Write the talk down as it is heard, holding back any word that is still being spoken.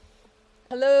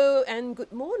Hello and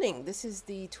good morning. This is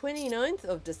the 29th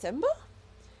of December.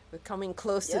 We're coming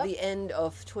close to Yep. the end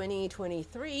of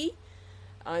 2023.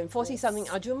 I'm 40 something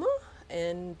Yes. Ajuma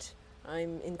and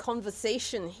I'm in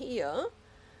conversation here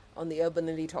on the Urban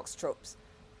Lily Talks Tropes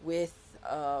with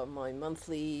my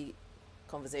monthly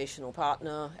conversational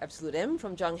partner, Absolute M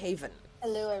from Jung Haven.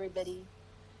 Hello, everybody.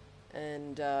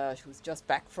 And she was just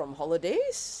back from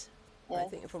holidays. I Yes.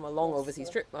 think from a long Yes. overseas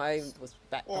trip. I was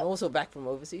back. I'm Yep. also back from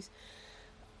overseas.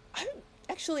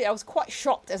 I was quite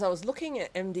shocked as I was looking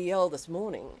at MDL this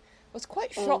morning. I was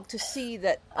quite Mm. shocked to see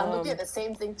that I'm looking at the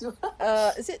same thing too.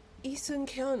 is it Lee Sun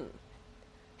Kyun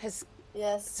has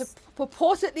Yes.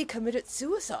 purportedly committed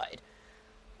suicide.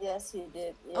 Yes, he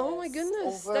did. Oh my Yes.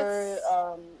 goodness, Over.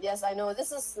 that's Yes, I know.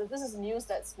 This is news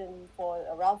that's been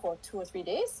around for 2 or 3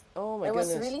 days. oh my It was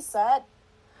goodness. really sad.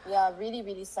 Yeah, really,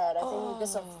 really sad. I think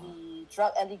because of Oh, the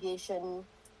drug allegation,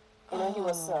 he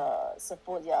was oh,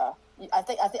 support. Yeah,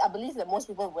 I believe that most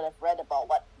people would have read about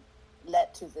what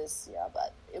led to this. Yeah,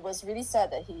 but it was really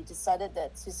sad that he decided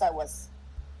that suicide was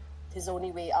his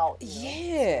only way out.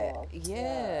 yeah, So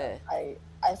yeah, yeah,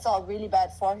 I felt really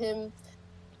bad for him.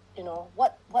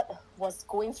 What was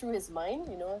going through his mind.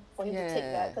 For him to take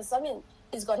that, yeah. because I mean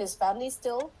he's got his family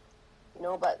still.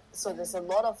 But so there's a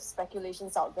lot of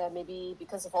speculations out there. Maybe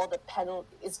because of all the panel,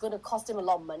 it's going to cost him a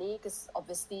lot of money because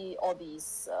obviously all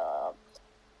these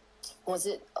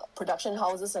production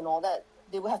houses and all that,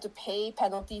 they will have to pay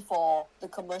penalty for the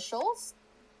commercials,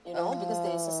 because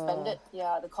they Oh, suspended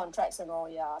the contracts and all.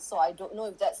 So I don't know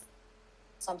if that's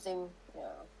something.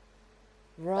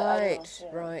 But I don't know. right,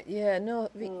 right. Yeah, no,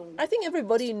 Mm. I think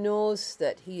everybody knows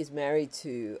that he is married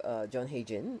to John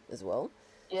Hae-jin as well.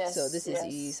 So Yes, this is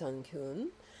Lee yes. Sun-kyun,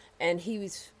 and he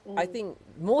was, I Mm. think,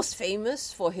 most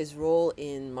famous for his role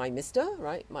in My Mister,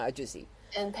 right? My Ajusi,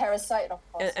 And Parasite, of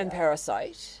course. and Yeah.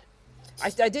 Parasite.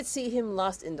 I did see him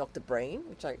last in Doctor Brain,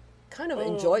 which I kind of Mm.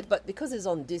 enjoyed, but because it's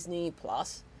on Disney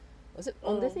Plus, was it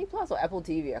on Mm. Disney Plus or Apple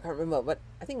TV? I can't remember, but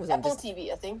I think it was on Apple Disney.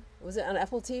 TV, I think. Was it on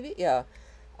Apple TV? Yeah.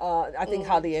 I think Mm.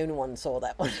 hardly anyone saw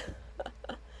that one.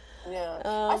 Yeah.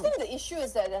 I um, think the issue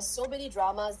is that there's so many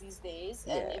dramas these days,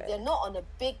 and if yeah, they're not on a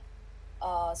big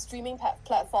streaming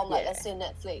platform like, yeah, let's say,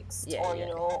 Netflix, yeah, or yeah,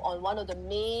 on one of the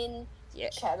main yeah,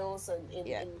 channels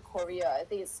yeah, in Korea, I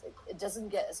think it doesn't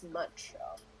get as much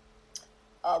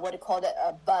what do you call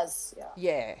that, buzz.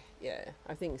 yeah.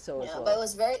 I think so as Yeah, well. but it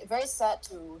was very, very sad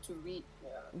to read.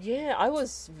 Yeah, I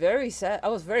was very sad. I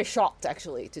was very shocked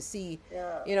actually to see,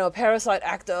 Yeah. Parasite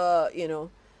actor,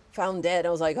 found dead. I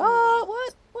was like, Mm.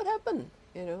 what happened?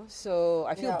 So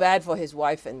I feel Yeah. bad for his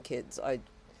wife and kids.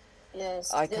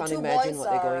 Yes, I the can't two imagine boys what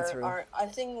they're going through. are I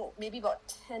think maybe about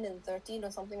 10 and 13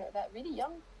 or something like that. Really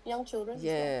young children as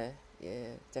well. Yeah, yeah, Yeah,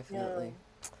 definitely.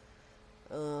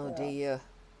 Oh yeah, dear.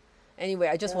 Anyway,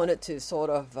 I just yeah. wanted to sort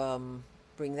of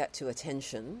bring that to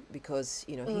attention because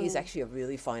he is Mm, actually a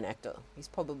really fine actor. He's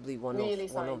probably really one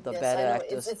fine. of the Yes, better I know. It's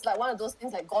actors. it's like one of those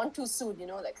things like gone too soon, that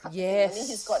kind of thing. I mean,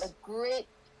 he's got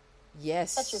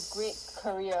Yes, such a great yes,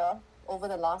 career over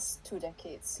the last 2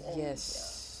 decades, and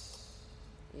yes,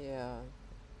 yeah,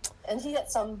 and he had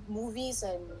some movies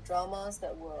and dramas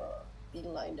that were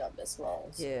being lined up as well.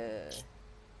 So, yeah.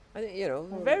 I think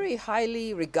mm. very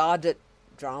highly regarded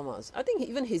dramas. I think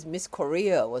even his Miss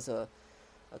Korea was a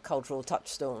cultural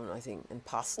touchstone. I think, and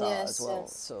Pasta as Yes, well.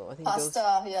 yes. So I think those,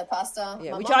 Pasta, yeah, Pasta.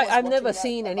 yeah, My which mom was I've never watching that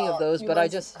seen any of about a those, few but I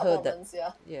months, just a couple heard of that. months,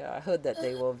 yeah. Yeah, I heard that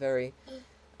they were very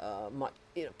much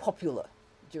popular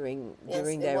Yes,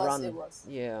 during it their was, run. it was.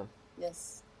 Yeah,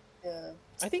 Yes. Yeah.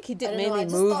 I think he I did don't know, I mainly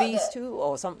just thought movies that, too,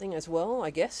 or something as well. I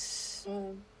guess.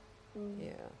 mm, mm.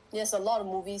 Yeah. Yes, a lot of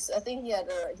movies. I think he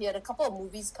had a couple of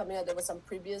movies coming out. There was some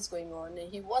previews going on, and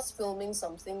he was filming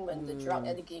something when the drug Mm,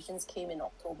 allegations came in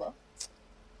October,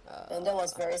 and that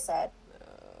was uh, very sad.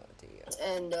 dear.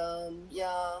 And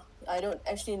yeah, I don't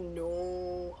actually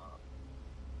know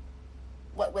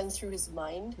what went through his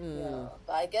mind. Yeah, Mm,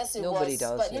 but I guess it nobody was.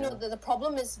 does. But Yeah. the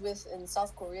problem is in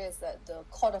South Korea is that the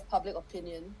court of public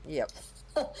opinion Yep.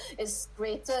 is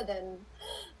greater than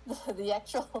the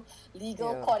actual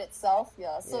legal Yeah. court itself.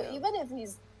 Yeah. So Yeah. even if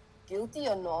he's guilty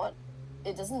or not,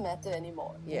 it doesn't matter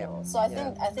anymore. Yeah. So I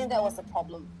Yeah. think that was the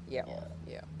problem. Yeah. Yeah.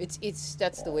 Yeah. It's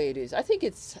that's the Yeah. way it is. I think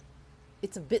it's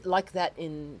a bit like that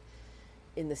in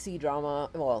the C drama.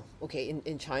 Well, okay,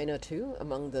 in China too,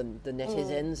 among the Mm.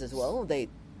 netizens as well. The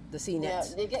C Yeah.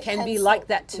 nets They get can be like cancelled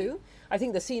that too. too. I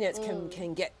think the C nets Mm.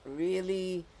 can get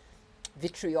really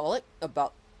vitriolic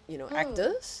about Mm.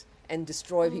 actors and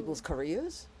destroy Mm. people's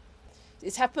careers.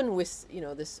 It's happened with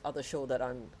this other show that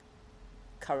I'm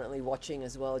currently watching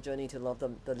as well, Journey to Love,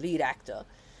 the lead actor.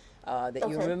 that you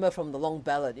Okay. remember from the long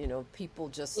ballad. You know, people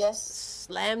just Yes.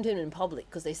 slammed him in public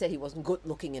because they said he wasn't good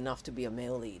looking enough to be a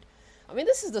male lead. I mean,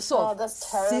 this is the sort Oh, of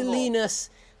that's terrible. silliness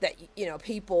that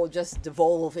people just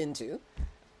devolve into,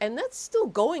 and that's still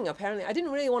going apparently. I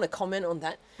didn't really want to comment on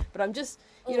that, but I'm just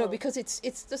because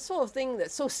it's the sort of thing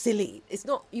that's so silly. It's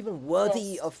not even worthy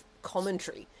Yes. of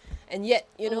commentary, and yet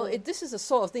this is the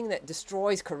sort of thing that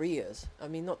destroys careers. I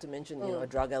mean, not to mention a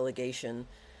drug allegation.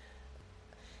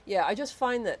 Yeah, I just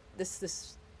find that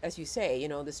this as you say,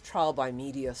 this trial by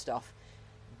media stuff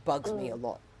bugs me a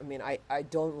lot. I mean, I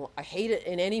hate it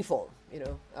in any form.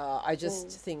 I just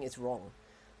think it's wrong.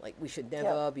 Like, we should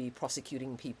never be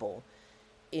prosecuting people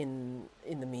in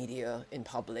the media, in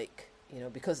public,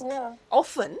 because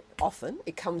often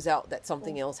it comes out that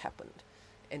something else happened,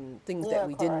 and things that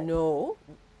we didn't correct. know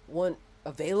weren't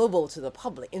available to the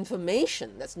public,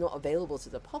 information that's not available to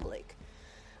the public.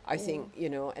 I think,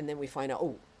 and then we find out,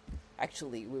 oh,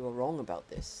 actually we were wrong about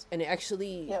this, and it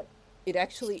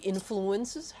actually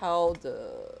influences how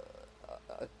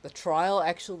the trial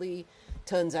actually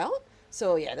turns out.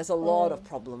 So yeah, there's a lot of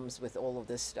problems with all of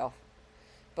this stuff.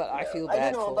 But I feel I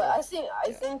bad don't know, for. but I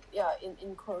think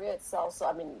in Korea itself. So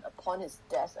I mean, upon his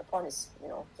death, upon his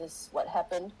this what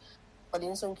happened for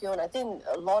Lim Sung Kyun, I think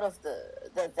a lot of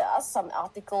there are some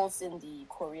articles in the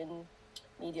Korean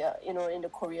media, in the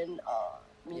Korean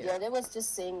media, they was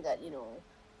just saying that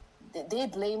they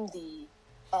blame the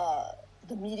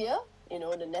media, the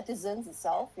netizens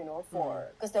itself,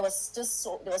 for because there was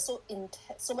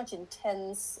so much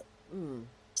intense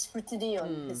scrutiny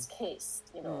on his case,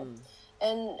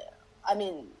 and I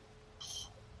mean,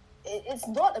 it's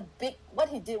not a big. What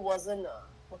he did wasn't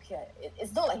okay.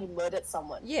 It's not like he murdered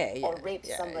someone, or raped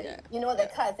somebody,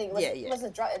 that kind of thing. It was a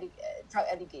drug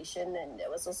allegation, and there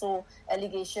was also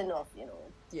allegation of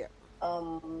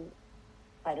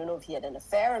I don't know if he had an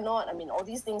affair or not. I mean, all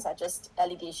these things are just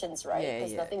allegations, right?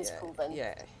 Because nothing's proven.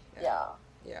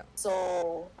 Yeah.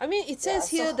 So I mean, it says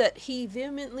here that he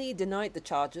vehemently denied the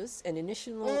charges, and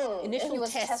initial and he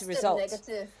was test tested results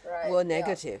negative, right? were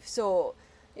negative. So,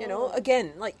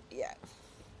 again, like,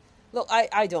 look,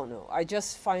 I don't know. I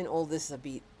just find all this a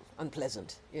bit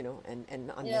unpleasant,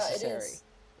 and unnecessary.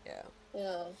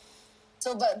 Yeah.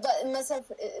 So, but it must have.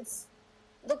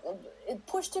 It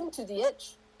pushed him to the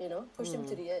edge. Pushed him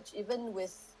to the edge. Even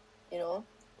with,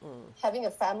 having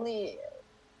a family.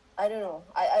 I don't know.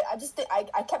 I just think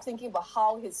I kept thinking about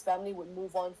how his family would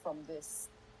move on from this.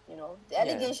 The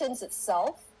allegations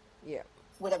itself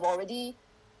would have already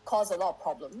caused a lot of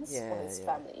problems for his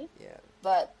family. Yeah.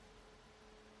 But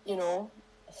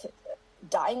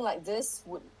dying like this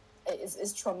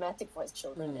is traumatic for his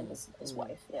children and his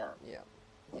wife. Yeah.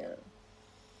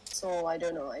 So I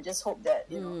don't know. I just hope that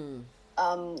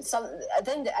I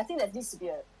think there needs to be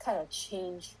a kind of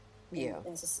change. In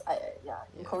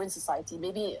Korean society,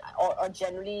 maybe or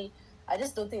generally, I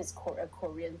just don't think it's a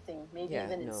Korean thing. Maybe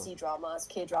even in C-dramas,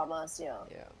 K-dramas.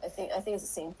 I think it's the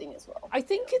same thing as well. I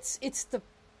think it's the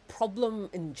problem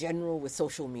in general with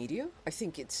social media. I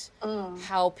think it's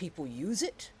how people use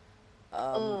it,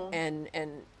 and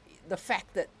the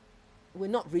fact that we're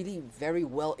not really very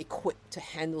well equipped to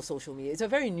handle social media. It's a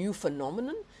very new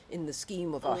phenomenon in the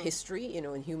scheme of our history,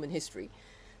 in human history.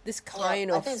 This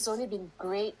kind of... I think it's only been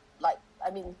great.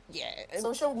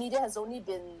 Social media has only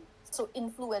been so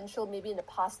influential maybe in the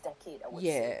past decade, I would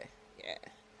say. Yeah.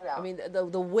 I mean,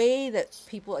 the way that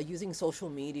people are using social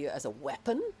media as a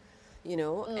weapon,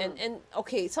 and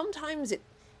okay, sometimes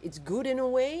it's good in a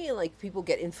way, like people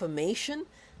get information,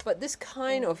 but this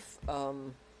kind of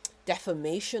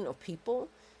defamation of people,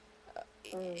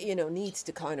 needs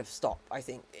to kind of stop, I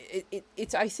think.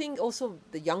 It's I think also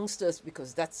the youngsters,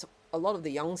 because that's a lot of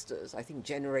the youngsters, I think,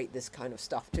 generate this kind of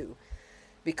stuff too.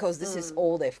 Because this is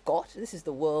all they've got. This is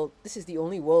the world. This is the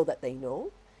only world that they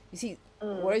know. You see,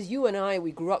 whereas you and I,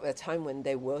 we grew up at a time when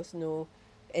there was no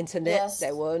internet. Yes.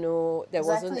 There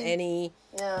wasn't any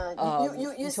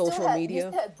you social media. You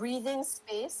still had breathing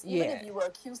space. Even if you were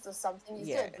accused of something, you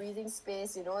still had breathing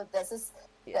space. There's this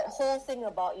that whole thing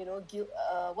about what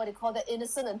do you call that?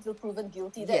 Innocent until proven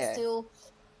guilty. That still.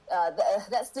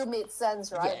 That still made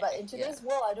sense, right? But in today's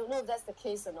world, I don't know if that's the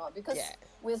case or not. Because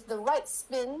with the right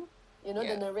spin, the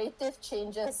narrative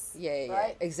changes.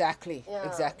 Right? Exactly.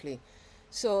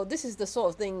 So this is the sort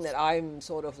of thing that I'm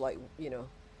sort of like,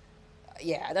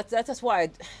 that's why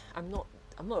I'm not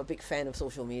a big fan of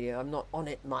social media. I'm not on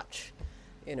it much.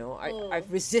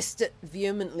 I've resisted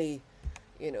vehemently,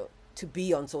 to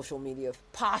be on social media,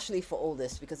 partially for all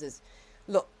this, because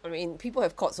people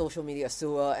have called social media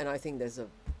sewer, and I think there's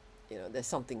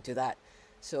something to that.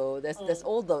 So there's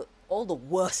all the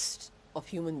worst of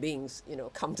human beings,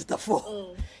 come to the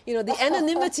fore. The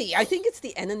anonymity, I think it's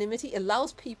the anonymity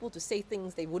allows people to say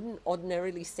things they wouldn't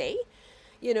ordinarily say,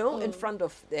 in front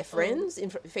of their friends,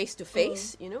 face to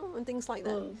face, and things like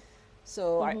that.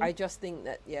 So I just think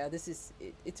that,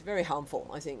 it's very harmful.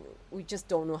 I think we just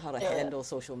don't know how to handle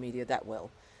social media that well.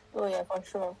 Oh yeah, for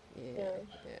sure. Yeah.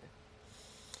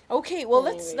 Okay, well,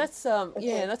 Anyway.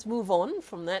 let's move on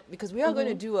from that, because we are going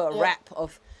to do a wrap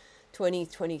of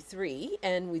 2023,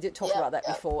 and we did talk about that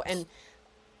before. And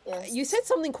Yes. you said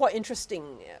something quite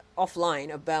interesting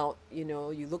offline about,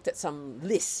 you looked at some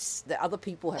lists that other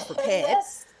people have prepared.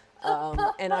 Yes.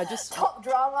 And I just, Top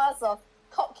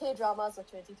K dramas of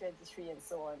 2023 and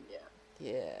so on. Yeah.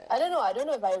 yeah, I don't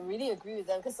know if I really agree with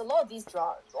them, because a lot of these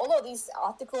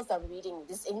articles I'm reading,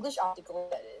 this English article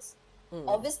that is,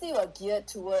 obviously were geared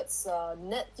towards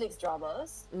Netflix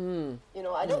dramas.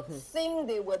 I don't think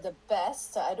they were the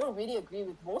best. I don't really agree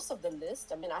with most of the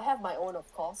list. I mean, I have my own,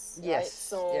 of course. Right? yes,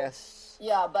 So yes,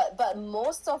 yeah, but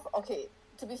most of, okay,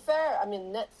 to be fair, I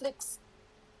mean, Netflix,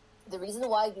 the reason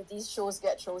why these shows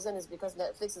get chosen is because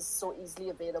Netflix is so easily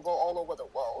available all over the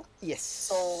world. yes,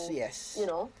 So, yes.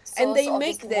 So, they so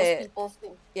make obviously their- most people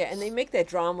think, And they make their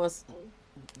dramas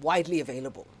widely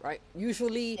available, right?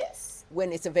 Usually, yes.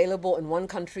 when it's available in one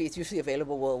country, it's usually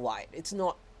available worldwide. It's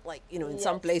not like, in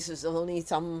some Yes. places, there's only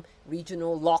some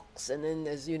regional locks, and then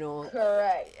there's,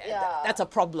 Correct, yeah. that's a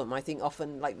problem, I think,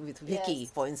 often, like with Viki,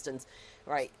 Yes. for instance,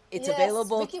 right? It's Yes,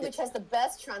 available. Wiki, which has the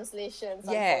best translations,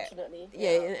 Yeah, unfortunately.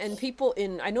 and people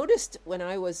I noticed when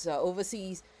I was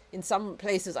overseas, in some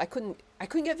places, I couldn't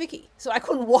get Viki, so I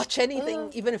couldn't watch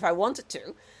anything, even if I wanted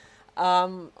to,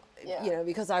 Yeah.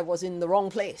 because I was in the wrong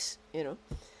place,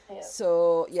 Yeah.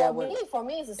 So For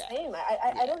me, it's the same.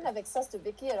 I don't have access to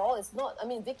Viki at all. It's not. I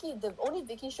mean, the only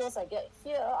Viki shows I get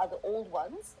here are the old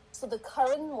ones. So the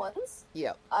current ones,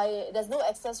 yeah, there's no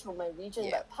access from my region,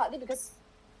 Yeah. but partly because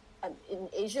I'm in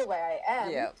Asia where I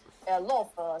am. Yeah. There are a lot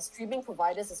of streaming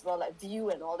providers as well, like View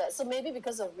and all that. So maybe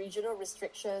because of regional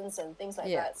restrictions and things like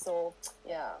Yeah. that. So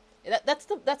yeah.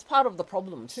 That's part of the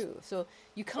problem too. So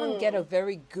you can't get a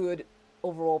very good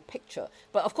overall picture.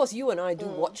 But of course, you and I do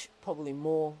watch probably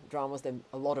more dramas than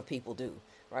a lot of people do,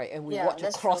 right? And we Yeah, watch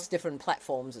that's across true. different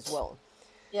platforms as well.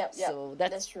 Yeah. So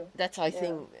that's true. That's I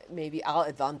think maybe our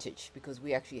advantage, because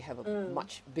we actually have a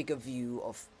much bigger view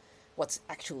of what's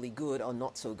actually good or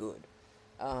not so good.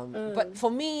 But for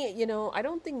me, I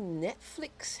don't think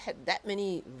Netflix had that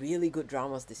many really good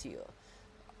dramas this year.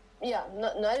 Yeah,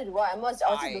 neither do I. I was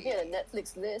just I- looking at the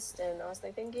Netflix list, and I was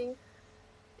like thinking,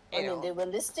 You know. they were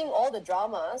listing all the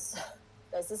dramas.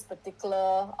 There's this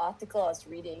particular article I was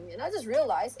reading, and I just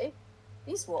realized,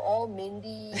 these were all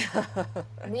mainly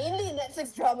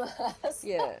Netflix dramas.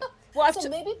 Yeah. Well, I've So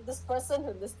maybe this person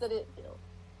who listed it,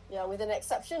 with an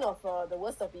exception of The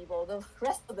Worst of Evil, the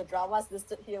rest of the dramas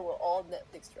listed here were all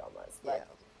Netflix dramas. But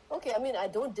okay, I mean, I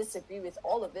don't disagree with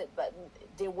all of it, but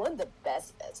they weren't the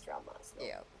best dramas. No.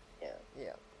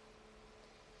 Yeah.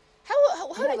 How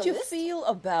You have did a you list? feel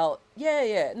about?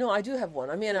 Yeah. No, I do have one.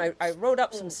 I mean, I wrote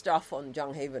up some stuff on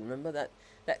Jung Haven. Remember that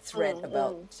thread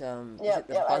about is it the I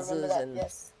remember buzzers that. and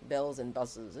Yes. bells and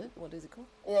buzzers? Is it? What is it called?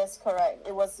 Yes, correct.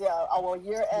 It was our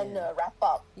year-end wrap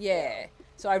up. Yeah.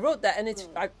 So I wrote that, and it's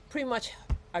I pretty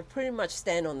much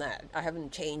stand on that. I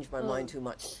haven't changed my mind too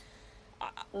much.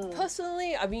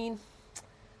 Personally, I mean,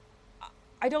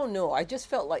 I don't know. I just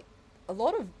felt like a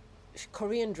lot of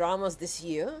Korean dramas this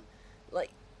year,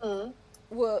 like,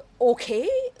 were okay.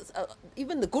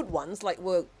 Even the good ones, like,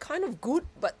 were kind of good,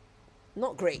 but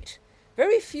not great.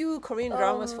 Very few Korean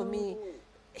dramas for me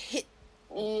hit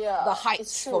Yeah, the it's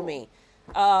heights for true. me.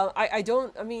 I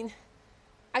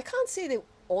can't say that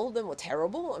all of them were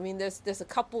terrible. I mean, there's a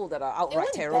couple that are They outright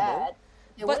weren't terrible. bad.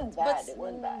 They weren't bad. But They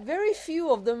weren't bad. very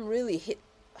few of them really hit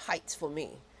heights for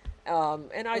me.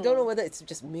 And I don't know whether it's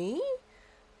just me,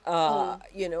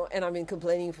 and I've been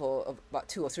complaining for about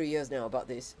 2 or 3 years now about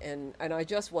this. And I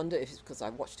just wonder if it's because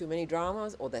I've watched too many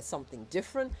dramas or there's something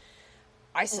different.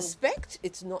 I suspect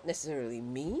it's not necessarily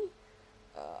me.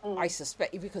 I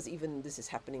suspect, because even this is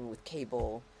happening with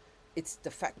cable, it's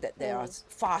the fact that there are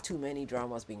far too many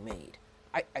dramas being made.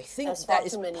 I think There's far that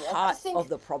is too many. I part think of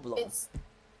the problem. There's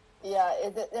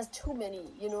too many.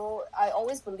 I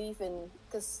always believe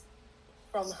because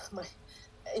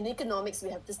in economics we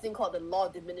have this thing called the law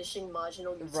of diminishing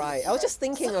marginal utility. Right. I was just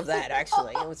thinking of that,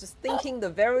 actually. I was just thinking the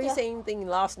very same thing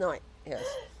last night. Yes.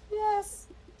 Yes.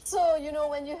 So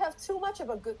when you have too much of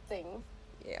a good thing,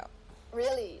 Yeah.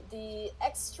 really the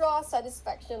extra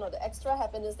satisfaction or the extra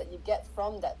happiness that you get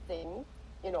from that thing,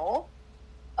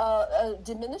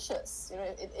 diminishes.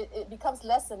 It becomes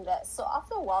less and less. So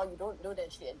after a while, you don't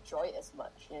actually enjoy it as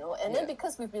much. And then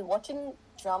because we've been watching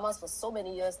dramas for so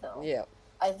many years now, Yeah.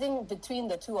 I think between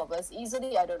the two of us,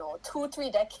 easily, I don't know,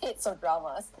 2-3 decades of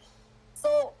dramas.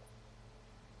 So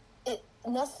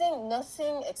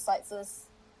nothing excites us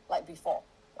like before,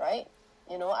 right?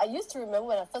 I used to remember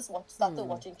when I first started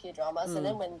watching K-dramas, and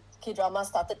then when K-dramas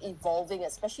started evolving,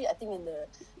 especially I think in the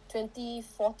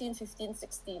 2014, 15,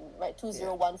 16, right?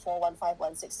 2014,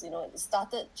 15, 16, it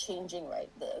started changing, right?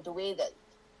 The way that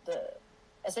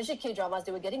especially K-dramas,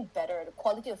 they were getting better. The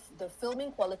quality of the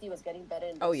filming quality was getting better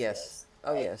in those years.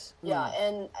 Oh, right? yes. Yeah,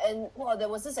 and well, there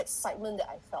was this excitement that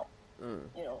I felt,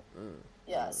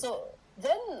 Yeah, so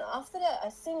then after that, I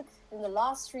think in the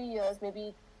last 3 years,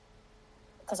 maybe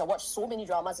because I watched so many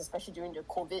dramas, especially during the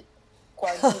COVID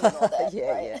quarantine and all that,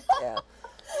 right? Yeah.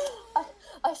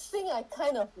 I think I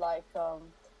kind of like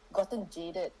gotten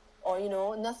jaded, or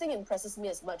nothing impresses me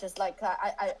as much as like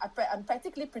I'm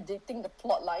practically predicting the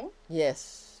plot line.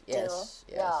 Yes. Yeah.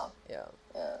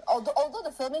 Although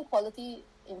the filming quality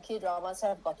in K dramas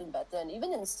have gotten better, and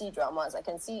even in C dramas, I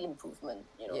can see improvement.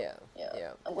 Yeah.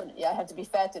 I have to be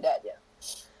fair to that. Yeah.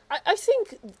 I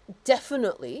think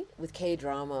definitely with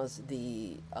K-dramas,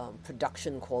 the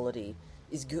production quality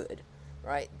is good,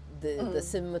 right? The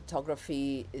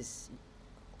cinematography is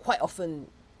quite often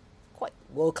quite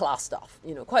world-class stuff,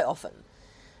 quite often.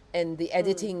 And the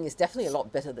editing is definitely a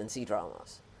lot better than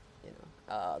C-dramas,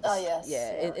 Yes.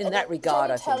 Yeah, in that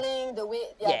regard, I think. Storytelling, the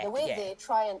way they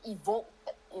try and evoke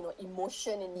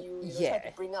emotion in you, try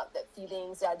to bring up that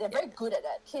feelings. Yeah, they're very good at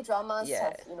that. K-dramas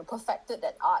have, perfected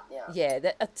that art. Yeah.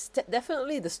 Yeah, that's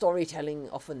definitely the storytelling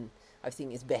often, I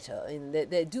think, is better. And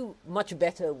they do much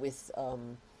better with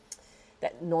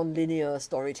that non-linear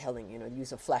storytelling,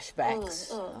 use of flashbacks,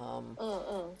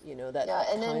 that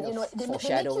and then, kind of they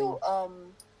foreshadowing. make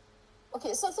you,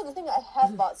 okay, so the thing I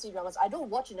have about C-dramas, I don't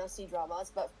watch enough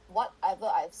C-dramas, but whatever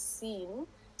I've seen,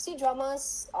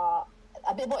 C-dramas are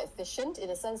a bit more efficient in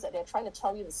the sense that they're trying to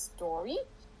tell you the story.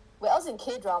 Whereas in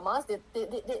K-dramas, they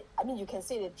I mean, you can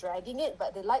say they're dragging it,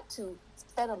 but they like to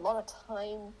spend a lot of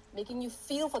time making you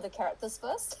feel for the characters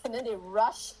first, and then they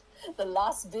rush the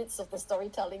last bits of the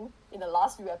storytelling in the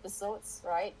last few episodes,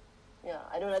 right? Yeah,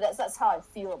 I don't know. That's how I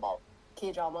feel about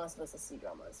K-dramas versus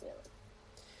C-dramas.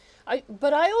 Yeah.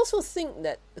 But I also think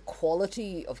that the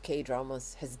quality of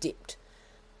K-dramas has dipped.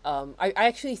 I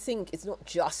actually think it's not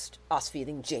just us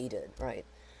feeling jaded, right?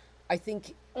 I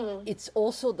think it's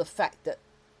also the fact that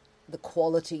the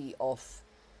quality of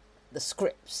the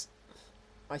scripts,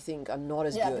 I think, are not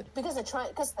as good. Because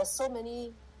there's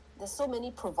so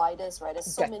many providers, right?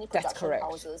 There's so many production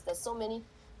houses. There's so many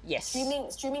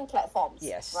streaming platforms.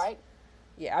 Yes. Right?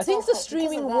 Yeah, I think the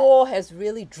streaming war has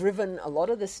really driven a lot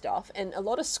of this stuff, and a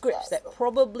lot of scripts that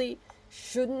probably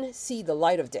shouldn't see the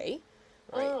light of day,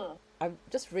 right? I've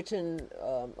just written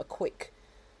a quick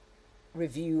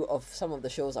review of some of the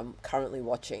shows I'm currently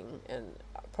watching, and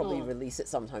I'll probably release it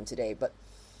sometime today. But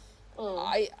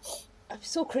I'm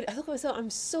so critical. I look at myself, I'm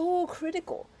so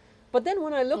critical. But then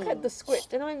when I look at the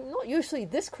script, and I'm not usually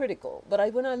this critical, but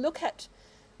when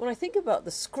I think about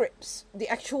the scripts, the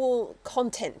actual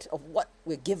content of what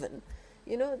we're given,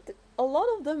 a lot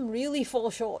of them really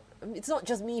fall short. I mean, it's not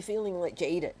just me feeling like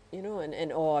jaded,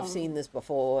 and I've seen this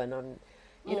before, and I'm,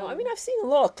 I mean, I've seen a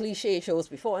lot of cliche shows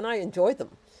before, and I enjoyed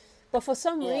them. But for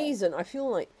some reason, I feel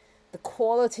like the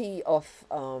quality of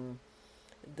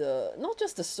not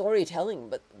just the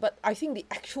storytelling, but I think the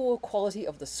actual quality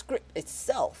of the script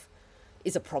itself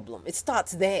is a problem. It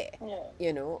starts there,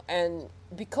 and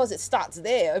because it starts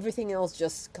there, everything else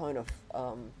just kind of,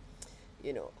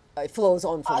 it flows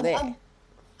on from there.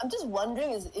 I'm just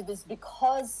wondering if it's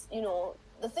because,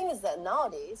 the thing is that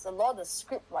nowadays, a lot of the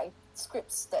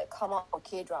scripts that come out for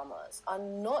K-dramas are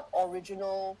not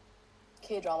original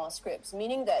K-drama scripts,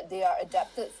 meaning that they are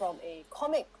adapted from a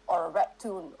comic or a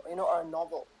webtoon, or a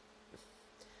novel.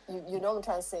 You know what I'm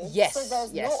trying to say? Yes. So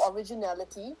there's no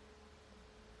originality.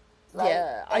 Right?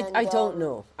 Yeah, I don't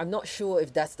know. I'm not sure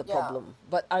if that's the problem.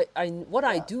 But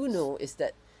I do know is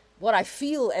that what I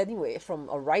feel anyway, from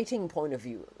a writing point of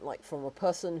view, like from a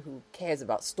person who cares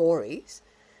about stories,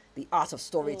 the art of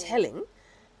storytelling,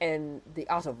 and the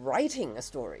art of writing a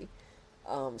story.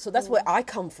 So that's where I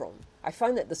come from. I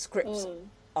find that the scripts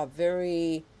are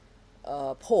very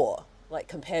poor, like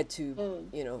compared to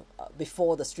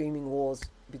before the streaming wars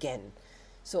began.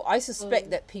 So I suspect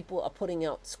that people are putting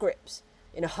out scripts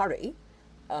in a hurry,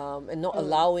 and not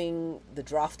allowing the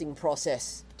drafting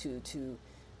process to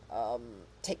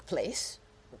take place.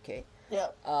 Okay. Yeah.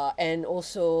 And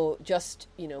also just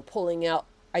pulling out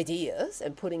ideas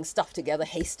and putting stuff together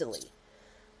hastily.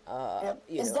 Yep.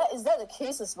 You Is know, that the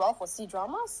case as well for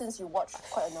C-dramas? Since you watch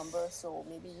quite a number, so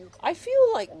maybe you can. I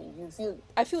feel like I mean, you feel.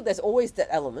 I feel there's always that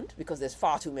element because there's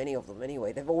far too many of them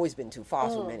anyway. There've always been far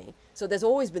too many. So there's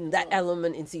always been that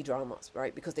element in C dramas,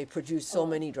 right? Because they produce so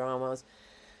many dramas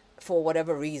for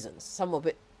whatever reasons. Some of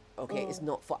it, okay, is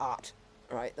not for art,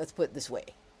 right? Let's put it this way.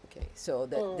 Okay, so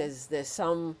there's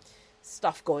some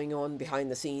stuff going on behind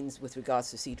the scenes with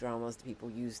regards to C dramas. People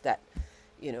use that,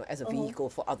 you know, as a vehicle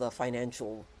for other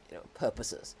financial, you know,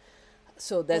 purposes.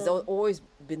 So there's always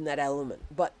been that element,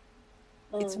 but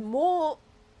it's more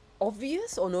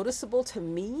obvious or noticeable to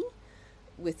me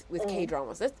with K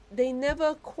dramas. They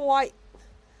never quite.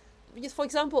 Just for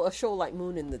example, a show like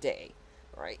Moon in the Day,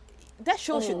 right? That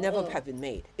show should never have been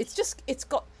made. It's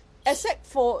got, except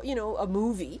for, you know, a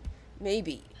movie,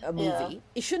 maybe a movie.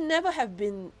 It should never have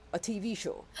been a TV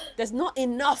show. There's not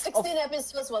enough. 16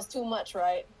 episodes was too much,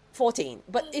 right? 14,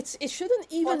 but it shouldn't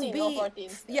even 14, be. no, 14.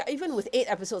 Yeah, even with 8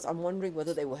 episodes, I'm wondering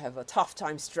whether they will have a tough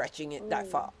time stretching it that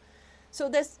far. So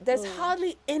there's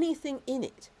hardly anything in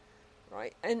it,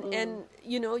 right? And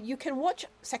you know, you can watch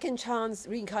second chance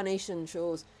reincarnation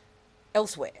shows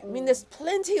elsewhere. I mean, there's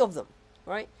plenty of them,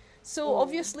 right? So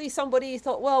obviously somebody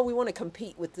thought, well, we want to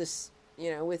compete with this,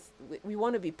 you know, we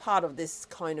want to be part of this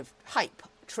kind of hype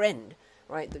trend,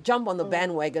 right? The jump on the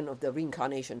bandwagon of the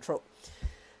reincarnation trope.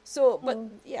 So,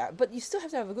 but you still have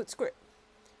to have a good script.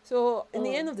 So in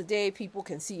the end of the day, people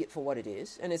can see it for what it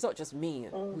is, and it's not just me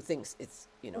who thinks it's,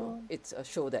 you know, it's a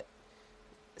show that,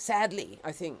 sadly,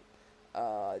 I think,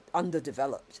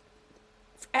 underdeveloped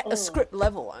at a script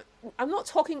level. I'm not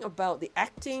talking about the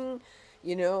acting,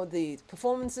 you know, the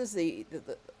performances, the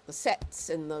sets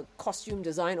and the costume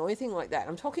design or anything like that.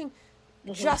 I'm talking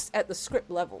just at the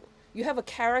script level. You have a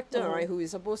character, right, who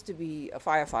is supposed to be a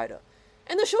firefighter,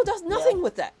 and the show does nothing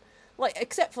with that. Like,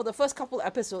 except for the first couple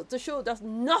episodes, the show does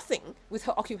nothing with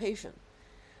her occupation.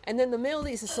 And then the male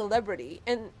lead is a celebrity,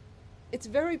 and it's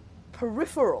very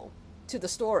peripheral to the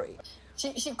story.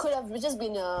 She could have just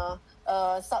been a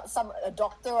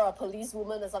doctor or a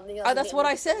policewoman or something else. That's what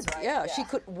I said. Right? Yeah, she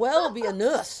could well be a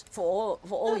nurse for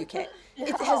all you can. It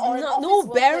has no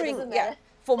bearing. Yeah,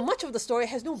 for much of the story, it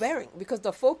has no bearing because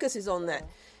the focus is on that,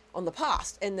 on the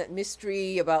past and that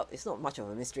mystery about. It's not much of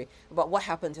a mystery about what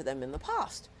happened to them in the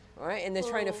past, right? And they're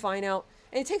trying to find out,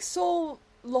 and it takes so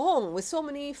long with so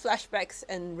many flashbacks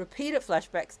and repeated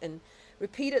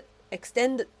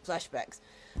extended flashbacks.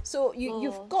 So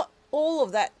you've got all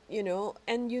of that, you know,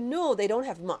 and you know they don't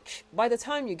have much. By the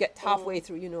time you get halfway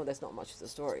through, you know there's not much to the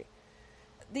story.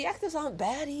 The actors aren't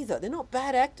bad either. They're not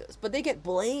bad actors, but they get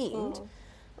blamed,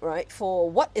 right, for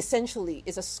what essentially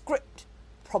is a script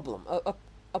problem,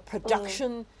 a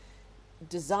production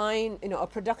design, you know, a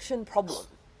production problem.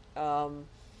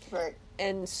 Right.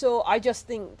 And so I just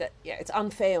think that, it's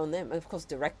unfair on them. And of course,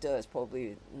 director is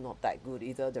probably not that good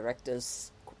either.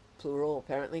 Directors, plural,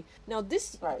 apparently. Now,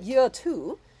 this year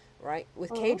too, right,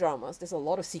 with K-dramas, there's a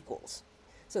lot of sequels.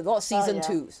 So a lot of season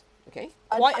 2s, okay?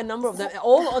 Quite a number of them,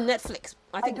 all on Netflix.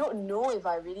 I don't know if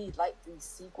I really like these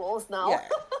sequels now. Yeah.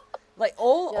 Like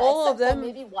all of them.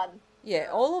 Maybe one. Yeah,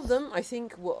 all of them, I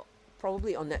think, were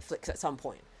probably on Netflix at some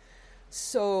point.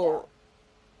 So,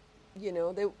 you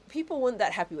know, people weren't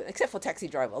that happy with it, except for Taxi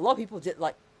Driver. A lot of people did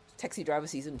like Taxi Driver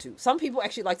season 2. Some people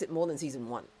actually liked it more than season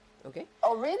 1. Okay.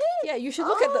 Oh, really? Yeah, you should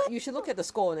look at the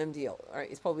score on MDL.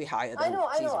 Right, it's probably higher than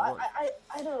season 1.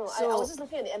 I don't know. So, I was just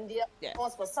looking at the MDL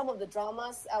scores for some of the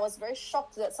dramas. I was very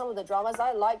shocked that some of the dramas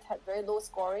I liked had very low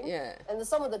scoring. Yeah. And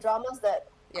some of the dramas that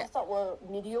I thought were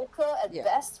mediocre at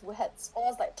best had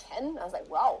scores like 10. I was like,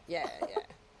 wow. Yeah.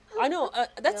 I know.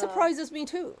 That surprises me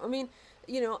too. I mean,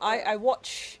 you know, I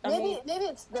watch. Maybe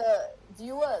it's the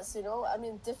viewers. You know, I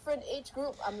mean, different age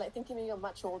group. I'm like thinking maybe you're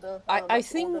much older. I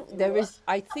think there is.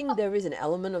 I think there is an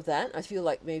element of that. I feel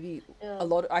like maybe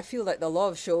I feel like a lot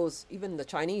of shows, even the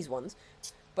Chinese ones,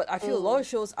 but I feel a lot of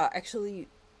shows are actually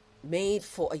made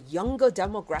for a younger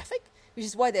demographic, which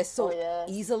is why they're so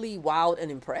easily wowed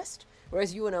and impressed.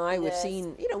 Whereas you and I,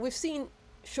 we've seen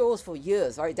shows for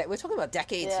years, right? We're talking about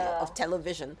decades here of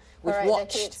television we've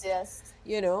watched. Decades,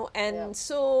 you know, and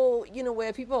so, you know,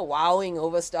 where people are wowing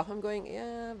over stuff, I'm going,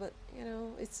 but, you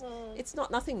know, it's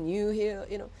not nothing new here,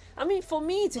 you know. I mean, for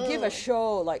me to give a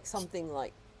show like something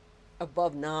like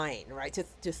above 9, right,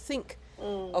 to think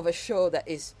of a show that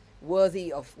is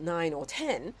worthy of 9 or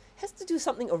 10 has to do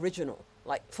something original.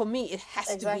 Like, for me, it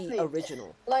has to be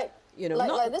original. Like, you know,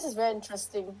 like this is very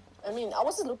interesting. I mean, I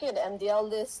was just looking at the MDL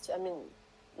list. I mean,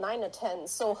 9 or 10.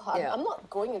 So I'm not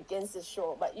going against this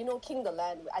show, but King the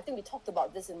Land, I think we talked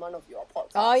about this in one of your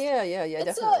podcasts. Oh, yeah,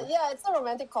 definitely. It's a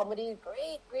romantic comedy,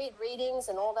 great ratings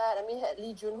and all that. I mean, it had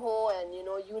Lee Jun-ho and,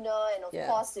 Yoona, and of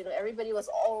course, everybody was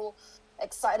all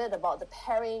excited about the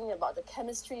pairing, about the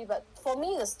chemistry. But for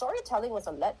me, the storytelling was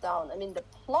a letdown. I mean,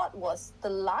 the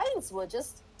lines were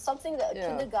just something that a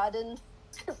kindergarten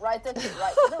writer could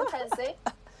write. You know what I'm trying to say?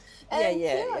 And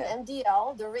here on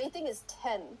MDL, the rating is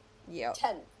 10. Yeah.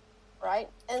 10, right?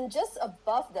 And just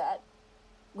above that,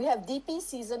 we have DP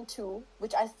Season 2,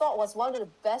 which I thought was one of the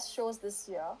best shows this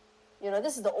year.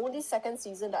 This is the only second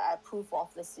season that I approve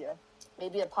of this year,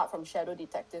 maybe apart from Shadow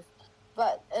Detective.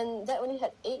 And that only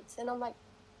had 8, and I'm like,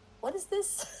 what is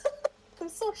this? I'm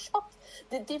so shocked.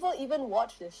 Did people even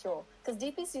watch this show? Because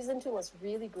DP Season 2 was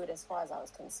really good as far as I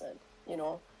was concerned.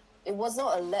 It was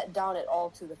not a letdown at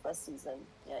all to the first season.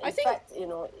 Yeah, in fact,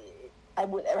 I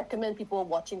would recommend people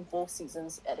watching both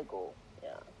seasons at a go.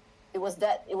 Yeah, it was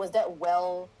that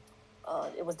well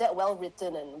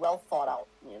written and well thought out.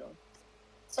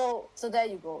 So there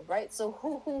you go, right? So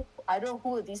who I don't know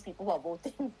who are these people who are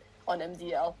voting on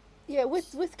MDL. Yeah,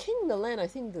 with King the Land, I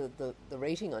think the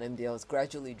rating on MDL has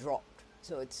gradually dropped.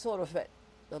 So it's sort of at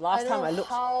the last time I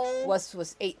looked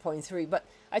was 8.3. But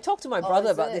I talked to my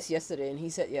brother about this yesterday, and he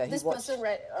said, he watched. This person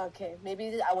read, okay,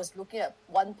 maybe I was looking at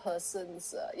one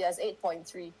person's, it's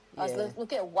 8.3. I was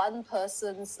looking at one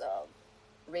person's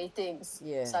ratings.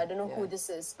 Yeah. So I don't know who this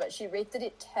is, but she rated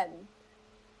it 10.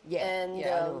 Yeah. And, I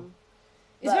know.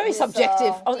 It's very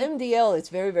subjective. On MDL, it's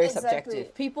very, very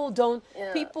subjective. People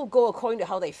go according to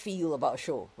how they feel about a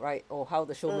show, right? Or how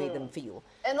the show made them feel.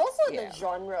 And also the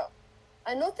genre.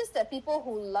 I noticed that people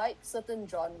who like certain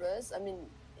genres,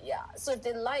 so if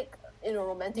they like,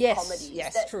 romantic comedies,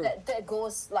 that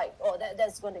goes like,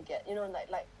 that's going to get,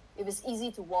 like if it's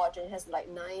easy to watch and it has like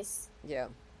nice,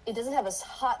 it doesn't have a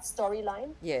hard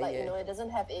storyline, it doesn't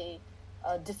have a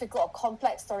difficult or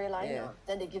complex storyline,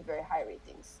 then they give very high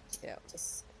ratings.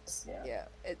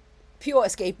 Pure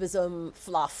escapism,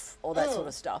 fluff, all that sort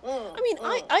of stuff.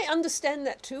 I understand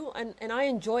that too, and I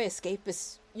enjoy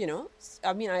escapist, I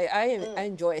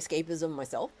enjoy escapism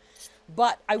myself,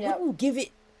 but I wouldn't give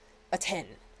it a 10.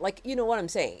 Like, you know what I'm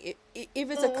saying? If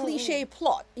it's a cliche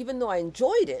plot, even though I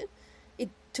enjoyed it,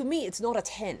 to me, it's not a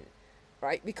 10.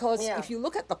 Right? Because if you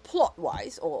look at the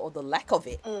plot-wise, or the lack of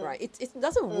it, right, it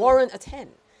doesn't warrant a 10.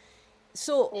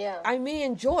 So I may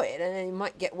enjoy it, and I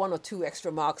might get 1 or 2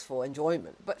 extra marks for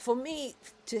enjoyment. But for me,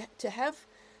 to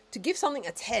give something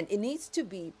a 10, it needs to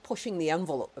be pushing the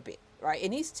envelope a bit, right? It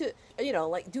needs to,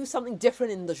 do something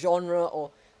different in the genre,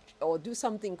 or do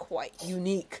something quite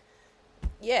unique.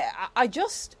 Yeah, I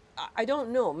don't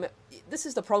know. This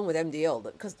is the problem with MDL,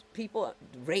 because people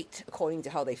rate according to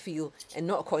how they feel and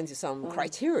not according to some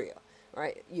criteria,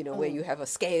 right? Where you have a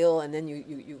scale, and then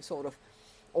you sort of,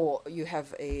 or you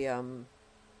have a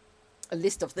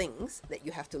list of things that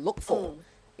you have to look for,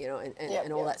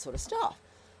 and all that sort of stuff.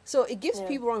 So it gives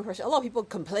people wrong impression. A lot of people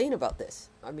complain about this.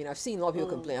 I've seen a lot of people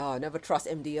complain, I never trust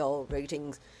MDL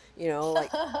ratings,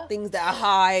 like things that are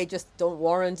high just don't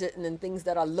warrant it, and then things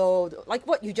that are low, like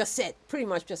what you just said, pretty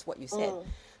much just what you said.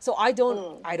 So I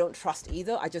don't trust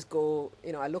either. I just go,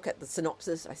 I look at the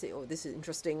synopsis, I say, this is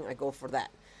interesting, I go for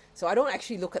that. So I don't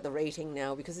actually look at the rating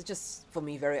now, because it's just, for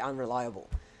me, very unreliable.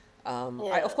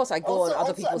 Of course, I go on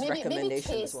other people's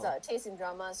recommendations as well. Taste in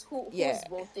dramas, who's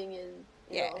voting in,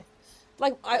 you know.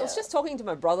 Like, I was just talking to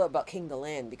my brother about King the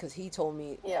Land, because he told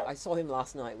me, I saw him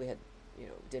last night, we had,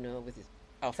 dinner with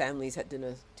our families had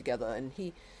dinner together, and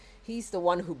he's the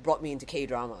one who brought me into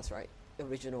K-dramas, right,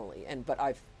 originally, but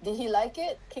Did he like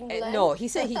it, King the Land? No, he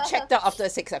said he checked out after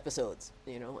 6 episodes,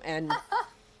 and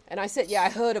I said, I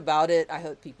heard about it, I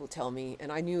heard people tell me,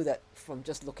 and I knew that from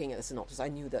just looking at the synopsis, I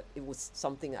knew that it was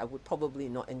something that I would probably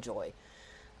not enjoy,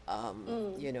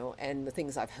 and the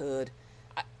things I've heard,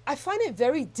 I find it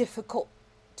very difficult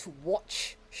to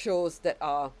watch shows that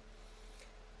are,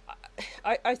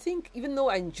 I think, even though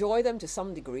I enjoy them to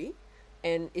some degree,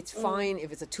 and it's fine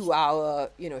if it's a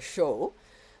 2-hour, show,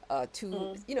 a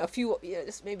few,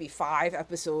 just maybe 5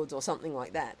 episodes or something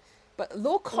like that. But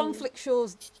low conflict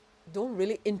shows don't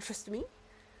really interest me,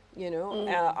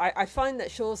 I find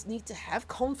that shows need to have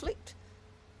conflict,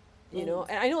 and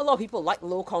I know a lot of people like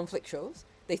low conflict shows.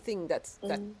 They think that's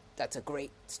a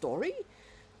great story.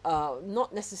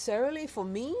 Not necessarily for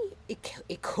me.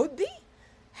 It could be.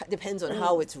 Depends on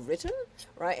how it's written,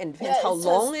 right? And depends how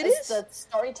long it is. The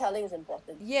storytelling is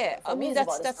important. Yeah, for me,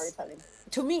 that's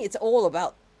to me, it's all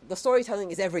about the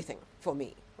storytelling. Is everything for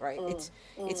me, right?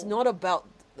 It's not about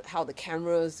how the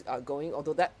cameras are going,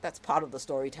 although that's part of the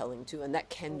storytelling too, and that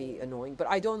can be annoying. But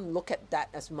I don't look at that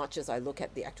as much as I look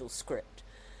at the actual script.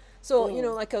 So,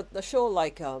 like the show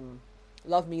like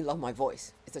Love Me, Love My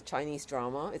Voice. It's a Chinese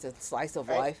drama. It's a slice of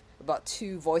life about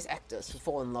two voice actors who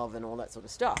fall in love and all that sort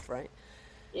of stuff, right?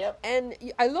 Yep. And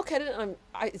I look at it and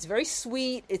it's very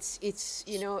sweet. It's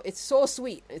so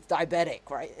sweet. It's diabetic,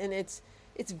 right? And it's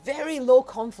very low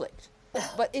conflict.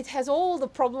 But it has all the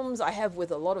problems I have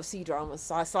with a lot of C dramas,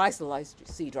 slice of life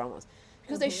C dramas,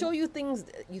 because they show you things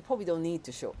that you probably don't need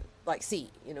to show, like C.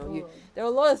 There are a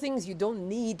lot of things you don't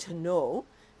need to know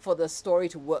for the story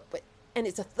to work. And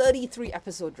it's a 33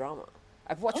 episode drama.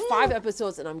 I've watched 5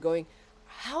 episodes and I'm going,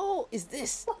 how is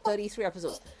this 33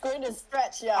 episodes? Going to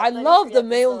stretch, yeah. I love the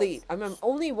male lead. I'm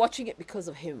only watching it because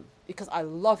of him, because I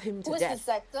love him to death. Who's this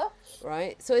actor?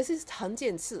 Right? So this is Tan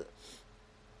Jianci,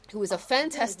 who is a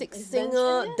fantastic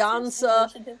singer, dancer,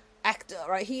 actor,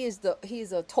 right? He is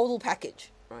a total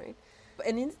package, right?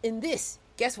 And in this,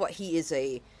 guess what? He is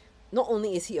not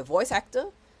only is he a voice actor,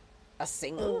 a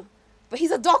singer, but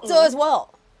he's a doctor as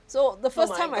well. So the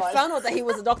first time I found out that he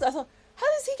was a doctor, I thought, how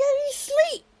does he get any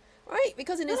sleep? Right?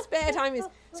 Because in his spare time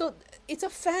it's a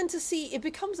fantasy.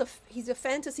 He's a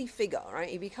fantasy figure, right?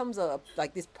 He becomes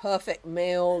like this perfect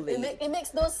male lead. It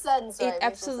makes no sense, right? It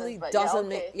absolutely doesn't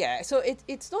make. Yeah, so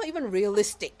it's not even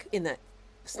realistic in that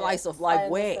slice of life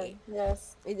way.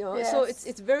 Yes. So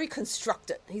it's very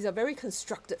constructed. He's a very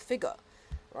constructed figure,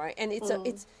 right? And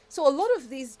it's so a lot of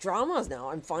these dramas now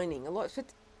I'm finding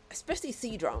especially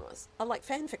C dramas are like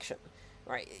fan fiction.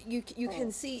 Right, you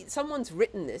can see someone's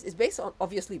written this. It's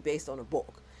obviously based on a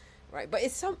book, right? But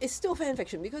it's still fan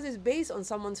fiction because it's based on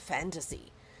someone's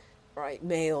fantasy, right?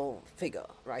 Male figure,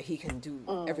 right? He can do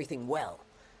everything well,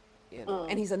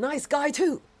 and he's a nice guy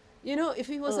too. If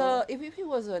he was if he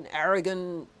was an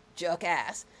arrogant jerk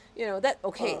ass,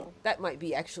 that might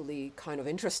be actually kind of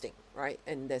interesting, right?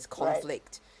 And there's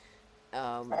conflict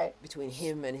between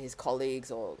him and his colleagues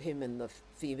or him and the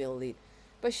female lead.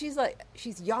 But she's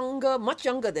younger, much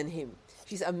younger than him.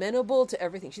 She's amenable to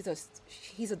everything.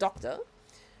 He's a doctor,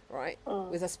 right,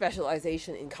 with a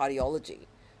specialization in cardiology,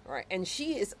 right, and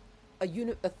she is a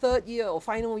third year or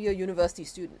final year university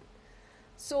student.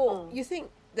 So you think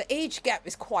the age gap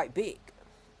is quite big,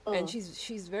 and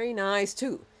she's very nice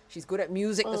too. She's good at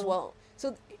music as well.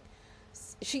 So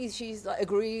she's like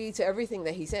agree to everything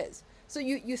that he says. So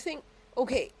you think,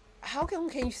 okay, how can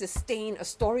you sustain a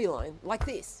storyline like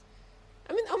this?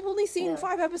 I mean, I've only seen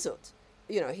 5 episodes.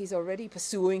 He's already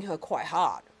pursuing her quite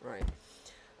hard, right?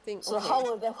 So how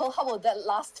will that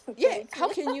last? Yeah, how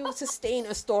can you sustain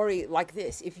a story like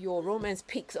this if your romance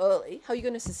peaks early? How are you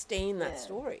going to sustain that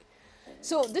story?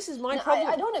 So this is my problem.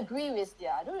 I don't agree with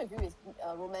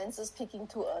romances peaking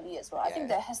too early as well. I think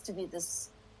there has to be this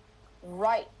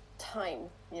right time,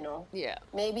 Yeah.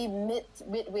 Maybe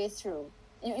midway through.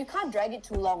 You can't drag it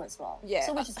too long as well. Yeah.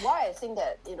 So which is why I think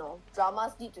that,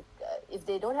 dramas need to, if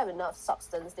they don't have enough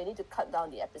substance, they need to cut down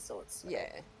the episodes. Right?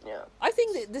 Yeah. Yeah. I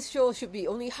think that this show should be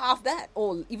only half that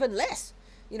or even less.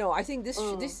 I think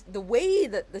this the way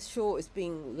that the show is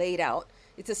being laid out,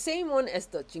 it's the same one as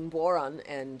the Jing Boran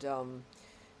and,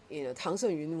 Tang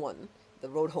Shen-yun one, The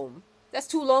Road Home. That's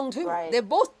too long too. Right.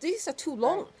 These are too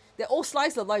long. Right. They're all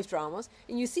slice of life dramas.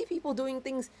 And you see people doing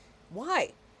things,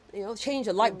 why? Change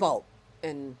a light bulb.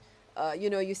 And,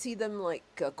 you see them like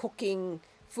cooking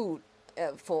food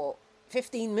for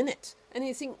 15 minutes. And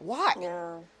you think, why?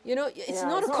 Yeah. It's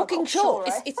not a cooking show.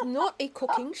 Right? It's not a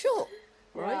cooking show.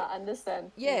 Right? Yeah, I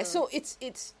understand. Yeah, so it's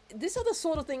these are the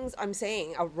sort of things I'm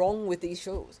saying are wrong with these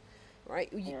shows.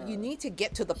 Right? You need to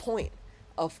get to the point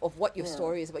of what your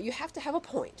story is about. You have to have a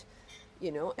point,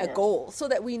 a goal, so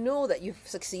that we know that you've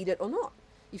succeeded or not.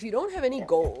 If you don't have any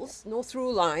goals, no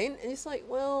through line, and it's like,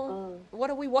 well, what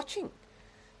are we watching?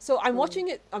 So I'm watching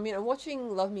it. I mean, I'm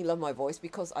watching Love Me, Love My Voice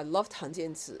because I love Tan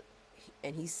Jianci,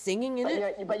 and he's singing in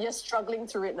it. But you're struggling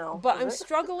through it now. But I'm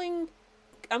struggling.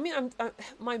 I mean,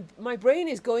 my brain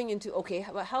is going into, okay,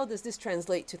 but how does this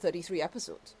translate to 33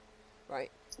 episodes,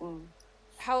 right?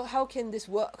 How can this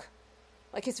work?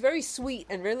 Like, it's very sweet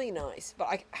and really nice,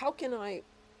 but how can I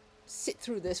sit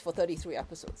through this for 33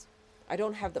 episodes? I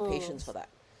don't have the patience for that.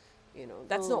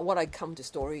 That's not what I come to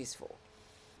stories for.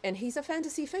 And he's a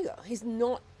fantasy figure. He's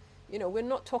not, we're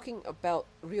not talking about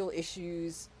real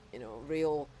issues,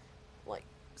 real, like,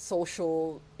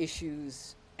 social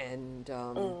issues and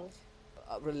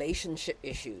relationship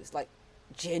issues, like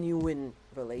genuine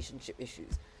relationship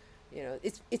issues.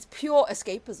 It's pure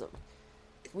escapism,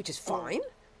 which is fine,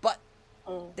 but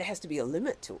there has to be a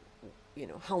limit to,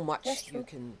 how much you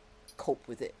can cope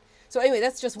with it. So anyway,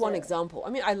 that's just one example. I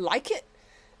mean, I like it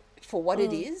for what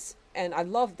it is, And I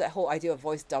love that whole idea of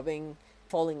voice dubbing,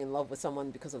 falling in love with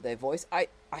someone because of their voice. I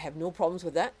have no problems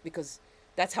with that because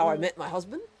that's how I met my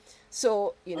husband.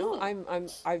 So, you know,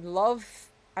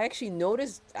 I actually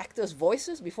notice actors'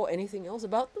 voices before anything else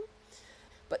about them.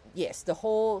 But yes, the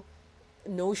whole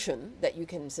notion that you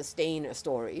can sustain a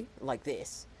story like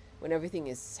this when everything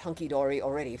is hunky-dory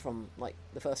already from like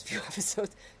the first few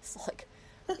episodes, it's like,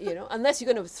 you know, unless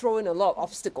you're going to throw in a lot of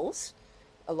obstacles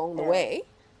along the way,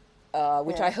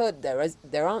 which I heard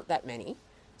there aren't that many.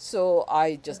 So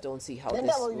I just don't see how then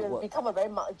this that will will work. become a very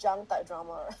mahjong type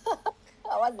drama.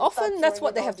 Often that's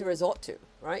what they have to resort to,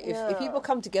 right? If people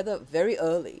come together very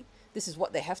early, this is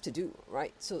what they have to do,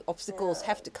 right? So obstacles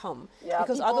have to come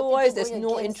because otherwise there's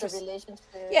no interest.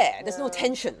 There's no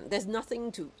tension. There's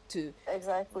nothing to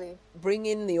exactly bring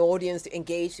in the audience, to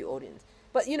engage the audience.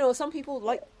 But, you know, some people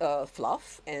like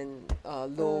fluff and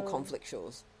low conflict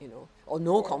shows, you know, or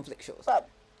no conflict shows. But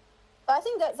I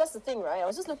think that's the thing, right? I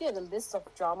was just looking at the list of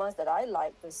dramas that I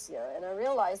liked this year, and I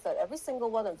realized that every single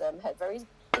one of them had very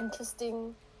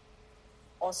interesting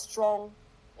or strong,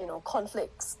 you know,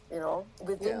 conflicts, you know,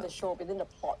 within the show, within the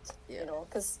plot, you know,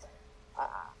 because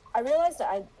I realized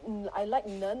that I like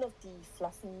none of the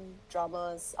fluffy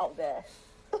dramas out there.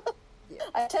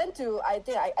 I tend to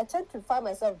find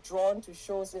myself drawn to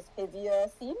shows with heavier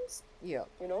themes. You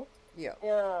know. Yeah.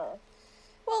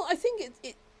 Well, I think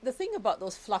the thing about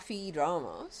those fluffy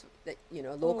dramas that, you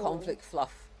know, low conflict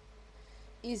fluff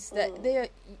is that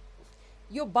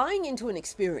you're buying into an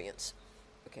experience.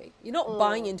 Okay, you're not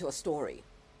buying into a story.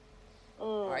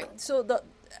 Right. So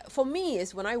for me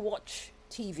is when I watch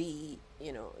TV,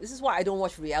 you know, this is why I don't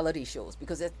watch reality shows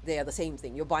because they are the same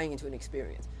thing. You're buying into an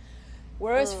experience.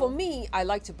 Whereas for me, I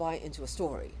like to buy into a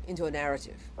story, into a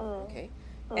narrative, okay?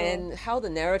 And how the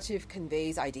narrative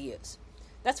conveys ideas.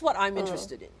 That's what I'm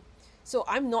interested in. So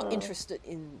I'm not interested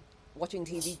in watching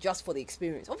TV just for the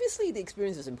experience. Obviously, the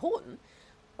experience is important,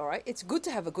 all right? It's good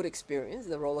to have a good experience,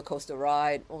 the roller coaster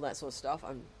ride, all that sort of stuff.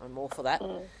 I'm all for that,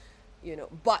 you know.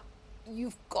 But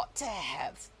you've got to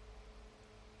have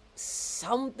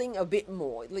something a bit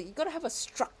more. Like, you've got to have a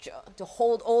structure to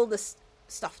hold all this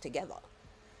stuff together.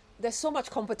 There's so much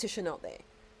competition out there.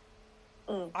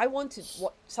 I want to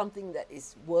watch something that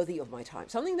is worthy of my time,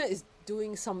 something that is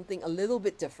doing something a little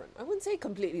bit different. I wouldn't say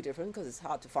completely different because it's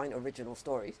hard to find original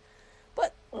stories,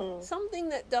 but something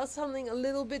that does something a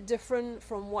little bit different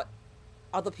from what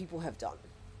other people have done.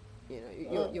 You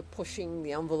know, you're pushing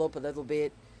the envelope a little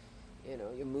bit. You know,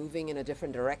 you're moving in a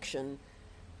different direction,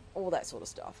 all that sort of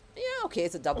stuff. Yeah, okay,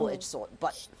 it's a double-edged sword,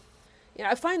 but you know,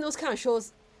 I find those kind of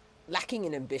shows lacking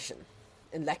in ambition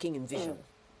and lacking in vision,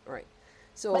 right?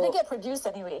 So, but they get produced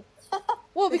anyway.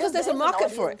 Well, because there's a market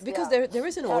for it. Because there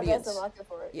is an audience. There's a market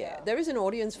for it. Yeah, there is an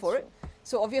audience for it.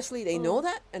 So obviously they know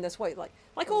that, and that's why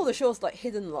like all the shows like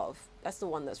Hidden Love. That's the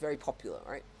one that's very popular,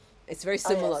 right? It's very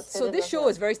similar. Yes, so this show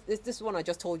is very. This one I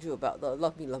just told you about, the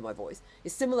Love Me, Love My Voice,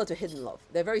 is similar to Hidden Love.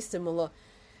 They're very similar.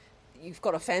 You've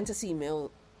got a fantasy male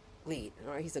lead,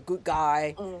 right? He's a good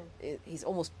guy. He's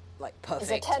almost like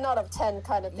perfect. It's a 10 out of 10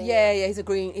 kind of thing. Yeah,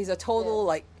 he's a total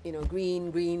like, you know,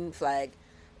 green flag.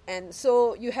 And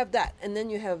so you have that, and then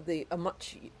you have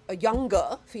a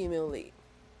younger female lead,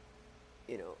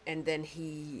 you know, and then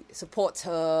he supports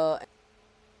her.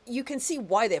 You can see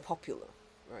why they're popular,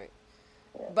 right?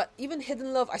 Yeah. But even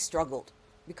Hidden Love, I struggled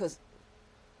because,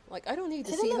 like, I don't need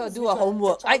to see her do her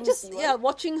homework. I just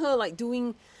watching her like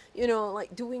doing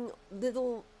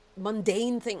little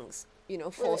mundane things, you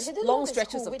know, for long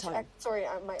stretches of time.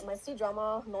 My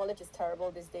C-drama knowledge is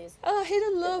terrible these days.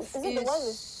 Hidden Love is it the one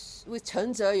with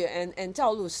Chen Zheyuan and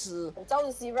Zhao Lusi. Zhao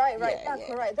Lusi, right.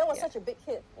 Correct. That was such a big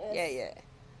hit. Yes. Yeah.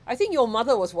 I think your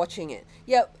mother was watching it.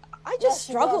 Yeah, I just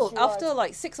struggled after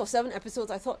like 6 or 7 episodes.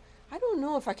 I thought, I don't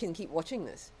know if I can keep watching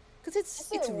this because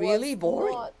it's really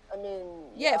boring.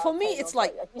 For me, it's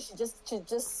like I think she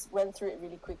just went through it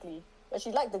really quickly. But she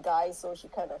liked the guy, so she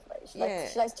kind of like she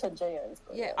likes Chen Zheyuan.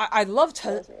 Yeah, I loved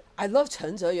Chen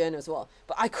Zheyuan as well,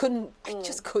 but I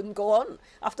just couldn't go on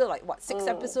after like 6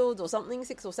 episodes or something,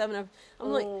 6 or 7.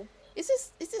 I'm like, is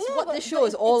this what this show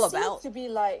is all about? It seems to be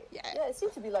like it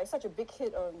seemed to be like such a big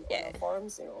hit on the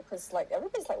forums, you know, because like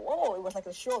everybody's like, whoa, it was like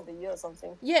a show of the year or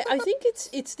something. Yeah, I think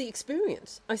it's the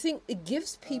experience. I think it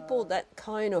gives people that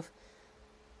kind of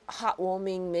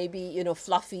heartwarming, maybe, you know,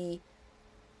 fluffy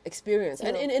experience,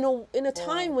 and in a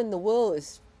time when the world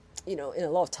is, you know, in a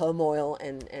lot of turmoil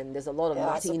and there's a lot of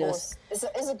nuttiness.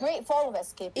 It's a great form of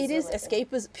escapism. It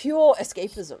is pure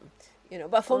escapism, you know.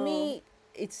 But for me,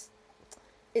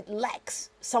 it lacks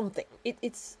something.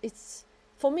 It's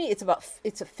for me, it's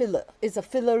a filler. It's a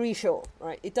fillery show,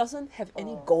 right? It doesn't have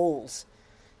any goals,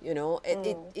 you know.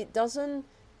 It doesn't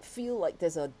feel like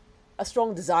there's a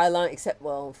strong desire line, except,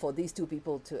 well, for these two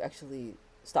people to actually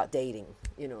start dating.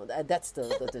 You know, that's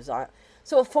the desire.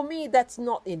 So for me, that's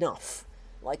not enough.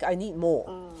 Like, I need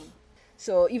more.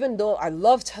 So even though I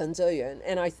love Chen Zheyuan,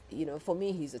 and for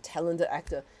me, he's a talented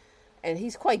actor, and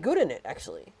he's quite good in it,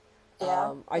 actually.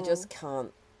 Yeah. I just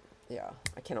can't,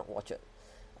 I cannot watch it.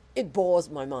 It bores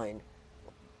my mind.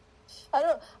 I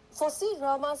don't. For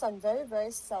C-dramas, I'm very,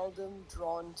 very seldom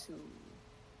drawn to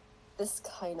this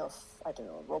kind of, I don't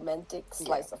know, romantic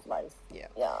slice of life. Yeah.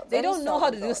 They very don't know how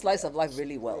to seldom do slice of life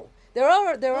really well. There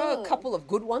are a couple of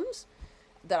good ones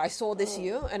that I saw this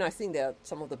year, and I think they're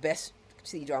some of the best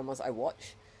C-dramas I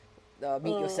watch.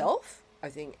 Meet Yourself, I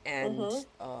think, and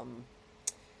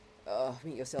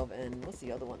Meet Yourself, and what's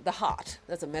the other one? The Heart.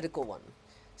 That's a medical one.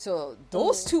 So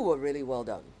those two were really well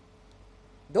done.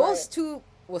 Those two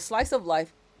were slice of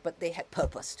life, but they had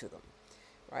purpose to them,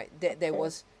 right? There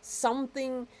was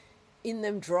something in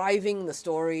them driving the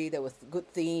story. There was good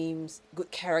themes, good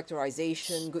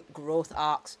characterization, good growth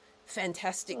arcs,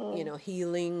 fantastic,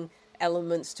 healing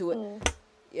elements to it.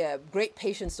 Yeah, great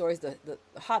patient stories. The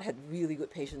Heart had really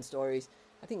good patient stories.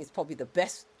 I think it's probably the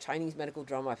best Chinese medical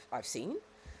drama I've seen.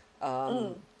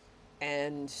 And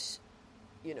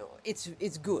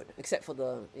it's good, except for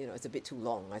the it's a bit too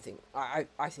long. I think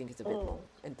I think it's a bit long,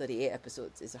 and 38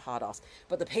 episodes is a hard ask.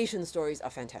 But the patient stories are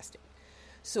fantastic.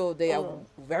 So they are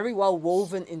very well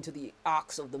woven into the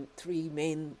arcs of the three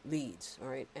main leads, all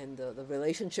right? And the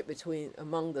relationship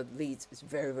among the leads is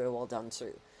very, very well done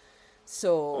too.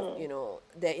 So,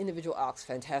 their individual arcs,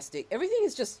 fantastic. Everything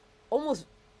is just almost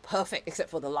perfect except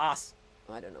for the last,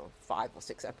 5 or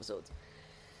 6 episodes.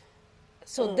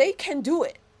 So they can do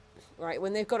it, right?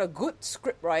 When they've got a good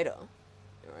script writer,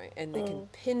 all right, and they can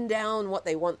pin down what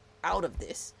they want out of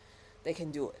this, they can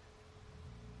do it.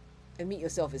 And Meet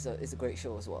Yourself is a great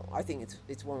show as well. I think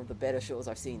it's one of the better shows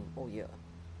I've seen all year.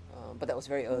 But that was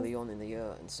very early on in the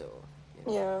year, and so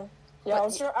yeah. I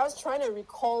was trying to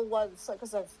recall one,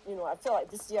 because I feel like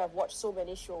this year I've watched so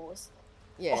many shows.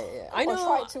 Yeah. I know.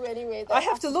 Or tried to anyway. I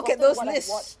have to look at those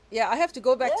lists. Yeah, I have to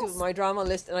go back to my drama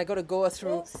list, and I got to go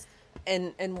through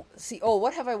and see. Oh,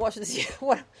 what have I watched this year?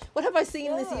 What have I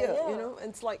seen this year? Yeah. And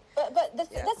it's like. But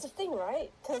that's the thing,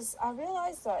 right? Because I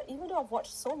realized that even though I've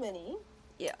watched so many.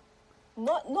 Yeah.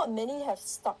 Not many have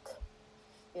stuck.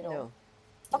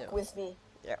 Stuck with me.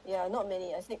 Yeah. Yeah, not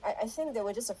many. I think there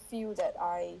were just a few that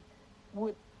I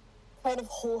would kind of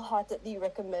wholeheartedly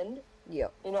recommend. Yeah.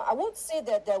 I won't say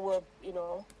that there were,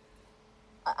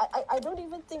 I don't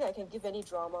even think I can give any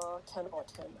drama 10 or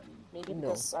 10. Maybe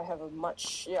because I have a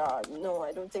much, I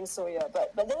don't think so,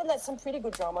 But there were some pretty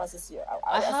good dramas this year.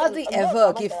 I hardly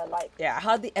ever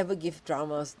give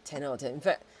dramas 10 out of 10. In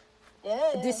fact,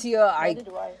 this year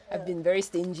I've been very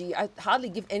stingy. I hardly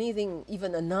give anything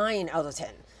even a 9 out of 10.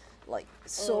 Like,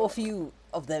 so few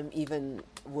of them even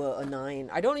were a 9.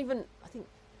 I think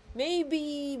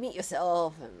maybe Meet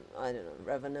Yourself and, I don't know,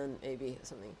 Revenant maybe or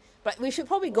something. But we should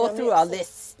probably go through our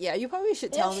lists. Yeah, you probably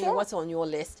should tell me what's on your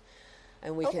list,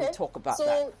 and we can talk about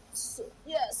that.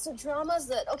 So dramas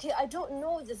that, I don't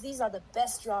know that these are the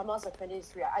best dramas of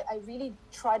 2023. I really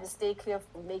try to stay clear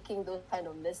from making those kind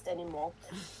of lists anymore.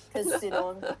 Because,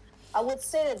 I would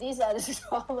say that these are the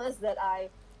dramas that I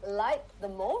like the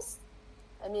most.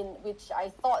 Which I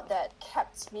thought that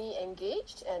kept me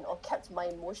engaged or kept my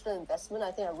emotional investment. I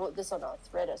think I wrote this on our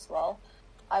thread as well.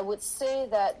 I would say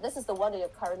that this is the one that you're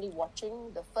currently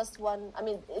watching. The first one,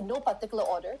 in no particular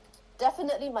order.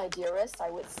 Definitely My Dearest,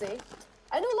 I would say.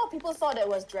 I know a lot of people thought it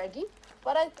was draggy,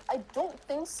 but I don't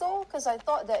think so, because I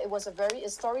thought that it was a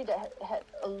story that had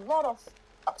a lot of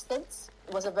substance.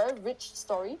 It was a very rich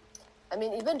story.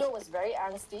 Even though it was very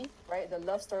angsty, right? The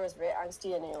love story was very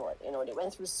angsty, and they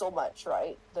went through so much,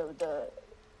 right? The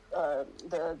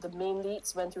main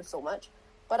leads went through so much,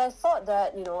 but I thought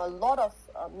that a lot of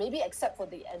maybe except for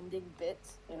the ending bit,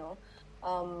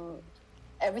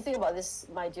 everything about this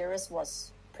My Dearest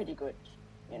was pretty good.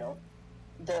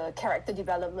 The character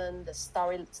development, the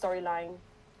storyline,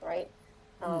 right?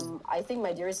 I think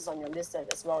My Dearest is on your list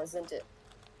as well, isn't it?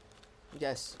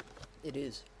 Yes, it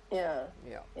is. Yeah,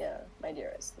 My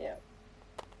Dearest, yeah.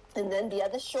 And then the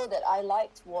other show that I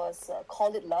liked was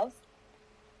Call It Love.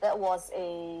 That was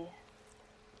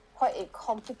quite a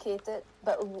complicated,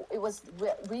 but it was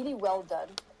really well done.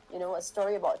 A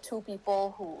story about two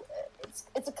people who,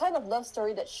 it's a kind of love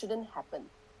story that shouldn't happen,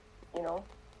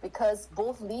 because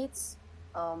both leads,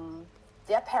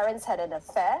 their parents had an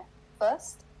affair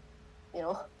first,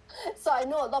 So I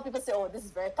know a lot of people say, this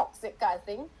is very toxic kind of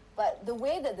thing. But the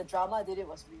way that the drama did it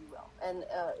was really well, and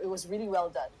it was really well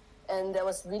done. and there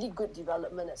was really good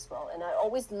development as well. And I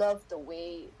always loved the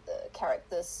way the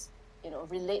characters,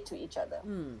 relate to each other.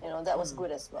 That was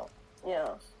good as well.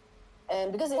 Yeah,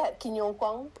 and because it had Kim Yong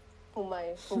Kwang, whom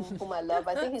I love.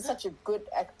 I think he's such a good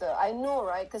actor. I know,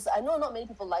 right? Because I know not many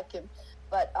people like him,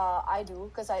 but I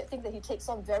do, because I think that he takes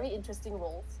on very interesting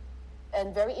roles,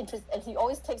 and and he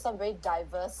always takes on very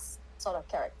diverse sort of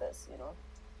characters.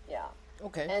 Yeah.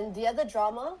 Okay. And the other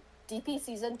drama, DP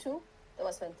season 2, that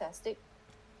was fantastic.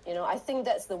 I think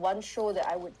that's the one show that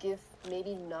I would give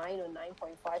maybe 9 or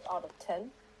 9.5 out of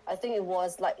 10. I think it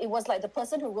was like the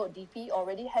person who wrote DP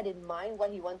already had in mind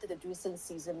what he wanted to do since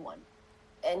season 1,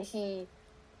 and he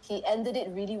ended it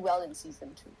really well in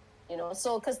season 2.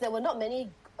 So because there were not many,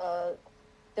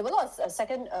 there were a lot of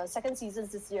second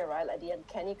seasons this year, right? Like the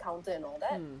Uncanny Counter and all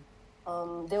that.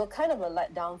 They were kind of a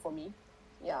letdown for me.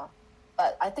 Yeah,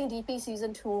 but I think DP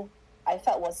season 2 I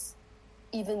felt was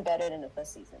even better than the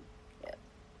first season. Yeah,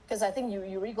 because I think you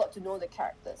really got to know the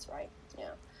characters, right?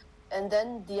 Yeah. And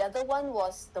then the other one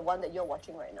was the one that you're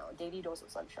watching right now, Daily Dose of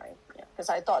Sunshine. Yeah, because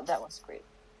I thought that was great.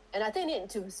 And I think I need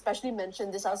to especially mention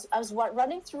this. I was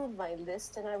running through my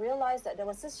list, and I realized that there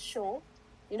was this show,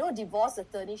 Divorce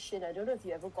Attorney Shin. I don't know if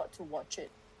you ever got to watch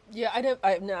it. Yeah,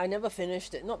 I never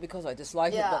finished it. Not because I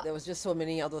disliked it, but there was just so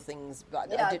many other things. But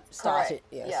I did start it.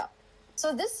 Yes. Yeah.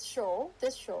 So this show,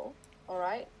 all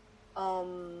right.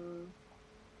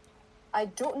 I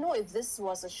don't know if this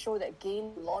was a show that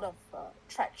gained a lot of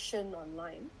traction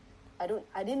online. I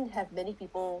didn't have many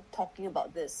people talking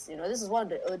about this. This is one of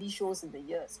the early shows in the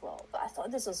year as well. But I thought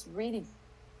this was really,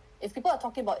 if people are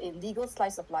talking about a legal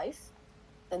slice of life,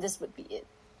 then this would be it.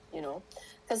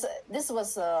 Because this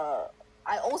was I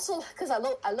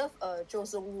love Jo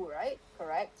Sung-woo, right?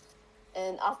 Correct.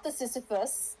 And after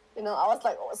Sisyphus, I was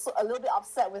like a little bit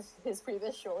upset with his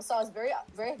previous show. So I was very,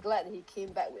 very glad that he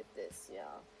came back with this.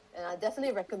 Yeah. And I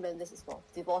definitely recommend this as well.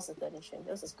 Divorce Attorney Shin.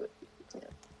 This is good. Yeah.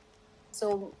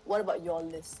 So what about your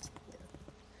list? Yeah.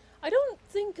 I don't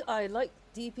think I liked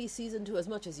DP season 2 as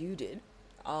much as you did.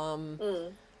 I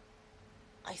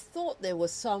thought there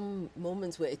was some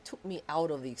moments where it took me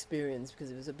out of the experience because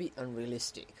it was a bit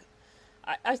unrealistic.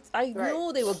 I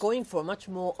know they were going for a much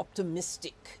more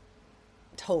optimistic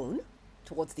tone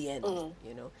towards the end,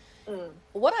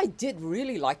 What I did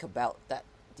really like about that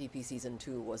DP season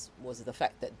 2 was the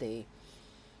fact that they,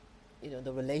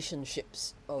 the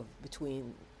relationships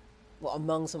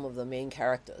among some of the main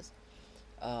characters,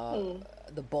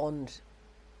 the bond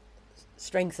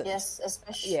strengthened. Yes,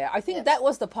 especially. Yeah, I think that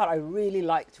was the part I really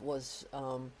liked was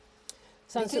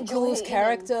Sang Soo Koo's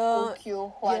character.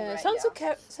 Sang Soo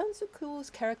Koo's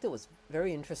character was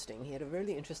very interesting. He had a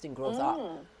really interesting growth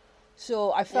arc.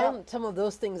 So I found some of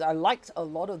those things, I liked a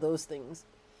lot of those things.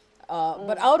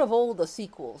 But out of all the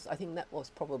sequels, I think that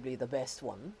was probably the best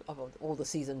one of all the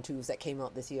season 2s that came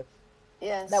out this year.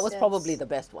 Yes, that was probably the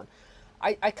best one.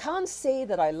 I can't say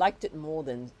that I liked it more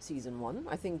than season 1.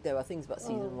 I think there were things about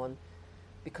season 1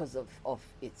 because of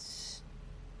the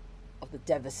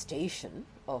devastation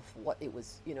of what it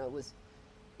was.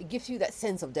 It gives you that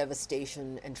sense of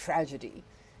devastation and tragedy,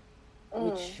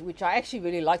 which I actually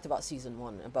really liked about season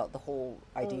 1, about the whole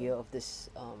idea of this.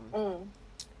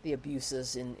 The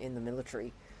abuses in the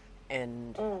military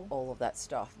and all of that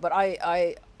stuff. But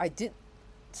I did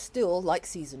still like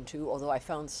season 2, although I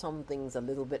found some things a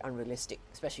little bit unrealistic,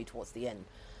 especially towards the end.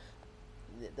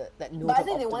 That note but I of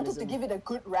think they optimism. wanted to give it a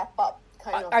good wrap up,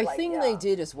 I think they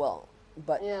did as well.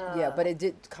 But but it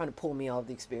did kind of pull me out of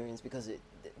the experience because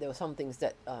there were some things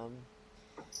that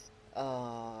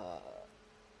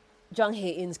Jang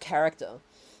Hae-in's character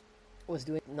was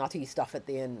doing naughty stuff at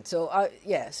the end. So I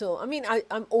mean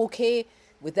I'm okay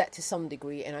with that to some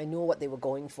degree, and I know what they were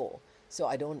going for, so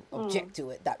I don't object to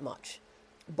it that much.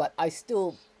 But I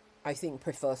think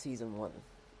prefer season 1.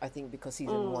 I think because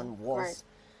season 1 was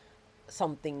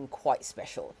something quite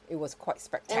special. It was quite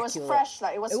spectacular. It was fresh,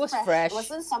 it was fresh. It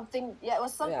wasn't something. Yeah, it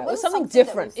was something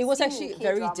different. It was actually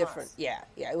very different. Yeah.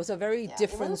 It was a very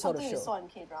different sort of show. You saw in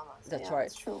K-dramas. That's right.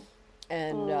 It's true.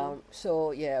 And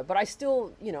but I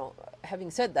still,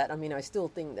 having said that, I mean, I still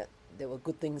think that there were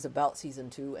good things about season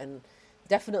 2, and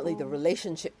definitely the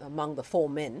relationship among the 4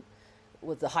 men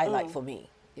was the highlight for me,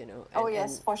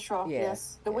 for sure.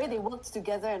 Yes. The way they worked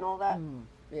together and all that.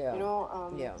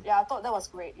 I thought that was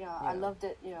great. I loved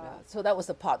it. So that was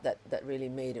the part that really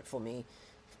made it for me.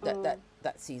 That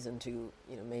season 2,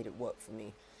 made it work for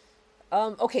me.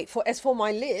 Okay, as for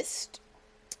my list,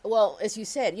 well, as you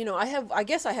said, I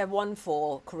guess I have one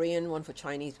for Korean, one for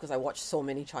Chinese, because I watch so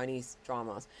many Chinese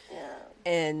dramas. Yeah.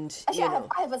 And Actually, you know,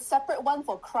 I have a separate one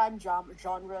for crime genre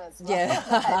as well. Yeah.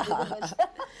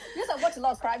 Because I watch a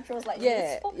lot of crime shows like yeah,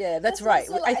 this. So, yeah, that's so, right.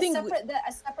 so like, I I think separate that.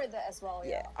 I separate that as well.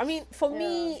 yeah, Yeah. I mean, for Yeah.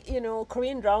 me, you know,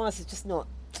 Korean dramas is just not.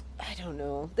 I don't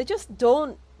know. They just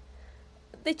don't.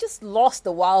 They just lost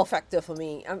the wow factor for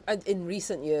me in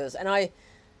recent years, and I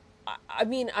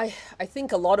mean, I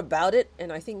think a lot about it,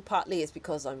 and I think partly it's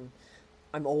because I'm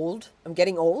old. I'm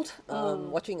getting old.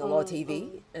 Watching a lot of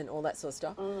TV and all that sort of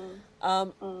stuff.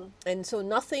 And so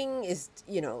nothing is,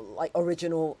 you know, like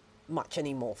original much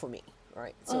anymore for me,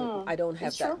 right? So I don't have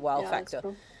It's that true. wow Yeah, it's factor.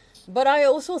 true. But I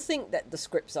also think that the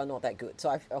scripts are not that good. So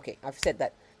I've said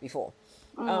that before.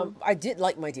 I did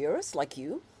like My Dearest, like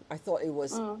you. I thought it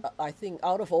was. I think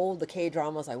out of all the K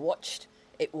dramas I watched,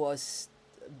 it was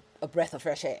a breath of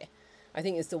fresh air. I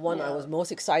think it's the one I Yeah. was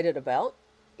most excited about.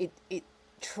 It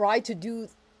tried to do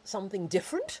something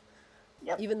different,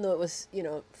 Yep. even though it was, you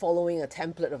know, following a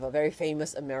template of a very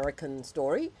famous American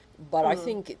story. But I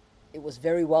think it was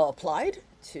very well applied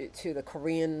to the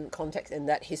Korean context and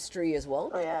that history as well.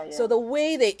 Oh, yeah, So yeah. the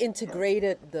way they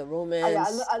integrated the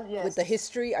romance Yes. with the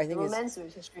history, I think is Romance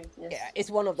with history. Yes. yeah, it's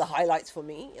one of the highlights for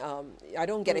me. I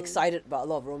don't get excited about a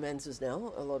lot of romances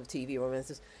now, a lot of TV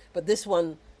romances, but this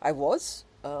one I was,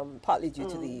 partly due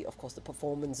to the, of course, the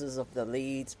performances of the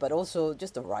leads, but also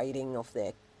just the writing of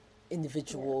their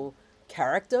individual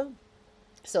character.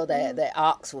 So their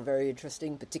arcs were very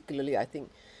interesting. Particularly, I think,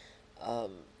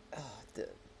 the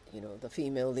the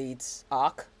female lead's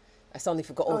arc. I suddenly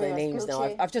forgot all Oh, their yes, names now.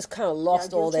 Gilche. I've just kind of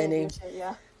lost all their names.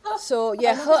 Yeah. So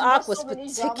yeah, I her love arc so was many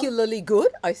dramas. particularly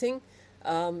good. I think,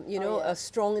 yeah. a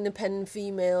strong, independent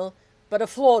female, but a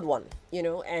flawed one. You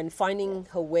know, and finding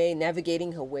her way,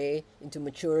 navigating her way into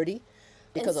maturity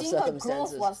because and of seeing her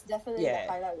circumstances. growth was definitely Yeah.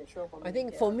 the highlight of the show for me. I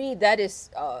think yeah. for me that is,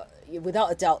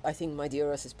 without a doubt, I think My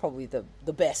Dearest is probably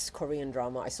the best Korean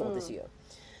drama I saw this year.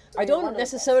 I Yeah, one don't of the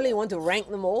best, necessarily yeah. want to rank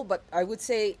them all, but I would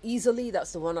say easily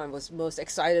that's the one I was most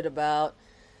excited about,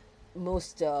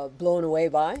 most blown away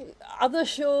by. Other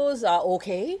shows are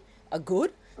okay, are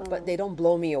good, but they don't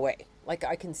blow me away. Like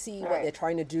I can see what Right. they're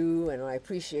trying to do, and I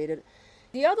appreciate it.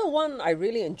 The other one I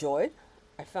really enjoyed,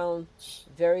 I found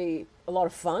a lot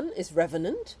of fun, is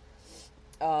Revenant.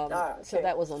 So okay.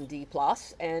 that was on D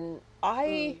plus, and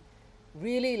I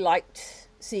really liked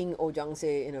seeing Oh Jung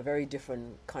Se in a very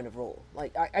different kind of role.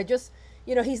 Like I just,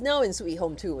 he's now in Sweet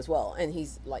Home too as well, and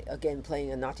he's like again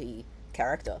playing a nutty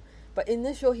character. But in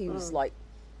this show, he was like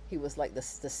the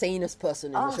sanest person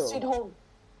in the show. Sweet Home.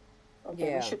 Okay,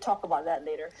 Yeah. we should talk about that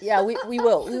later. Yeah, we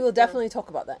will definitely talk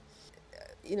about that.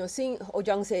 Seeing Oh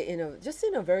Jung Se in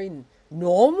a very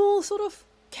normal sort of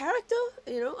character.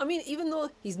 I mean, even though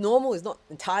he's normal, he's not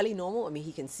entirely normal. I mean,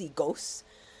 he can see ghosts.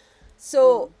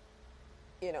 So,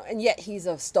 and yet he's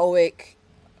a stoic,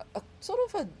 a sort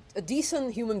of a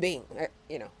decent human being.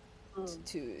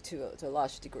 To a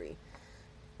large degree.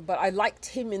 But I liked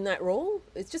him in that role.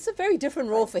 It's just a very different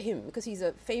role for him because he's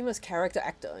a famous character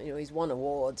actor. He's won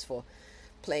awards for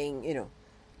playing,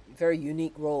 very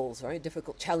unique roles, right?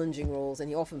 Difficult, challenging roles, and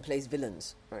he often plays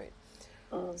villains, right?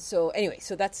 So anyway,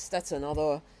 so that's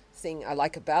another thing I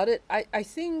like about it. I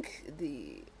think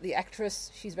the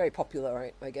actress, she's very popular,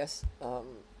 right? I guess.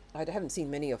 I haven't seen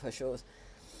many of her shows.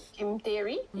 Kim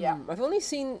Tae-ri? Yeah. I've only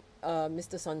seen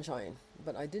Mr. Sunshine,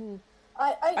 but I didn't.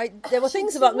 I There were she-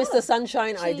 things she about won. Mr.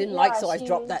 Sunshine I She- didn't yeah, like, so I she-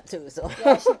 dropped that too. So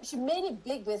Yeah, she made it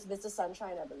big with Mr.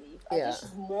 Sunshine, I believe. I Yeah. think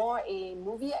she's more a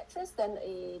movie actress than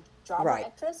a drama Right,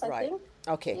 actress, I right. think.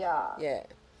 okay, Yeah. yeah.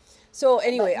 So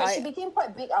anyway, But she became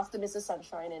quite big after Mr.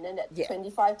 Sunshine, and then at Yeah.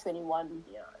 25, 21,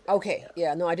 yeah. Okay,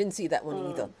 yeah, no, I didn't see that one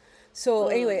either. So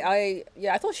anyway,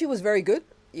 I thought she was very good.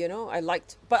 I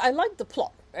liked the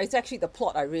plot. It's actually the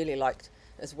plot I really liked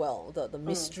as well. The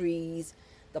mysteries,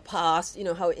 the past.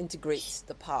 How it integrates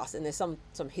the past, and there's some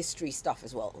history stuff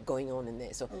as well going on in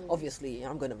there. So obviously,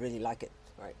 I'm going to really like it,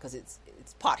 right? Because it's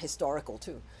part historical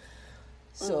too.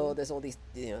 So there's all these,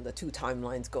 the two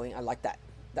timelines going. I like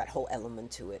that whole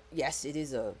element to it. Yes, it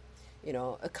is a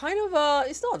kind of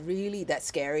it's not really that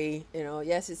scary.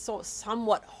 Yes, it's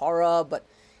somewhat horror, but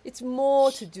it's more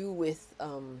to do with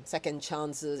second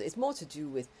chances. It's more to do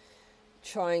with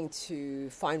trying to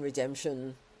find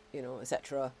redemption,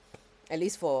 etc. At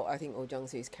least for, I think, Oh Jung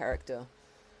Se's character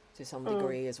to some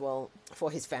degree as well. For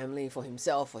his family, for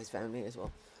himself, for his family as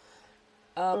well.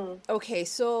 Okay,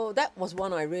 so that was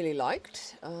one I really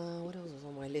liked. What else was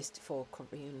on my list for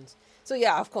Koreans? So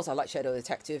yeah, of course I like Shadow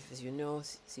Detective, as you know,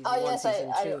 season Oh, 1, yes,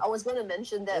 season 2. I was going to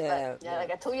mention that, Yeah, but yeah, yeah.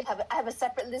 like I told you, I have a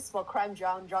separate list for crime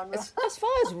genre. As far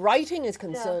as writing is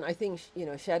concerned, I think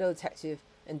Shadow Detective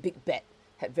and Big Bet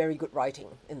had very good writing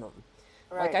in them.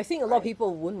 Like, Right. I think a lot of Right.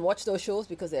 people wouldn't watch those shows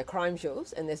because they're crime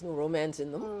shows and there's no romance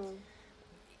in them.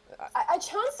 I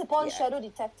chanced upon Yeah. Shadow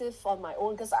Detective on my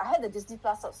own because I had the Disney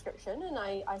Plus subscription and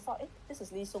I thought, this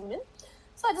is Lee Sung Min.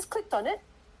 So I just clicked on it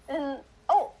and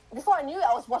before I knew it,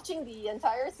 I was watching the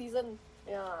entire season.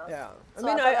 Yeah. Yeah, I So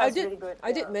mean, thought that I was did. really good.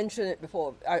 I did Yeah. mention it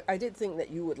before. I did think that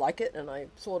you would like it, and I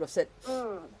sort of said,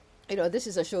 this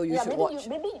is a show you Yeah, should maybe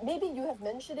watch. maybe you have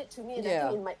mentioned it to me, and Yeah.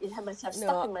 I think it must have No,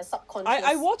 stuck in my subconscious.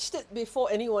 I watched it before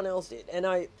anyone else did, and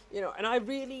I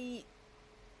really,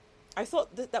 I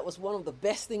thought that was one of the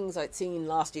best things I'd seen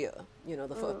last year.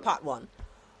 The first, part one.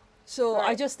 So I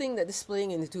Right. just think that this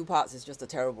splitting into two parts is just a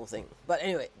terrible thing. But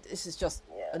anyway, this is just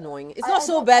Yeah. annoying. It's I- not I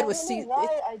so don't- bad I with don't know season.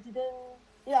 why I didn't.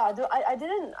 Yeah,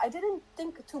 I didn't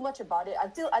think too much about it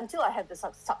until I had the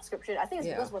subscription. I think it's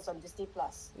Yeah. because it was on Disney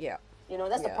Plus. Yeah.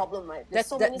 That's the Yeah. problem, right? There's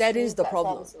so many That is the streaming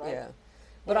problem. platforms, right?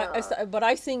 Yeah, but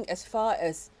I think as far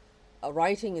as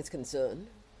writing is concerned,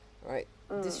 right,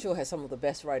 this show has some of the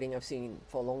best writing I've seen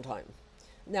for a long time.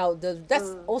 Now,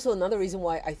 that's also another reason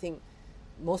why I think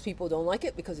most people don't like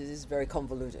it, because it is very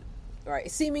convoluted, right?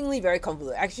 It's seemingly very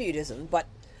convoluted. Actually, it isn't, but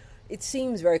it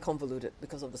seems very convoluted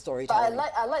because of the But storytelling.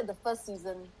 I like the first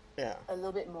season Yeah. a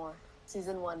little bit more.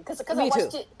 Season 1, because Me I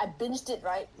watched too. it, I binged it,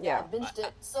 right? Yeah. I binged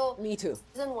it. So Me too.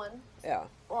 season 1, Yeah.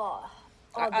 wow.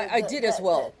 I did as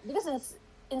well. Because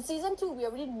in season 2, we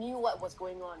already knew what was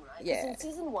going on, right? 'Cause Yeah. in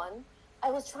season 1, I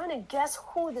was trying to guess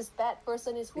who this bad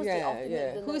person is. Who's the Yeah, ultimate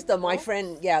yeah. villain, Who's the you my know?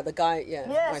 friend? Yeah, the guy. Yeah,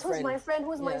 Yes, my friend.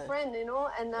 who's my Yeah. friend, I know.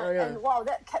 and wow,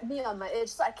 that kept me on my edge.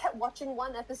 So I kept watching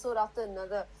one episode after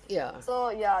another. Yeah. So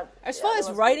yeah. As yeah, far it as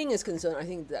was writing is concerned, I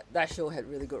think that show had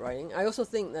really good writing. I also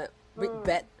think that Rick Mm.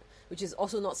 Bet, which is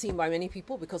also not seen by many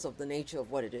people because of the nature of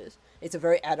what it is, it's a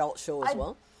very adult show as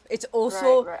well. It's good.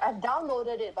 also Right. I've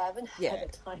downloaded it, but I haven't yeah,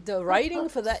 had the time. the writing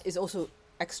for that is also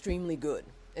extremely good,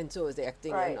 and so is the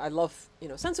acting. Right. And I love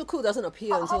Sang Soo Koo doesn't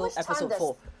appear How until much time episode does-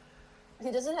 4. He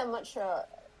doesn't have much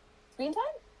screen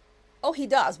time. Oh, he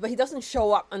does, but he doesn't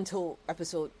show up until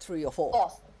episode 3 or 4.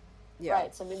 Fourth. Yeah.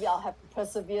 Right. So maybe I'll have to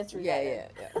persevere through Yeah,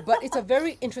 that. yeah, yeah. But it's a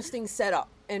very interesting setup,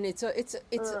 and it's not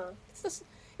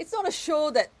a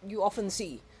show that you often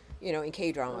see, in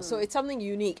K drama. So it's something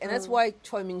unique, and that's why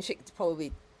Choi Min Sik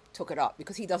probably took it up,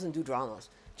 because he doesn't do dramas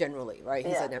generally, right?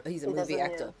 He's Yeah, he's a he movie doesn't,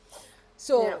 actor. yeah.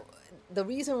 So Yeah. the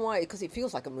reason why, because it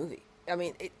feels like a movie. I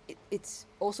mean, it's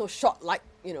also shot like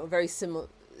very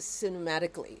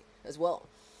cinematically as well.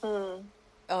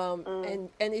 And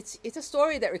it's a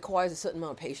story that requires a certain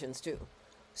amount of patience too.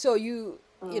 So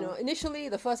initially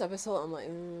the first episode I'm like,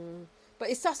 but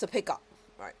it starts to pick up,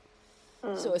 right?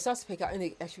 So it starts to pick up, and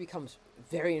it actually becomes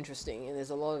very interesting, and there's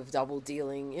a lot of double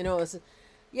dealing.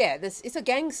 It's a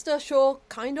gangster show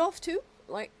kind of too,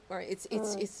 like right.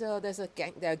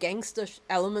 There are gangster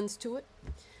elements to it.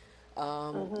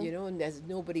 And there's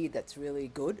nobody that's really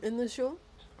good in the show,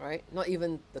 right? Not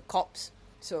even the cops.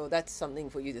 So that's something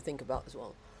for you to think about as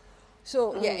well.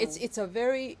 So yeah, it's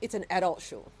an adult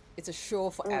show. It's a show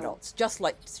for adults, just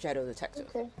like Shadow Detective.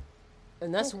 Okay.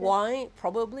 And that's why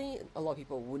probably a lot of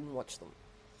people wouldn't watch them.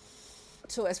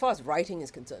 So as far as writing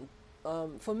is concerned,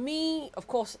 for me, of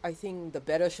course, I think the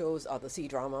better shows are the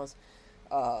C-dramas.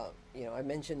 I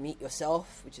mentioned Meet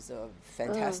Yourself, which is a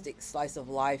fantastic slice of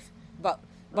life. But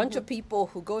a bunch of people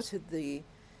who go to the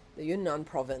Yunnan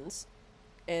province,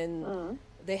 and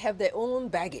they have their own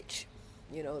baggage.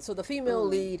 So the female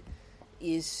lead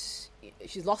she's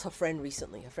lost her friend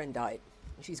recently. Her friend died.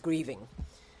 She's grieving.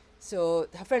 So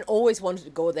her friend always wanted to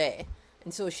go there,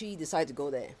 and so she decided to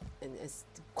go there and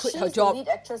quit her She's job. the lead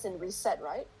actress in Reset,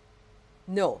 right?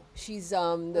 No, she's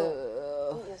Meet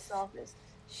Yourself is.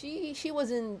 she was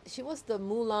the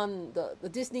Mulan, the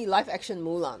Disney live action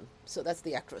Mulan. So that's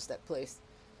the actress that plays.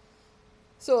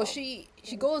 So she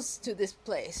goes to this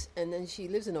place, and then she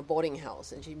lives in a boarding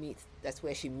house, and that's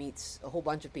where she meets a whole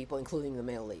bunch of people, including the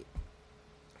male lead.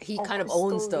 He kind of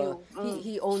owns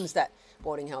he owns that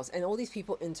boarding house, and all these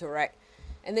people interact,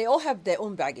 and they all have their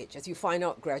own baggage, as you find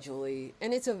out gradually.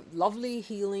 And it's a lovely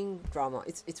healing drama.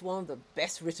 It's one of the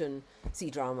best written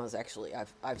C-dramas actually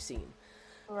I've seen.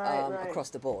 Right. Across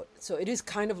the board. So it is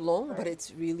kind of long, but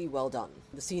it's really well done.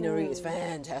 The scenery is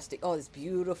fantastic. Oh, it's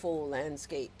beautiful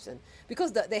landscapes, and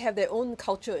because they have their own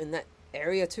culture in that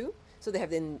area too. So they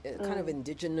have kind of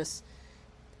indigenous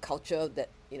culture that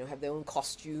have their own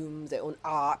costumes, their own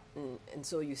art, and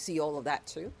so you see all of that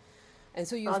too. And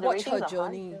so you the watch her ratings are high,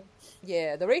 journey.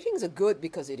 Yeah, the ratings are good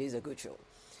because it is a good show.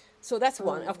 So that's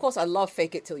one. Of course, I love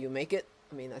Fake It Till You Make It.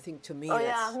 I mean, I think to me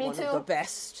that's me one too. of the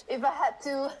best. If I had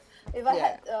to if I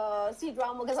Yeah. had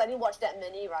C-drama, because I didn't watch that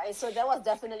many, right? So that was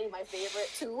definitely my favorite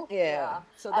too. Yeah.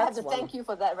 So I have that's to one. thank you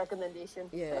for that recommendation.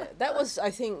 Yeah, that was,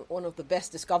 I think, one of the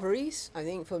best discoveries, I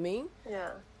think, for me.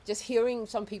 Yeah. Just hearing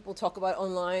some people talk about it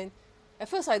online. At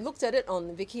first, I looked at it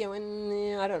on Viki and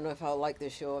went, I don't know if I'll like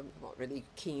this show. I'm not really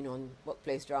keen on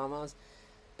workplace dramas.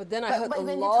 But then I heard But a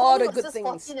when lot you of told me it good was just things.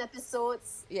 14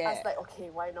 episodes, I Yeah. was like, okay,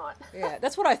 why not? Yeah,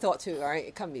 that's what I thought too, right?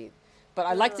 It can be. But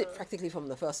I liked it practically from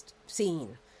the first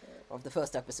scene of the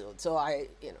first episode. So Yeah,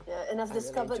 and I've I really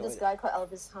discovered this enjoyed guy called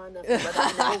Elvis Hanna, but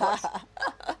I've never watched.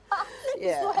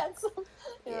 He's so Yeah. handsome.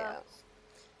 Yeah.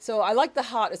 So I like The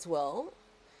Heart as well.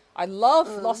 I love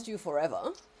Lost You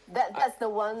Forever. That's the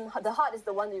one. The Heart is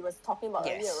the one we was talking about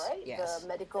Yes, earlier, right? yes. The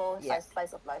medical Yeah.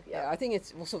 slice of life. Yeah, Yeah. I think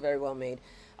it's also very well made.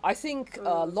 I think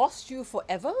Lost You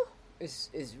Forever is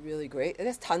really great.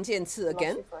 That's Tan Jianci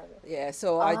again. You Forever. Yeah,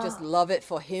 so I just love it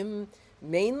for him,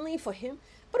 mainly for him.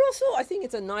 But also, I think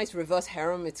it's a nice reverse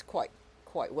harem. It's quite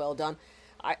well done.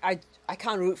 I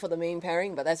can't root for the main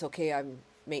pairing, but that's okay. I'm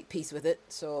made peace with it,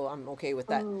 so I'm okay with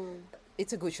that.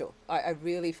 It's a good show. I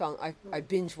really found I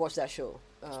binge watched that show,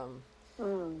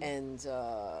 and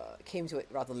came to it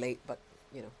rather late, but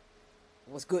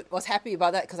was good. Was happy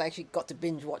about that because I actually got to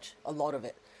binge watch a lot of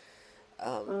it,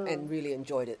 and really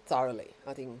enjoyed it thoroughly.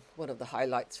 I think one of the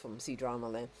highlights from C-Drama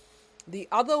Land. The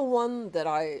other one that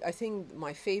I think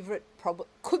my favorite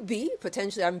could be,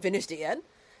 potentially, I haven't finished it yet,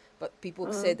 but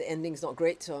people said the ending's not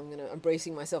great, so I'm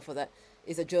bracing myself for that,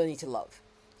 is A Journey to Love.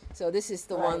 So this is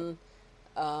the one.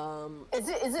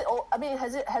 Is it all? I mean,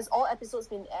 has all episodes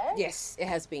been aired? Yes, it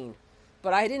has been.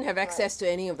 But I didn't have access to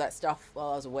any of that stuff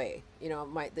while I was away.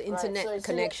 The internet so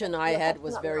connection I had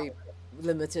was very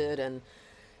limited, and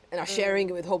I was sharing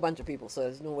it with a whole bunch of people, so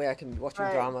there's no way I can be watching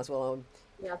dramas while I'm...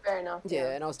 Yeah, fair enough.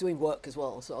 Yeah, and I was doing work as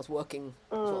well, so I was working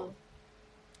as well.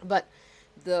 But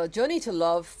the Journey to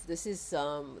Love, this is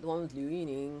the one with Liu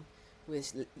Yining,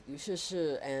 with Liu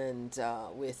Shishi, and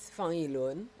with Fang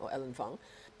Yilun, or Ellen Fang.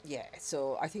 Yeah,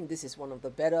 so I think this is one of the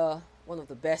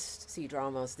best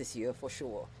C-dramas this year for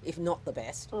sure, if not the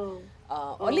best. Or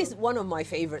at least one of my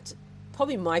favorites,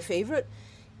 probably my favorite.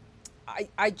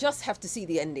 I just have to see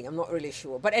the ending, I'm not really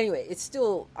sure. But anyway, it's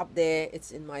still up there,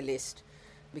 it's in my list,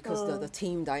 because the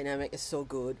team dynamic is so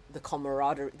good. The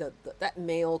camaraderie, that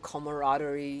male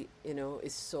camaraderie,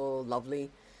 is so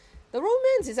lovely. The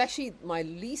romance is actually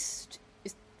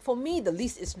for me, the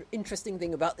least interesting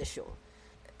thing about this show.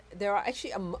 There are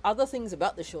actually other things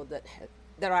about the show that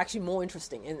are actually more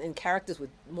interesting, and characters with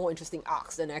more interesting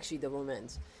arcs than actually the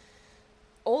romance.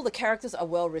 All the characters are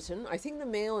well written. I think the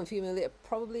male and female lead are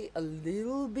probably a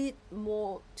little bit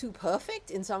more too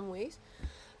perfect in some ways.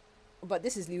 But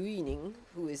this is Liu Yining,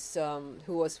 who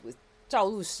was with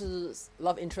Zhao Lushi's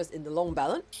love interest in The Long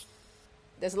Balance.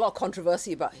 There's a lot of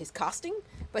controversy about his casting,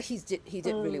 but he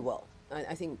did really well.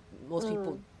 I think most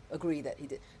people agree that he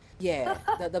did. Yeah,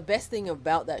 the best thing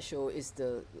about that show is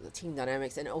the team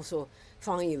dynamics, and also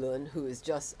Fang Yilun, who is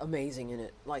just amazing in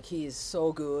it. Like, he is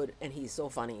so good, and he's so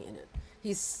funny in it.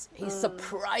 He's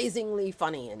surprisingly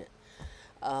funny in it.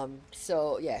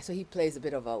 So he plays a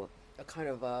bit of a kind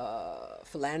of a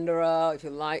philanderer, if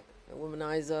you like, a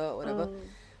womanizer, whatever.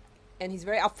 And he's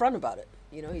very upfront about it.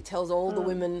 He tells all the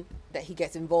women that he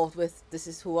gets involved with, this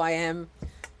is who I am,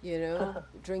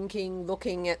 drinking,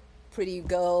 looking at pretty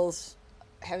girls,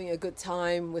 having a good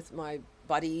time with my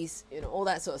buddies, all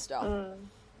that sort of stuff.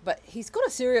 But he's got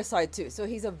a serious side too, so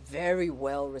he's a very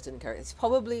well written character. It's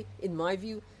probably, in my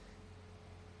view,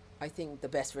 I think the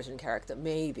best written character,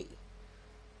 maybe.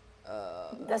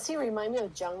 Does he remind me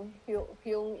of Jang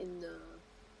Hyung in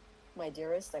My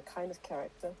Dearest? That kind of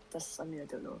character? I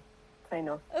don't know. Kind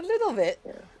of. A little bit.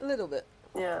 Yeah. A little bit.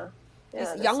 Yeah. He's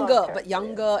that younger, sort of but character,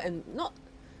 younger and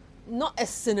not as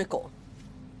cynical.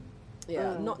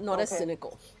 Yeah, not as okay.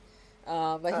 cynical.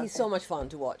 But he's so much fun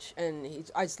to watch, and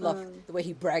I just love the way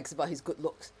he brags about his good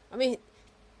looks. I mean,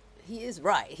 he is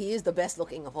right. He is the best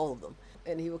looking of all of them.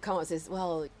 And he will come out and says,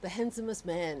 well, the handsomest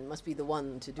man must be the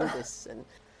one to do this. And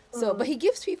so, but he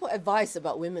gives people advice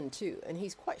about women too, and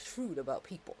he's quite shrewd about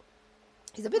people.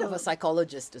 He's a bit of a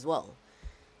psychologist as well.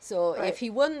 So if he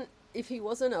wasn't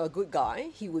a good guy,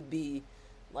 he would be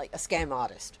like a scam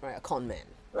artist, right? A con man.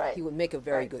 Right. He would make a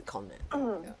very good con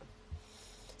man. Yeah.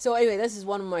 So anyway, this is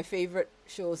one of my favorite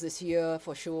shows this year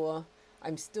for sure.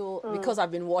 I'm still, because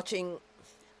I've been watching,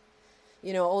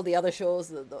 all the other shows,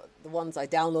 the ones I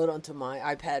download onto my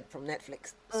iPad from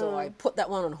Netflix. So I put that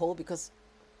one on hold because,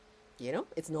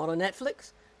 it's not on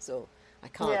Netflix. So I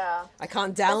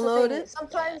can't download it.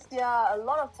 Sometimes, a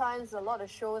lot of times, a lot of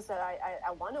shows that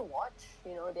I want to watch,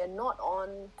 they're not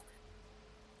on,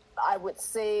 I would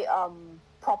say,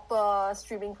 proper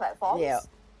streaming platforms. Yeah.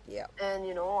 Yeah. And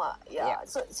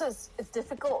so it's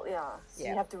difficult. So Yeah.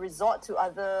 you have to resort to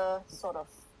other sort of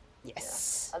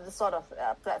Yes.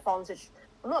 platforms, which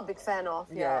I'm not a big fan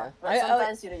of. Yeah. But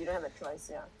sometimes you don't have a choice.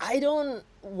 Yeah. I don't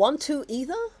want to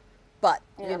either, but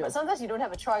But sometimes you don't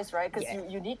have a choice, right? Because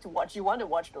you need to watch. You want to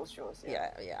watch those shows.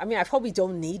 Yeah. I mean, I probably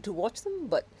don't need to watch them,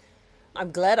 but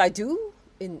I'm glad I do.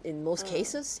 In most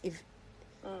cases,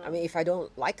 if I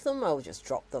don't like them, I'll just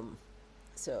drop them.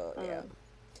 So yeah.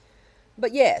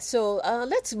 But so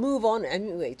let's move on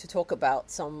anyway to talk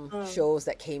about some shows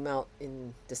that came out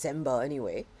in December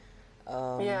anyway.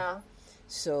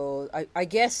 So I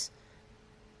guess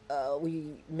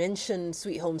we mentioned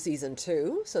Sweet Home Season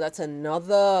 2, so that's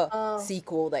another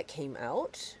sequel that came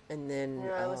out, and then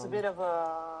it was a bit of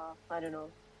I don't know.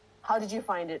 How did you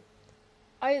find it?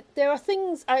 There are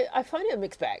things I find it a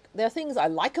mixed bag. There are things I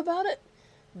like about it,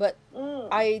 but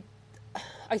I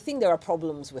think there are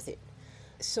problems with it.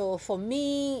 So for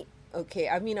me,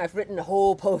 I've written a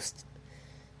whole post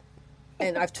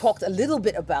and I've talked a little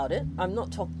bit about it. I'm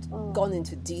not gone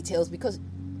into details because,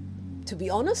 to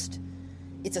be honest,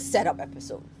 it's a setup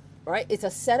episode, right? It's a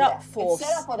setup for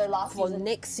the last season.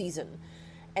 Next season.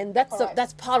 And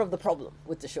that's part of the problem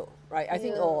with the show, right? I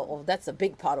think, or that's a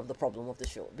big part of the problem of the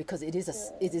show, because it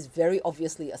is very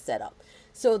obviously a setup.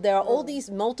 So there are all these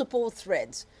multiple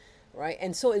threads, right?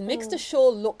 And so it makes the show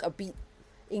look a bit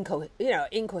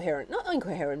incoherent, not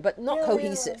incoherent, but not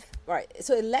cohesive, right?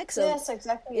 So it lacks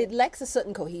it lacks a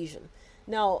certain cohesion.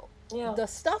 Now, the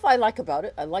stuff I like about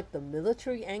it, I like the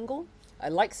military angle. I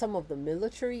like some of the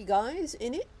military guys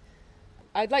in it.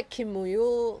 I like Kim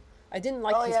Moo-yul. I didn't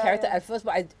like his character at first,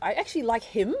 but I actually like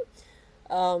him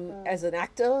as an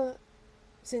actor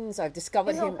since I've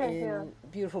discovered him in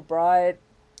Beautiful Bride.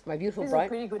 My Beautiful Bride. He's a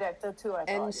pretty good actor too, I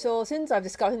thought. So since I've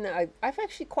discovered him, I've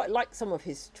actually quite liked some of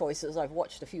his choices. I've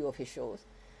watched a few of his shows.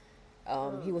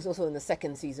 He was also in the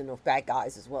second season of Bad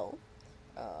Guys as well.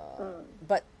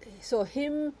 But so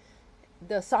him,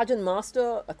 the Sergeant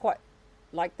Master, I quite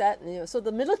like that. So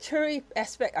the military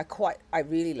aspect, I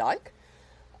really like.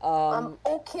 I'm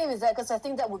okay with that because I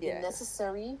think that would be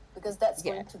necessary, because that's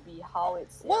going to be how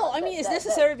it's. It's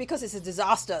necessary because it's a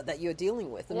disaster that you're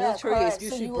dealing with. The military is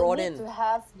usually brought in.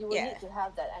 You will need to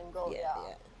have that angle.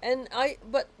 And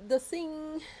but the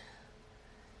thing,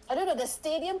 I don't know, the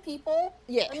stadium people.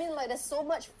 Yeah. I mean, like, there's so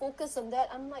much focus on that.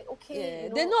 I'm like, okay.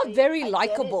 They're not very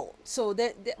likable. So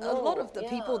a lot of the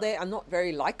people there are not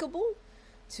very likable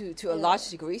to a large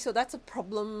degree. So that's a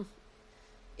problem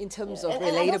in terms of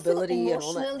relatability and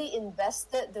all that. Emotionally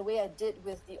invested the way I did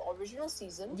with the original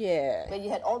season. Yeah. Where you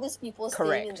had all these people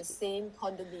staying in the same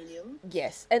condominium.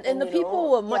 Yes. And the people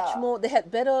were much more, they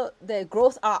had better, their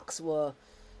growth arcs were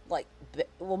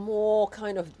more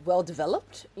kind of well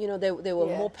developed. They were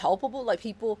more palpable. Like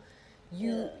people,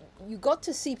 you got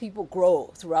to see people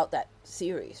grow throughout that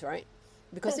series, right?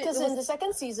 Because in the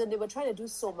second season, they were trying to do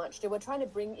so much. They were trying to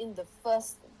bring in the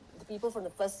people from the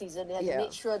first season. They had to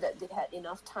make sure that they had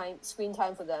enough screen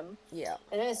time for them. Yeah.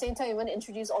 And then at the same time, you want to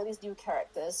introduce all these new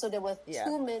characters. So there were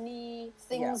too many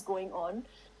things going on.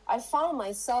 I found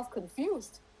myself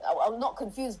confused. I'm not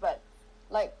confused, but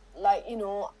like I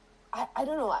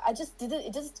don't know. I just didn't.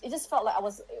 It just felt like I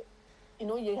was.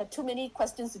 You had too many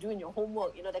questions to do in your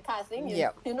homework. That kind of thing.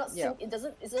 You're not. It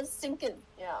doesn't sink in.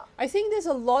 Yeah. I think there's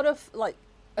a lot of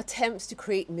attempts to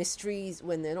create mysteries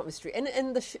when they're not mystery, and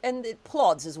it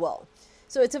plods as well.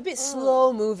 So it's a bit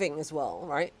slow moving as well,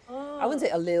 right? I wouldn't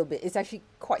say a little bit. It's actually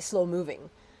quite slow moving.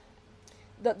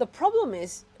 The problem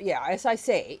is, as I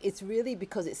say, it's really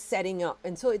because it's setting up,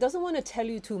 and so it doesn't want to tell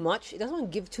you too much. It doesn't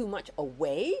want to give too much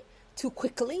away too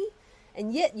quickly,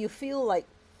 and yet you feel like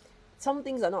some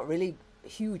things are not really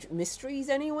huge mysteries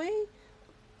anyway.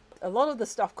 A lot of the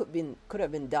stuff could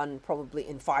have been done probably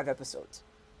in 5 episodes.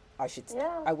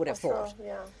 I would have thought.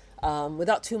 Sure,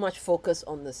 without too much focus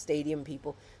on the stadium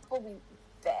people. We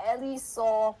barely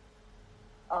saw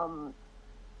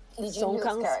Lee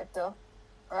Jin-hyuk's character,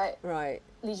 right? Right.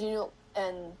 Lee Jin-hyuk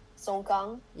and Song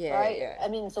Kang, right? Yeah. I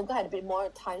mean, Song Kang had a bit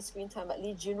more screen time, but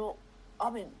Lee Jin-hyuk,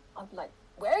 I'm like,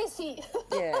 where is he?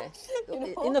 Yeah.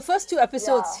 In the first 2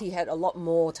 episodes, he had a lot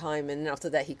more time, and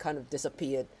after that, he kind of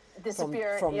disappeared from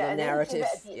the narrative. And then he came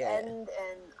back at the end,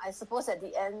 and I suppose at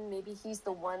the end, maybe he's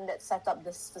the one that set up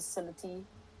this facility.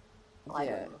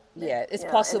 It's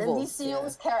possible. And then Lee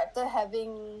Se-young's character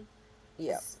having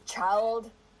this child,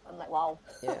 I'm like, wow.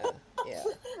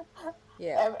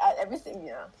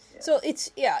 Everything. So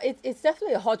it's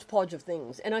definitely a hodgepodge of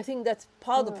things, and I think that's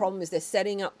part of the problem is they're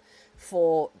setting up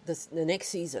for the next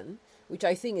season, which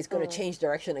I think is going to change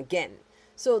direction again.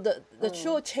 So the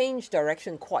show changed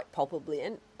direction quite palpably,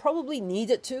 and probably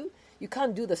needed to. You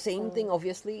can't do the same thing,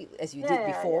 obviously, as you did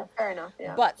before. Yeah. Fair enough.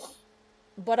 Yeah.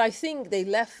 But I think they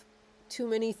left too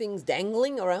many things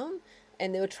dangling around,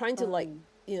 and they were trying to like,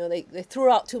 they threw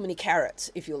out too many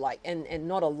carrots, if you like, and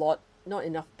not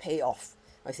enough payoff,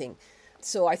 I think.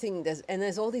 So I think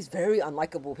there's all these very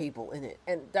unlikable people in it,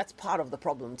 and that's part of the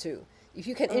problem too. If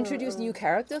you can introduce new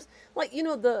characters, like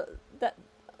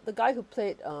the guy who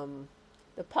played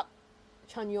the Park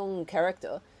Chan-young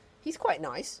character, he's quite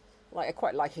nice. Like I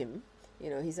quite like him.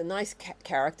 He's a nice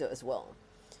character as well.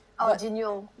 Oh, Jin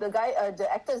Yong, the guy, the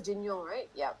actor is Jin Yong, right?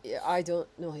 Yeah. Yeah, I don't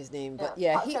know his name, but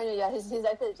his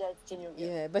actor is Jin Yong.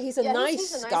 Yeah, but he's a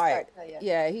nice guy.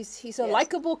 Yeah, he's a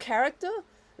likable character,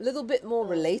 a little bit more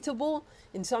relatable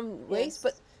in some ways,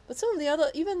 but some of the other,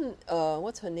 even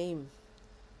what's her name?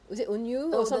 Was it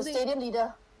Unyu or something? The stadium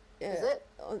leader. Yeah. Is it?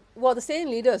 Well, the stadium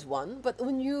leader is one, but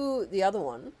Unyu, the other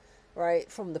one, right,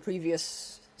 from the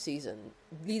previous season,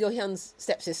 Lee Do-hyun's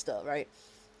stepsister, right?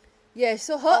 Yeah,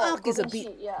 so her arc is a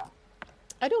bit.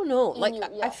 I don't know. Like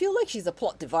I feel like she's a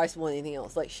plot device more than anything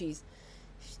else. Like she's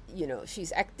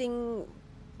acting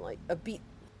like a bit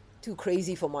too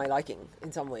crazy for my liking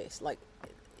in some ways. Like,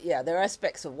 yeah, there are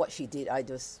aspects of what she did I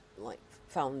just like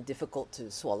found difficult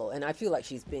to swallow, and I feel like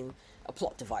she's been a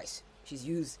plot device. She's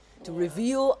used to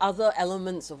reveal other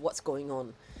elements of what's going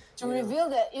on. To reveal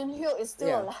that Eun-hyo is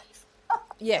still alive.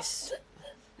 Yes.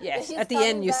 Yes, at the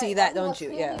end you see that, don't you?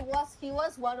 He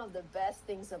was one of the best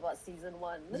things about season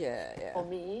 1. Yeah. For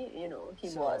me,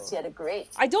 he had a great.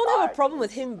 I don't have a problem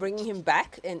with him bringing him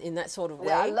back in that sort of way.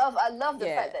 Yeah, I love the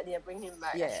fact that they bring him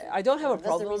back. Yeah, actually. I don't have a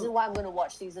problem. That's the reason why I'm going to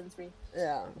watch season 3.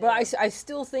 Yeah, but I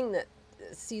still think that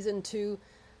season 2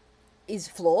 is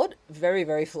flawed, very,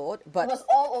 very flawed. But it was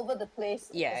all over the place.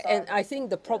 Yeah, and I think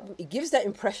the problem, it gives that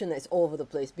impression that it's all over the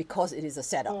place because it is a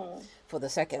setup for the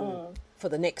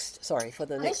next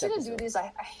episode. I shouldn't do this.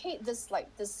 I hate this,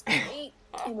 this great,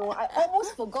 I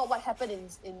almost forgot what happened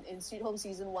in Sweet Home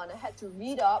season 1. I had to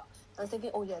read up. I was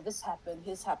thinking, oh yeah, this happened. I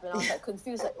was like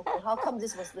confused, like, okay, how come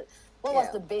this was what was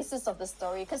the basis of the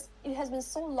story? Because it has been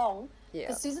so long. Yeah.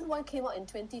 Because season 1 came out in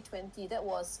 2020. That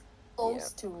was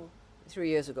close to 3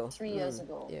 years ago. 3 years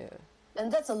ago. Yeah. And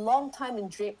that's a long time in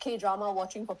K-drama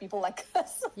watching for people like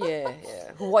us. Yeah.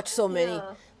 Who watch so many.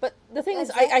 Yeah. But the thing is,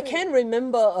 I can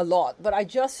remember a lot, but I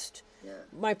just,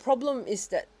 my problem is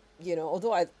that,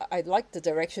 although I like the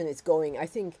direction it's going, I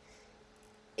think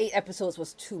 8 episodes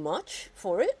was too much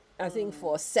for it. I think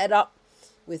for a setup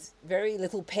with very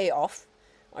little payoff,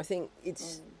 I think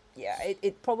it's,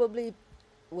 it probably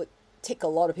would tick a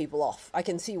lot of people off. I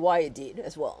can see why it did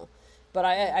as well. But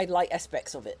I like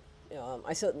aspects of it.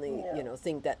 I certainly,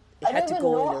 think that it had to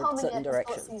go in a certain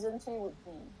direction. Season 3 would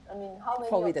be. I mean, how many?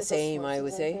 Probably the same, I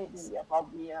would say.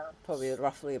 Probably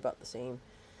roughly about the same.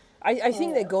 I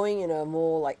think they're going in a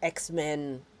more like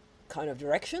X-Men kind of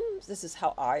direction. This is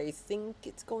how I think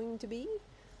it's going to be.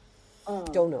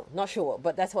 Don't know, not sure,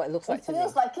 but that's what it looks like to me. It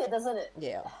feels like it, doesn't it?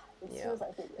 Yeah. It feels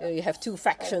like it. Yeah. You have 2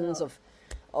 factions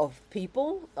of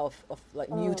people, of like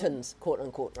mutants, quote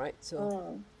unquote, right?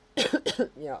 So.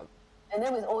 Yeah. And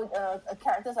then with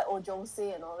characters like Oh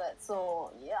Jong-se and all that,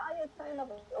 so you're kind of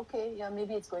okay. Yeah,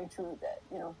 maybe it's going through that.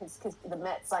 His the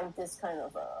mad scientist kind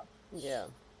of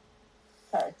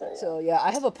character. Yeah. So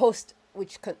I have a post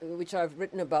which I've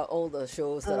written about all the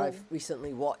shows that I've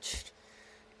recently watched,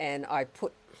 and I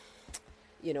put,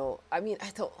 I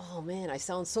thought, oh man, I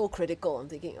sound so critical. I'm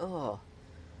thinking, I'm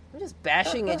just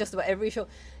bashing at just about every show.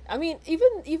 I mean,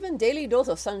 even Daily Dose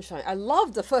of Sunshine, I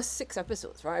loved the first 6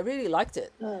 episodes, right? I really liked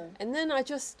it. And then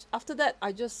after that,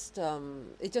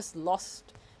 it just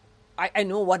lost. I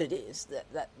know what it is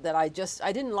that I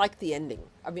didn't like the ending.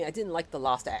 I mean, I didn't like the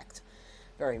last act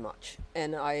very much.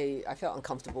 And I felt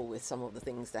uncomfortable with some of the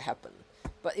things that happened.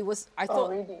 But I thought,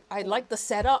 really? I liked the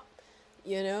setup,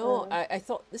 I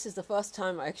thought this is the first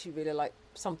time I actually really like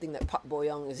something that Park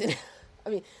Bo-young is in. I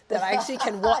mean, that I actually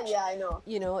can watch,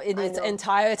 in its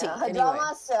entirety. Yeah, her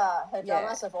anyway.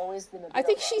 dramas have always been I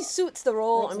think she suits the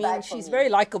role. I mean, she's very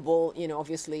likable,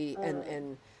 obviously.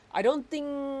 And I don't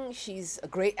think she's a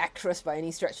great actress by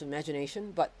any stretch of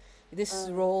imagination, but this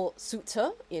role suits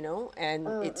her, and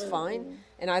it's fine.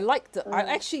 And I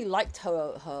actually liked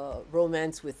her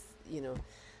romance with,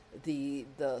 the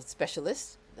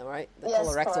specialist, right? The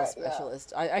colorectal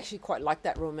specialist. I actually quite liked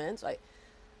that romance.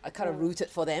 I kind of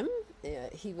rooted for them. Yeah,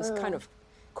 he was kind of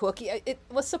quirky. It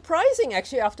was surprising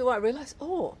actually after I realized,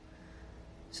 so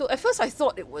at first I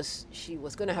thought she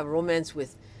was going to have a romance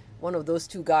with one of those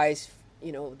 2 guys,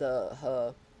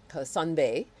 her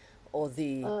Sunbae or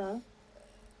the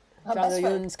Jang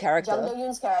Do-yoon's character.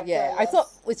 Yeah, yes. I thought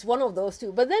it's one of those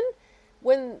 2. But then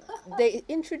when they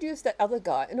introduced that other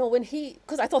guy, when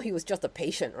because I thought he was just a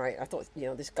patient, right? I thought,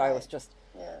 this guy was just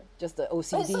the But he's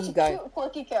such OCD a guy. cute,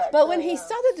 quirky character. But when he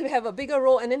started to have a bigger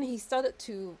role, and then he started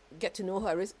to get to know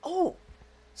her, it's,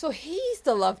 so he's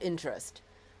the love interest,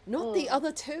 not the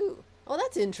other two. Oh,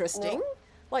 that's interesting. No.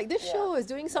 Like, this show is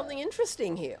doing something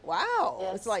interesting here. Wow.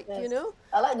 Yes, It's like, yes.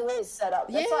 I like the way it's set up.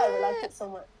 That's why I liked it so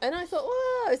much. And I thought,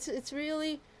 wow, it's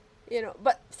really,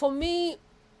 but for me,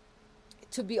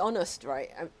 to be honest, right,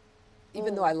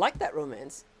 even though I like that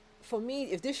romance, for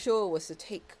me, if this show was to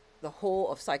take the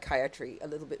whole of psychiatry a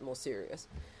little bit more serious,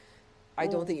 I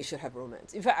don't think it should have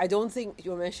romance. In fact, I don't think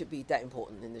romance should be that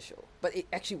important in the show. But it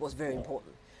actually was very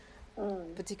important.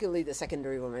 Particularly the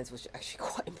secondary romance was actually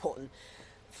quite important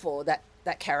for that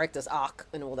character's arc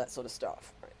and all that sort of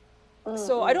stuff. Right?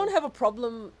 So I don't have a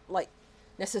problem, like,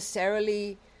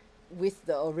 necessarily with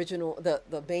the original,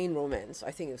 the main romance.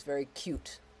 I think it was very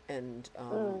cute. And,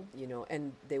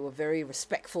 and they were very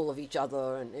respectful of each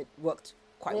other, and it worked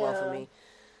quite well for me.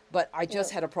 But I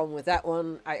just had a problem with that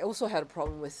one. I also had a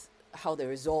problem with how they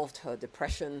resolved her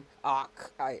depression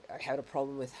arc. I had a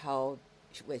problem with how,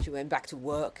 when she went back to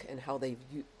work, and how they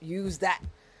used that,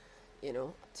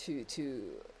 to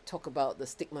talk about the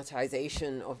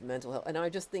stigmatization of mental health. And I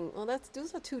just think, well,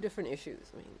 those are two different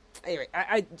issues. I mean, anyway,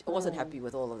 I wasn't happy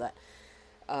with all of that.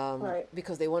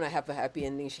 Because they want to have a happy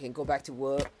ending. She can go back to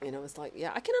work. It's like,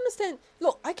 I can understand.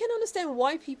 Look, I can understand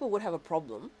why people would have a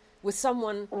problem with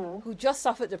someone who just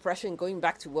suffered depression going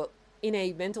back to work in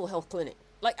a mental health clinic.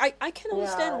 Like, I can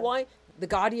understand why the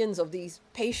guardians of these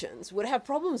patients would have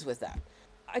problems with that.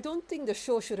 I don't think the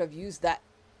show should have used that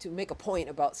to make a point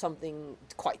about something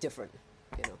quite different.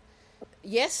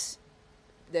 Yes,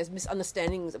 there's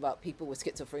misunderstandings about people with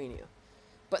schizophrenia.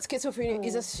 But schizophrenia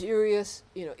is a serious,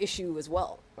 issue as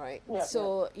well, right?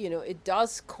 So, it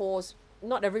does cause,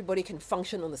 not everybody can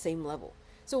function on the same level.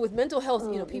 So with mental health,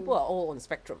 people are all on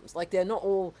spectrums. Like, they're not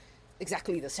all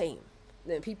exactly the same.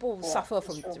 People suffer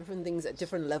from different things at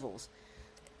different levels.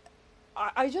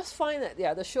 I just find that,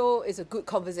 the show is a good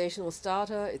conversational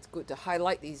starter. It's good to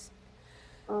highlight these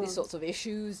sorts of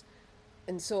issues.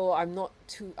 And so I'm not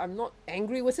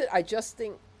angry with it. I just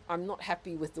think I'm not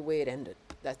happy with the way it ended.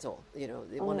 That's all.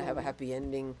 They want to have a happy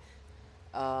ending,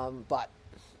 but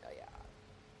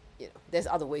there's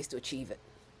other ways to achieve it,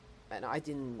 and I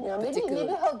didn't. Maybe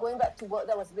her going back to work,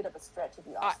 that was a bit of a stretch. If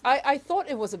you ask me. I thought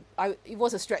it was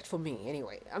a stretch for me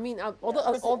anyway. I mean,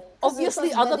 although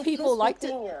obviously other people liked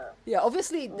it.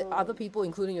 Obviously other people,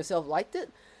 including yourself, liked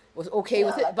it. Was okay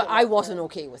with it, but I wasn't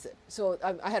okay with it. So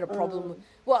I had a problem.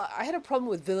 Well, I had a problem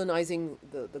with villainizing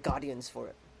the guardians for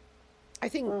it. I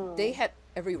think they had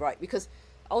every right, because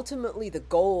ultimately the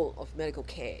goal of medical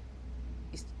care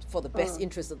is for the best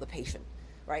interest of the patient,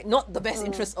 right? Not the best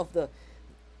interest of the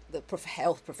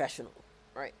health professional,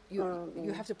 right?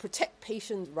 You have to protect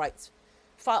patient rights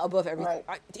far above everything.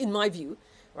 Right. In my view,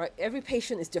 right? Every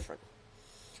patient is different,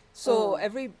 so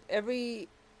every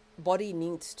body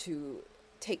needs to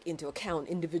take into account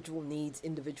individual needs,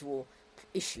 individual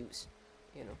issues,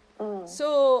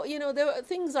 So there were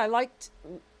things I liked.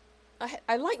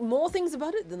 I liked more things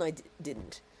about it than I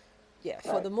didn't.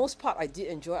 For the most part, I did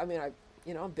enjoy. I mean,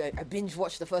 I binge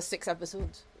watched the first 6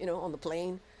 episodes, on the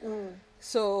plane.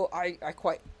 So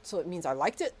so it means I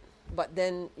liked it. But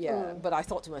then, but I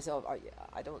thought to myself,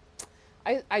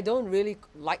 I don't really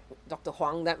like Dr.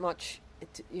 Huang that much,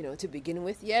 to begin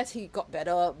with. Yes, he got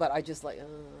better, but I just like,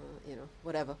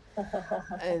 whatever.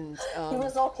 And he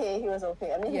was okay.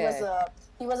 I mean,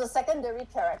 he was a secondary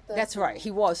character. That's right.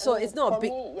 He was. So it's not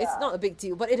a big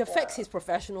deal, but it affects his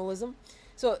professionalism.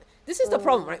 So this is the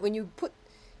problem, right?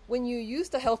 When you use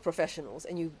the health professionals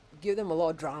and you give them a lot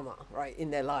of drama, right,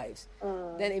 in their lives,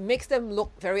 then it makes them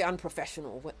look very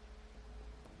unprofessional.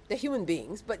 They're human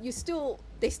beings, but they still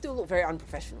look very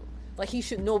unprofessional. Like, he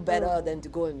should know better than to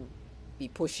go and be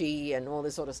pushy and all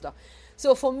this sort of stuff.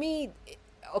 So for me,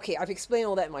 okay, I've explained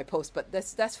all that in my post, but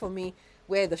that's for me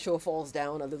where the show falls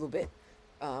down a little bit,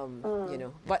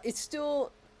 But it's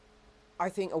still, I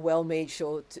think, a well-made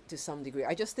show to some degree.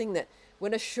 I just think that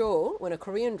when a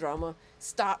Korean drama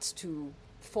starts to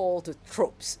fall to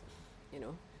tropes,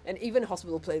 and even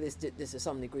Hospital Playlist did this to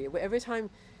some degree, where every time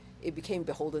it became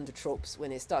beholden to tropes,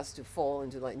 when it starts to fall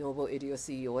into like noble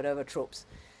idiocy or whatever tropes,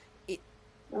 it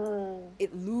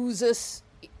loses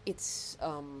its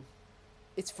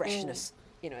freshness.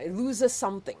 It loses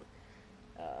something.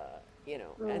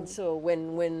 And so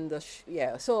when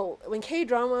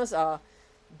K-dramas are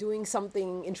doing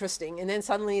something interesting, and then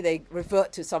suddenly they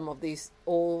revert to some of these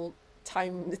those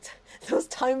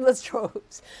timeless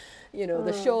tropes,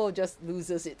 the show just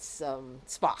loses its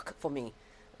spark for me.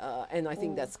 And I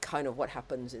think that's kind of what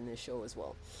happens in this show as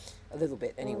well. A little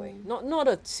bit anyway. Not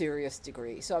a serious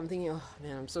degree. So I'm thinking, oh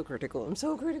man, I'm so critical.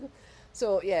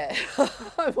 So yeah,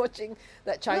 I'm watching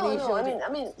that Chinese show. I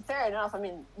mean, fair enough. I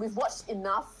mean, we've watched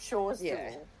enough shows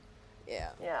Yeah. to...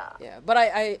 Yeah. But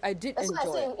I did That's enjoy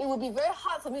why I it. say it would be very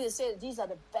hard for me to say that these are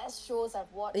the best shows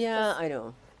I've watched. Yeah, I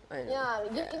know. Yeah,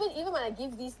 even when I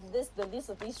give the list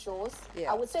of these shows,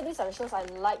 Yeah. I would say these are the shows I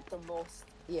like the most.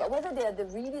 Yeah. But whether they are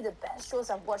really the best shows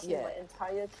I've watched in Yeah. my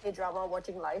entire K-drama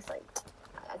watching life, like,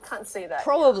 I can't say that.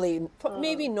 Probably,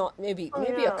 maybe not. Maybe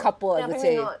a couple. I would maybe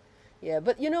say. not. Yeah,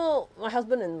 but you know, my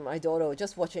husband and my daughter were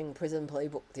just watching Prison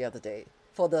Playbook the other day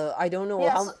for the I don't know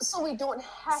Yeah, how. so we don't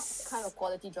have kind of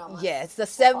quality drama. Yeah, it's the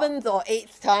 7th or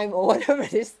 8th time or whatever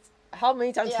it is. How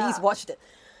many times Yeah. he's watched it?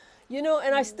 You know,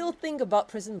 and I still think about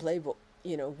Prison Playbook,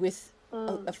 you know, with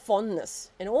a fondness,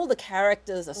 and all the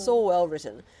characters are so well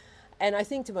written, and I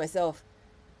think to myself,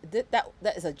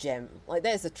 that is a gem. Like,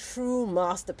 that is a true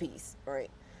masterpiece, right?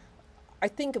 I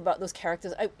think about those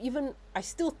characters. I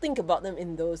still think about them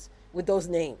with those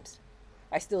names.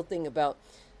 I still think about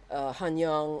Han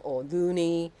Young or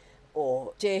Looney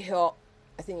or Jae Hyuk.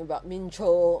 I think about Min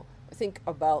Cho. I think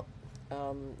about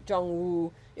Jung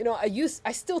Woo. You know,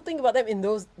 I still think about them in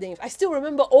those names. I still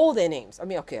remember all their names. I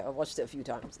mean, okay, I watched it 3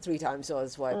 times, so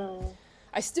that's why.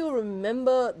 I still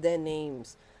remember their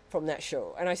names from that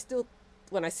show, and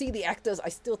when I see the actors, I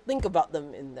still think about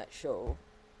them in that show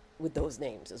with those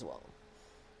names as well.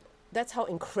 That's how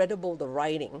incredible the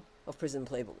writing of Prison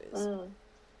Playbook is.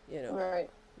 You know, Right.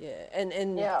 yeah, and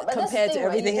But that's the compared to thing, right?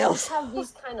 everything You else. have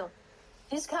these kind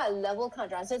of level kind of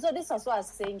drama. So this is what I was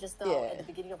saying just now Yeah. at the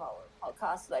beginning of our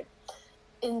podcast. Like,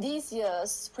 in these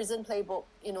years, Prison Playbook,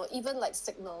 you know, even like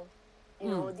Signal, you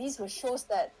know, these were shows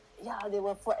that,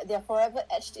 they're forever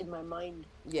etched in my mind.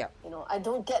 Yeah, You know, I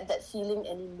don't get that feeling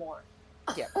anymore.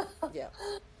 yeah, yeah.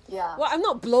 Yeah. Well, I'm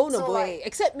not blown So, away, like,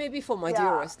 except maybe for My yeah.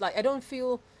 Dearest. Like, I don't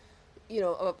feel, you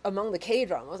know, among the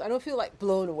K-dramas, I don't feel like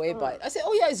blown away by it. I say,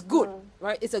 oh yeah, it's good,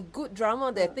 right? It's a good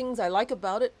drama. There are things I like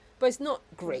about it, but it's not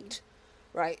great,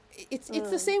 right? It's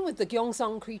the same with the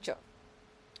Gyeongsang Creature.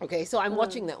 Okay, so I'm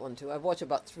watching that one too. I've watched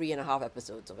about 3.5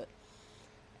 episodes of it.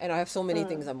 And I have so many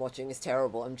things I'm watching. It's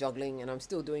terrible. I'm juggling, and I'm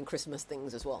still doing Christmas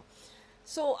things as well.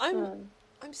 So I'm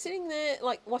sitting there,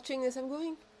 like, watching this. I'm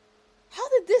going, how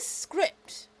did this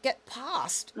script get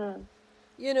passed?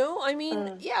 You know, I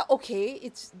mean, yeah, okay,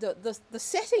 it's the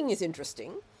setting is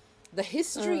interesting, the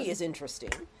history is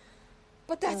interesting,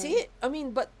 but that's it. I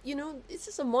mean, but you know, this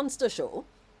is a monster show,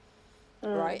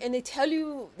 right? And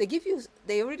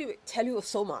they already tell you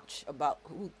so much about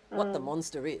what the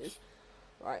monster is,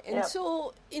 right? And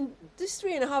so in this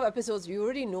 3.5 episodes, you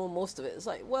already know most of it. It's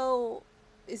like, well,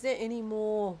 is there any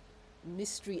more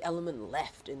mystery element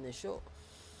left in the show?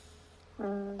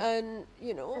 And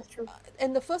you know, That's true.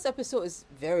 and the first episode is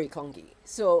very clunky.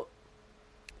 So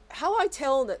how I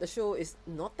tell that the show is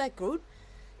not that good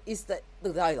is that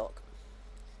the dialogue.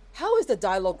 How is the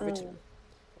dialogue written?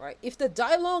 Right? If the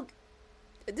dialogue,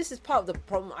 this is part of the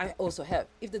problem I also have.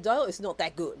 If the dialogue is not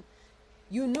that good,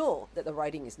 you know that the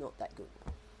writing is not that good.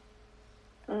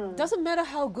 Doesn't matter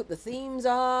how good the themes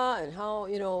are and how,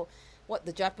 you know, what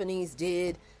the Japanese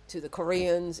did to the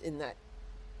Koreans in that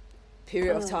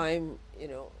period of time, you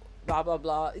know, blah blah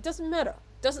blah. It doesn't matter.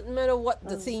 Doesn't matter what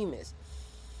the theme is.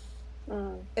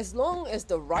 As long as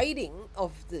the writing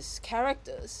of these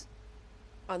characters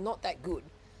are not that good,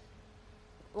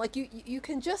 like you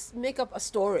can just make up a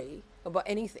story about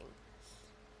anything,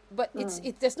 but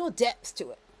there's no depth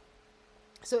to it.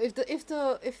 So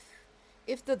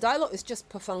if the dialogue is just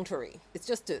perfunctory, it's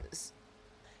just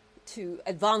to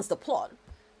advance the plot,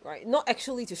 right? Not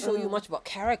actually to show you much about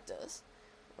characters,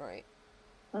 right?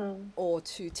 Or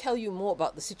to tell you more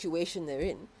about the situation they're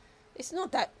in. It's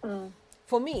not that,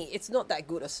 for me, it's not that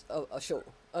good a show,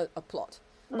 a plot.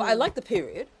 But I like the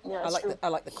period. Yeah, I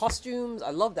like the costumes. I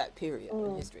love that period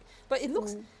in history. But it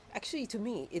looks, actually, to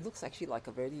me, it looks actually like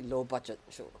a very low budget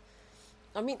show.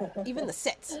 I mean, even the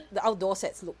sets, the outdoor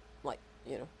sets look like,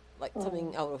 you know, like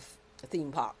something out of a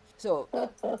theme park. So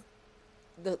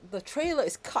the trailer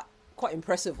is cut quite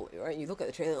impressively, right? You look at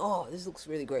the trailer, oh, this looks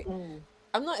really great.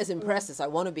 I'm not as impressed as I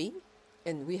want to be,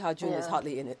 and Wee Ha Jun is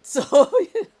hardly in it. So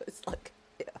it's like,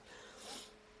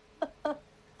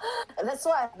 And that's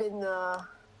why I've been.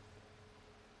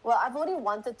 Well, I've only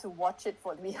wanted to watch it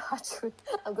for Wee Ha Jun.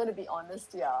 I'm going to be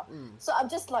honest, So I'm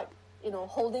just like, you know,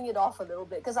 holding it off a little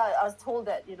bit because I was told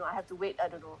that, you know, I have to wait, I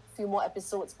don't know, a few more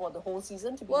episodes for the whole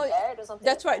season to be aired or something.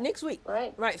 That's right, next week.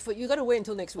 Right. Right, you got to wait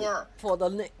until next week Yeah. for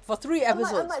 3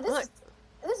 episodes. I'm like,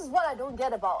 this is what I don't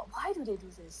get about why do they do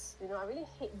this? I really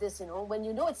hate this. When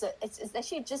it's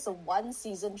actually just a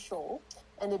 1-season show,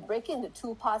 and they break it into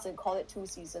 2 parts and call it 2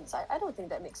 seasons. I don't think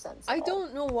that makes sense. I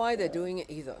don't know why they're doing it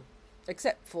either,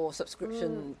 except for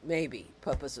subscription maybe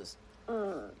purposes. I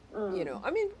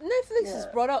mean, Netflix has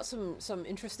brought out some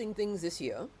interesting things this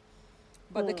year,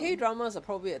 but the K-dramas are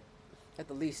probably at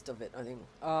the least of it, I think,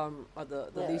 are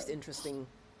the least interesting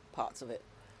parts of it.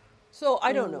 So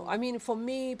I don't know. I mean, for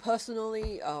me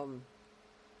personally,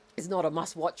 it's not a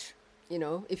must-watch.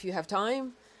 If you have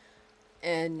time,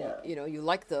 and you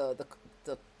like the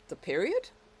period.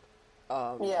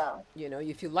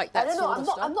 If you like that I don't know. sort of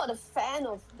stuff. I'm not a fan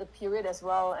of the period as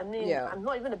well. I mean, Yeah. I'm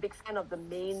not even a big fan of the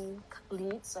main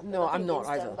leads. No, I'm not against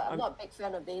them, either. but I'm not a big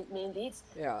fan of the main leads.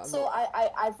 Yeah, I'm So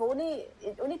not.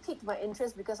 it only piqued my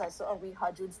interest because I saw Lee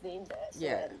Ha-jun's name there. So,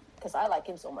 Yeah. because I like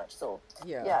him so much. So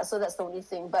Yeah. so that's the only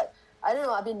thing. But I don't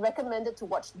know. I've been recommended to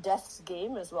watch Death's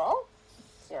Game as well.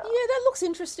 Yeah. Yeah, that looks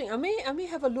interesting. I may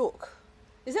have a look.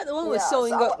 Is that the one with Yeah, So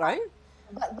so In-guk, right?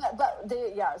 But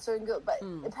they so good. But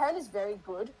apparently it's very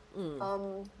good.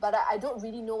 But I don't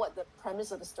really know what the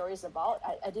premise of the story is about.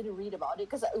 I didn't read about it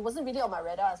because it wasn't really on my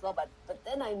radar as well. But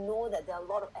then I know that there are a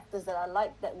lot of actors that I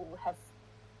like that will have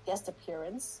guest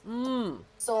appearance.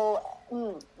 So,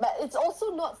 but it's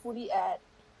also not fully at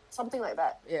something like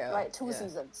that. Yeah, Right, 2 yeah.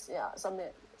 seasons. Yeah, something.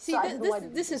 See, so I don't know why they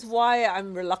this do is why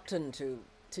I'm reluctant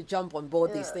to jump on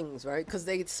board these Yeah. things, right? Because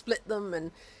they split them,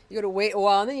 and you got to wait a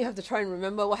while, and then you have to try and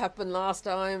remember what happened last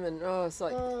time, and it's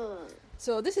like.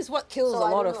 So this is what kills So a I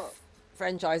lot don't of know.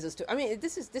 franchises too. I mean,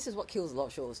 this is what kills a lot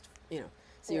of shows,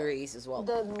 series as well.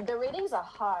 The ratings are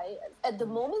high. At the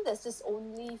moment, there's just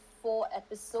only 4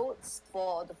 episodes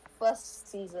for the first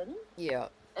season. Yeah.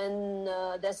 And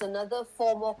there's another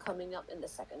 4 more coming up in the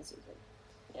second season.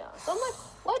 Yeah, so I'm like,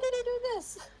 why did they do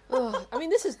this? I mean,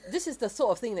 this is the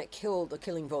sort of thing that killed The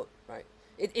Killing Vote, right?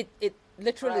 It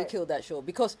literally Right. killed that show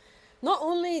because not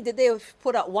only did they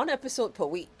put out 1 episode per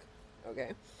week,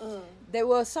 okay, there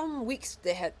were some weeks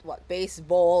they had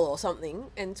baseball or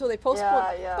something, and so they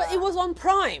postponed. Yeah. But it was on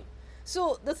Prime,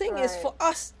 so the thing is, Right. for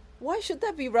us, why should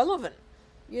that be relevant?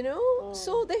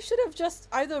 So they should have just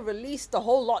either released the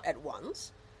whole lot at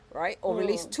once, right, or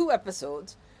released 2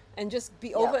 episodes and just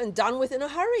be over and done with in a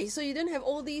hurry, so you didn't have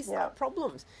all these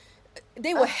problems.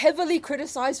 They were heavily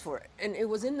criticized for it, and it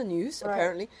was in the news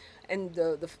apparently, and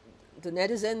the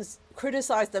netizens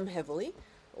criticized them heavily.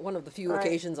 One of the few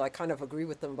occasions I kind of agree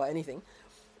with them about anything.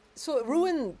 So it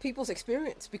ruined people's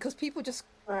experience because people just,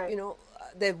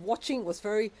 their watching was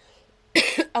very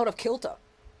out of kilter.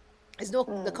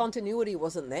 The continuity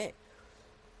wasn't there.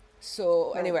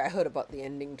 So anyway, I heard about the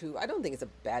ending too. I don't think it's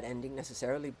a bad ending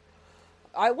necessarily.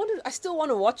 I still want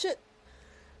to watch it.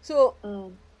 So,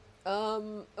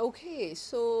 okay,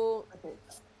 so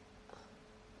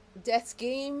Death's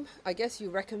Game, I guess you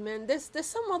recommend. There's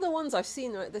some other ones I've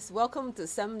seen, right? This Welcome to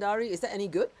Samdari. Is that any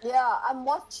good? Yeah, I'm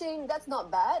watching. That's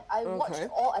not bad. I Okay.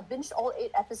 I binged all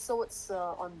 8 episodes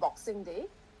on Boxing Day.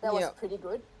 That was Yeah. pretty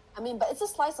good. I mean, but it's a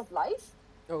slice of life.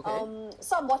 Okay.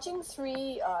 So I'm watching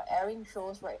 3 airing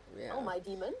shows right Yeah. now. My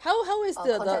Demon. How is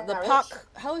the Contract Marriage. park?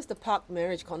 How is the park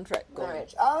marriage contract going?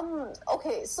 Marriage.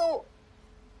 Okay, so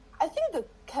I think the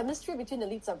chemistry between the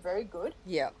leads are very good,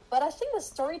 Yeah. but I think the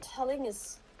storytelling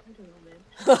is, I don't know, man.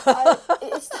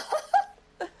 It's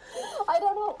I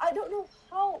don't know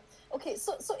how. Okay,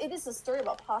 so it is a story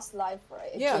about past life,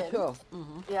 right? Yeah. Again. Sure.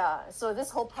 Yeah. So this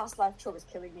whole past life trope is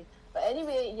killing me. But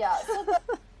anyway, yeah. So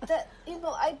that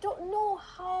I don't know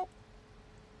how.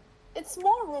 It's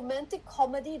more romantic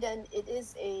comedy than it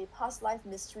is a past life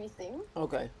mystery thing.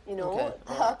 Okay. Okay.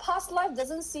 Past life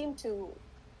doesn't seem to.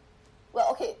 Well,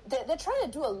 okay, they're trying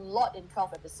to do a lot in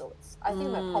 12 episodes. I think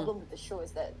my problem with the show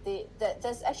is that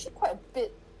there's actually quite a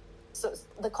bit. So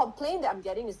the complaint that I'm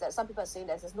getting is that some people are saying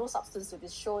that there's no substance to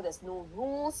this show. There's no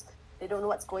rules. They don't know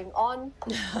what's going on.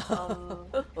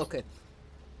 Okay.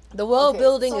 The world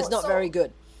building is so- not so- very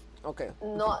good. Okay.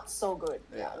 Not so good.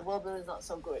 Yeah, the world building is not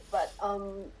so good. But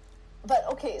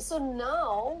okay, so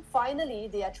now finally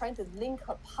they are trying to link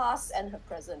her past and her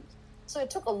present. So it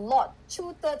took a lot,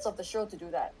 2/3 of the show to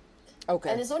do that. Okay.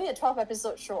 And it's only a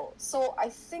 12-episode show. So I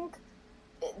think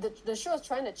the show is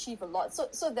trying to achieve a lot.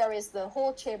 So there is the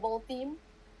whole chaebol theme.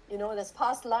 There's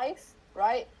past life,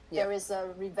 right? Yeah. There is a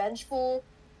revengeful,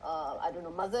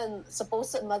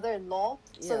 supposed mother-in-law.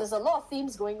 So Yeah. there's a lot of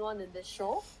themes going on in this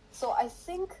show. So I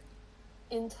think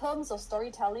in terms of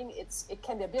storytelling, it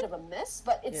can be a bit of a mess,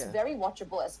 but it's Yeah. very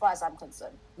watchable as far as I'm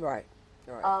concerned. Right.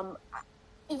 Right.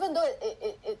 Even though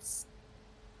it's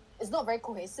not very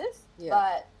cohesive, Yeah.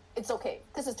 but it's okay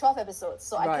because it's 12 episodes,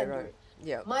 so I Right, can do right. it.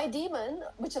 Yeah. My Demon,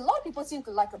 which a lot of people seem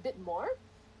to like a bit more,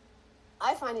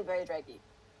 I find it very draggy.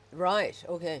 Right.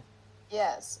 Okay.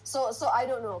 Yes. So I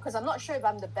don't know, because I'm not sure if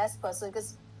I'm the best person,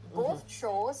 because both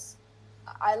shows,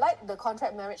 I like the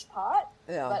contract marriage part,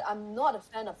 Yeah. but I'm not a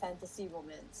fan of fantasy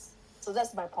romance. So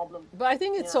that's my problem. But I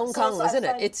think it's Yeah. Song Kang, So I isn't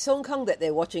it? find- It's Song Kang that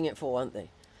they're watching it for, aren't they?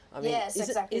 I mean, Yes,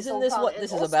 exactly. Isn't Song this Kang. what And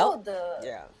this is also about? the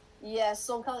Yeah. Yes,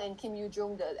 Song Kang and Kim Yoo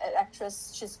Jung, the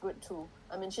actress, she's good too.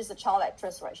 I mean, she's a child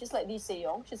actress, right? She's like Lee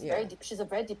Se-yong. She's Yeah. she's a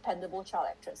very dependable child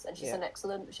actress, and she's Yeah. an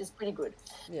excellent. She's pretty good.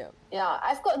 Yeah. Yeah,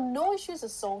 I've got no issues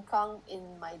with Song Kang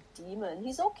in My Demon.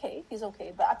 He's okay,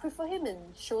 but I prefer him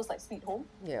in shows like Sweet Home.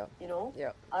 Yeah. You know,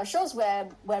 Yeah. shows where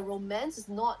romance is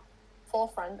not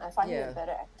forefront. I find him Yeah. a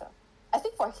better actor. I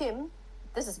think for him,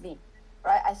 this is me,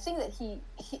 right? I think that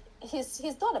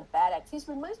he's not a bad actor. He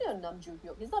reminds me of Nam Joo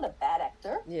Hyuk. He's not a bad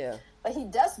actor, Yeah. but he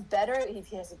does better if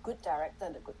he has a good director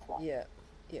and a good plot. Yeah.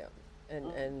 Yeah.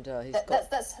 And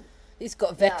That's he's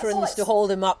got Yeah, so veterans like- to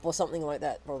hold him up or something like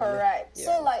that. Probably. correct.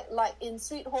 Yeah. So like in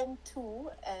Sweet Home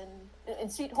 2 and in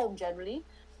Sweet Home generally,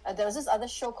 there was this other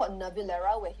show called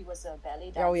Navillera where he was a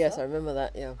ballet dancer. Oh yes, I remember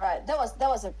that. Yeah. Right, that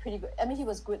was a pretty good. I mean, he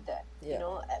was good there, Yeah. you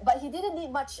know, but he didn't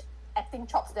need much acting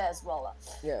chops there as well,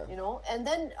 Yeah. you know. And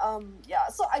then,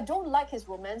 so I don't like his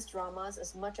romance dramas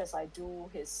as much as I do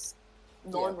his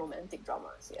non-romantic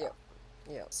dramas. Yeah.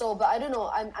 Yeah. So, but I don't know.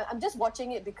 I'm just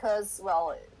watching it because,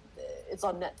 well, it's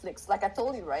on Netflix. Like I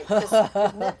told you, right? 'Cause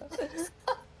Netflix,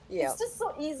 Yeah. it's just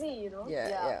so easy, you know.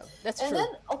 Yeah. That's And true. then,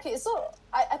 okay, so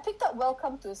I picked up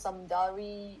Welcome to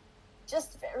Samdari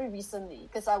just very recently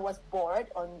because I was bored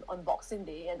on Boxing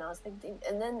Day, and I was thinking,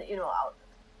 and then, you know,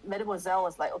 Mademoiselle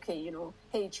was like, okay, you know,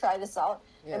 hey, try this out.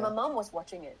 Yeah. And my mom was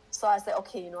watching it. So I was like,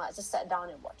 okay, you know, I just sat down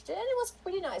and watched it. And it was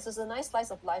pretty nice. It was a nice slice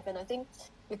of life. And I think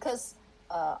because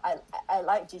I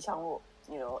like Ji Chang-wook,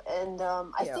 you know, and I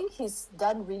Yeah. think he's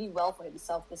done really well for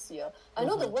himself this year. I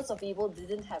know The Words of Evil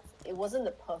it wasn't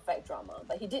the perfect drama,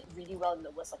 but he did really well in The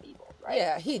Words of Evil, right?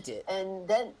 Yeah, he did. And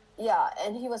then,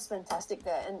 and he was fantastic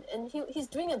there. And he's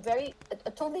doing a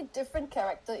totally different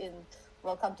character in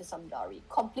Welcome to Samdari.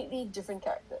 Completely different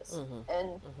characters.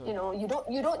 And you know, you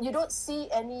don't see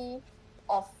any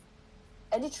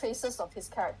traces of his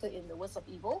character in The Words of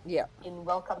Evil Yeah. in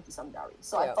Welcome to Samdari.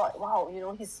 So Yeah. I thought, wow, you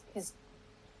know, he's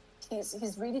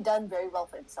really done very well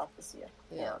for himself this year.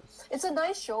 Yeah. It's a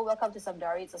nice show, Welcome to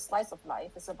Samdari. It's a slice of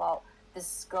life. It's about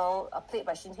this girl played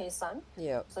by Shin Hye-sun.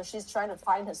 Yeah. So she's trying to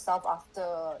find herself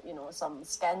after, you know, some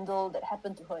scandal that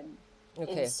happened to her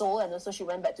Okay. in Seoul, and also she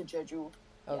went back to Jeju.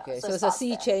 Yeah, Okay. so So it it's a starts sea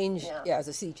there. change. Yeah. Yeah, it's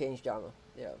a sea change drama.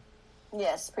 Yeah.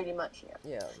 Yes, pretty much. Yeah.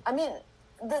 Yeah. I mean,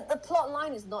 the plot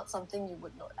line is not something you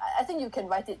would know. I think you can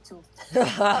write it too.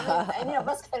 I mean, any of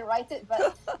us can write it,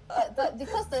 but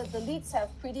because the leads have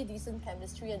pretty decent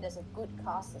chemistry and there's a good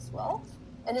cast as well,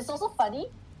 and it's also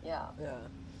funny. Yeah. Yeah.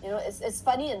 You know, it's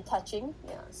funny and touching.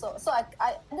 Yeah. So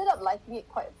I ended up liking it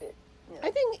quite a bit. Yeah.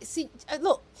 I think,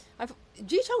 look,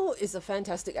 Ji Chang-wook is a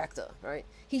fantastic actor, right?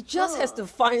 He just has to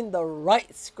find the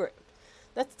right script.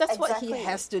 That's what he Exactly.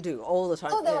 has to do all the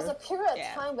time. So there you was know? a period of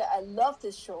Yeah. time where I loved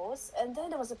his shows, and then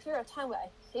there was a period of time where I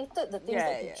hated the things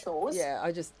that he chose. Yeah,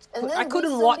 I just And then I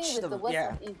couldn't recently watch with them. The Words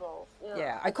Yeah. of Evil.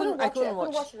 Yeah, I couldn't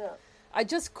watch. it. I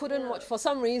just couldn't Yeah. watch for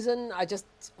some reason. I just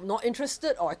not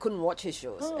interested, or I couldn't watch his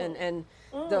shows. And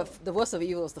the Worst of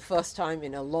Evil was the first time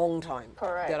in a long time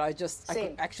Correct. that I could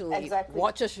Same. actually Exactly.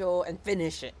 watch a show and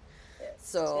finish it. Yes.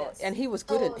 So yes. and he was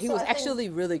good. He So was I think- actually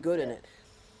really good in it.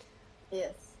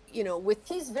 Yes. You know, with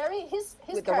He's very his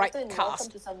With the right character in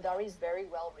cast. Welcome to Samdari is very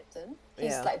well written.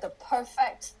 He's Yeah. like the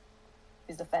perfect.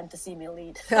 He's the fantasy male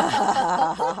lead.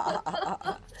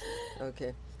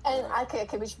 okay. And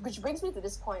which brings me to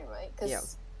this point, right?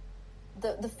 Because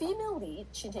Yeah. the female lead,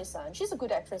 Shin Hye-sun, she's a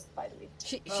good actress, by the way.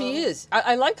 She is.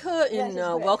 I like her yeah, in she's a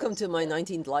good Welcome actress, to My yeah.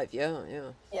 19th Life. Yeah.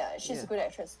 Yeah, she's Yeah. a good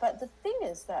actress. But the thing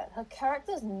is that her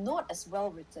character is not as well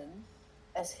written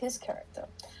as his character.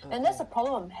 And that's the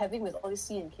problem I'm having with all these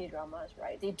C and K dramas,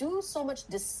 right? They do so much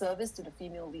disservice to the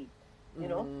female lead, you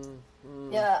know?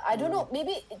 Yeah, I don't know.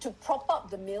 Maybe to prop up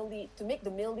the male lead, to make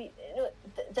the male lead, you know,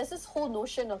 there's this whole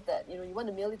notion of that, you know, you want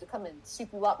the male lead to come and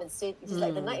sweep you up and say, he's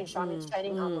like the knight in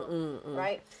shining armor,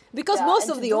 right? Because Yeah, most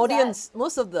and of to the do audience,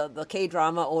 most of the K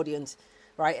drama audience,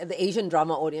 right, and the Asian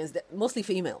drama audience, they're mostly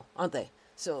female, aren't they?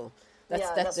 So that's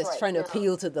Yeah, that's right, trying to yeah.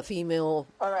 appeal to the female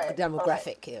Correct,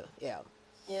 demographic here. Yeah.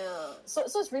 Yeah, so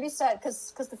it's really sad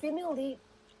because the female lead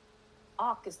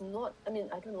arc is not. I mean,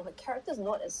 I don't know. Her character is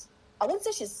not as. I wouldn't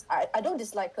say she's. I don't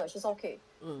dislike her. She's okay.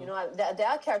 You know, there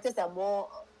are characters that are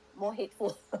more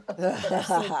hateful that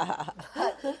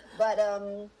I've seen. But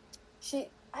she.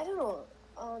 I don't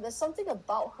know. There's something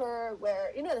about her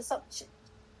where, you know,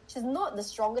 she's not the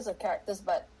strongest of characters,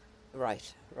 but Right.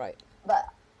 but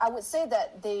I would say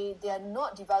that they are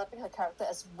not developing her character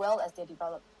as well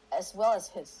as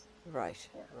his. Right.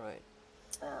 Right.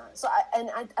 So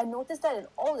I noticed that in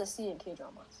all the C and K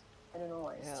dramas. I don't know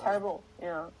why. It's terrible.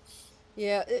 Yeah.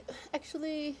 Yeah.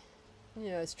 Actually,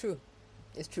 it's true.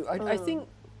 It's true. I think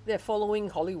they're following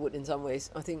Hollywood in some ways.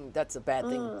 I think that's a bad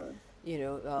thing.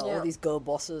 All these girl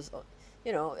bosses.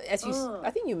 As you,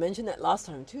 I think you mentioned that last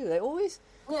time too. They always,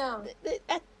 they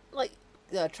act like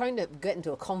they're trying to get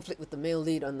into a conflict with the male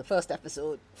lead on the first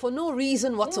episode for no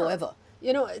reason whatsoever.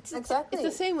 It's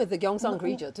the same with the Gyeongsang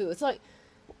creature too. It's like,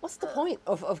 what's the point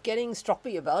of getting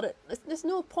stroppy about it? There's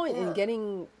no point in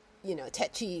getting,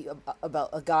 tetchy about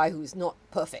a guy who's not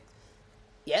perfect.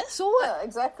 Yeah, so what? Yeah,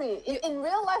 exactly. In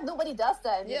real life, nobody does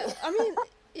that. Yeah, I mean,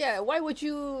 why would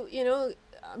you,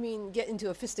 get into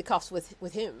a fisticuffs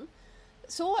with him?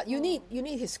 So what? You need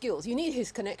his skills. You need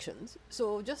his connections.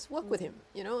 So just work with him.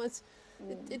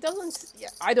 It doesn't. Yeah,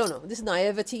 I don't know. This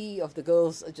naivety of the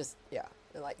girls are just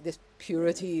like this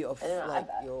purity of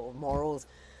your morals.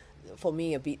 For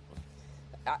me, a bit.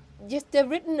 Yes, they're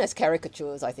written as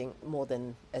caricatures. I think more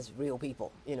than as real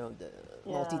people. The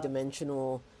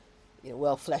multi-dimensional,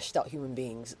 well fleshed out human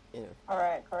beings.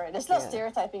 Correct. There's a lot of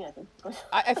stereotyping. I think.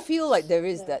 I feel like there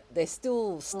is that they're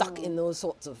still stuck in those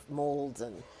sorts of molds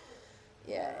and.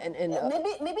 Yeah, and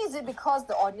maybe is it because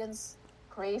the audience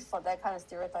crave for that kind of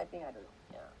stereotyping? I don't know.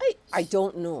 Yeah. I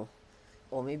don't know,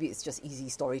 or maybe it's just easy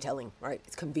storytelling, right?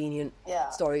 It's convenient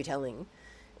storytelling.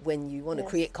 When you want to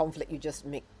create conflict, you just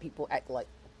make people act like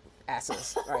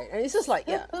asses, right? And it's just like,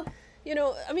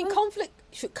 conflict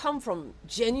should come from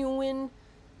genuine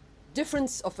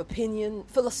difference of opinion,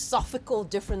 philosophical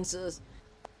differences.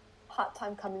 Hard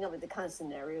time coming up with the kind of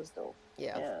scenarios, though.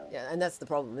 Yeah, and that's the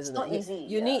problem, isn't it? Not easy.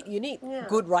 You need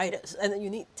good writers, and then you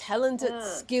need talented,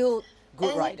 skilled,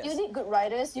 good writers. You need good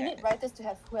writers. You need writers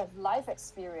who have life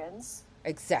experience.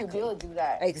 Exactly. To be able to do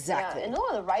that. Exactly. Yeah. And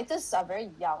all the writers are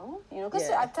very young, because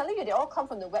I'm telling you, they all come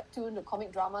from the webtoon, the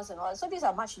comic dramas, and all that. So these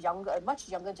are much younger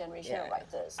generation of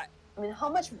writers. I mean, how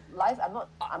much life?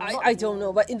 I don't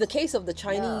know, but in the case of the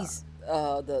Chinese,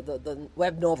 the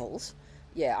web novels.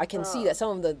 Yeah, I can see that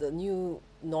some of the new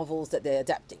novels that they're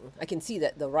adapting, I can see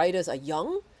that the writers are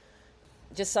young.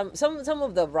 Just some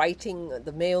of the writing,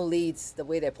 the male leads, the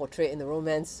way they're portrayed in the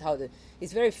romance,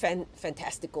 it's very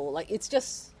fantastical. Like it's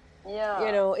just,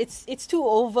 it's too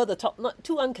over the top, not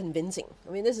too unconvincing.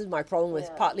 I mean, this is my problem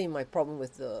with partly my problem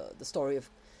with the story of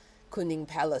Kunming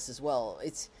Palace as well.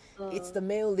 It's the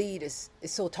male lead is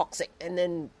so toxic, and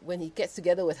then when he gets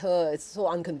together with her, it's so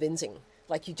unconvincing.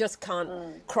 Like, you just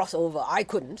can't cross over. I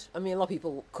couldn't. I mean, a lot of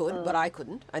people could, but I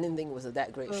couldn't. I didn't think it was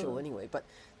that great show anyway. But,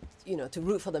 to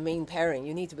root for the main pairing,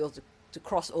 you need to be able to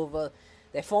cross over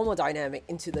their former dynamic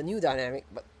into the new dynamic,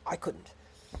 but I couldn't.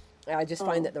 And I just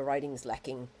find that the writing is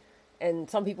lacking. And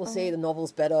some people say the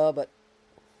novel's better, but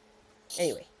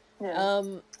anyway.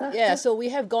 So we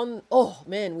have gone,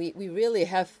 we really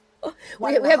have,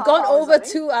 we have gone over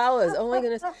 2 hours. Oh my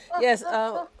goodness. Yes,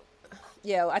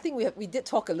 yeah, I think we did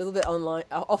talk a little bit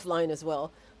offline as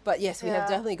well. But yes, we have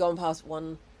definitely gone past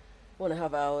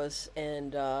 1.5 hours,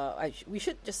 and we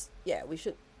should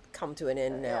come to an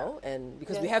end now. And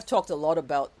because we have talked a lot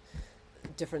about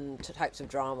different types of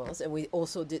dramas, and we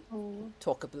also did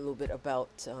talk a little bit about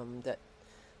that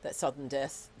sudden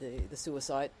death, the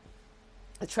suicide,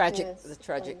 the tragic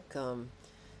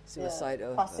suicide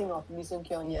of passing of Lee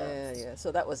Sung-kyun. Yeah.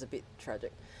 So that was a bit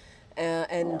tragic.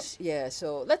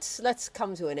 So let's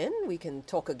come to an end. We can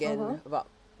talk again about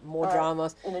more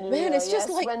dramas. Man, it's just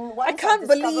like I can't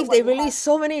believe they released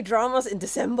so many dramas in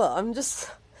December. I'm just,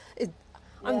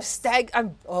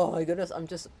 oh my goodness, I'm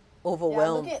just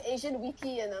overwhelmed. I'm looking at Asian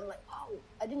Wiki and I'm like, wow,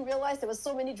 I didn't realize there was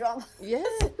so many dramas. Yeah,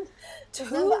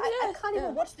 I can't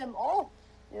even watch them all.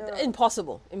 Yeah.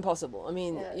 Impossible. I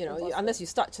mean, unless you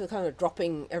start to kind of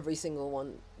dropping every single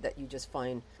one that you just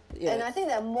find. And I think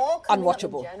there are more coming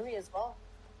unwatchable up in January as well.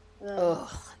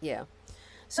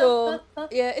 So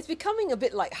it's becoming a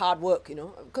bit like hard work,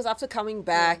 because after coming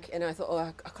back and I thought,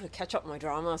 I gotta catch up my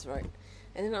dramas, right?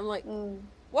 And then I'm like,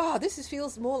 wow,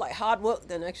 feels more like hard work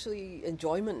than actually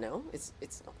enjoyment now. It's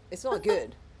not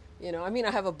good. I mean,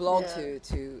 I have a blog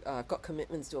to I've got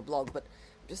commitments to a blog, but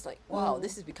I'm just like, wow,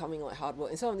 this is becoming like hard work.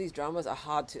 And some of these dramas are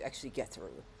hard to actually get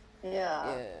through.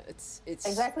 Yeah, it's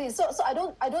exactly. So I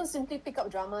don't simply pick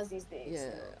up dramas these days.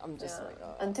 Yeah, I'm just like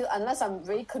unless I'm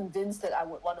very convinced that I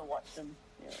would want to watch them.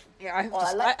 Yeah,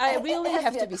 I really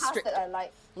have to be strict. That I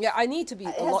like. Yeah, I need to be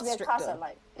a lot stricter. I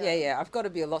like. Yeah, I've got to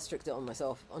be a lot stricter on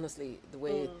myself. Honestly, the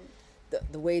way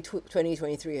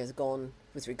 2023 has gone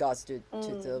with regards to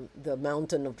the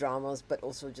mountain of dramas, but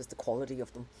also just the quality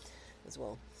of them as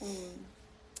well.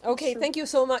 Okay, thank you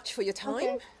so much for your time.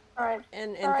 Okay. All right.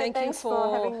 And All right, thank you thanks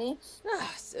for having me.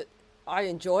 I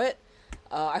enjoy it.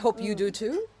 I hope you do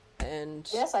too. And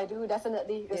Yes, I do,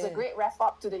 definitely. It's a Yeah. great wrap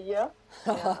up to the year.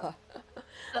 Yeah.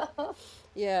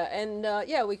 yeah, and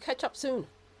we catch up soon.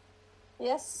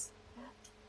 Yes.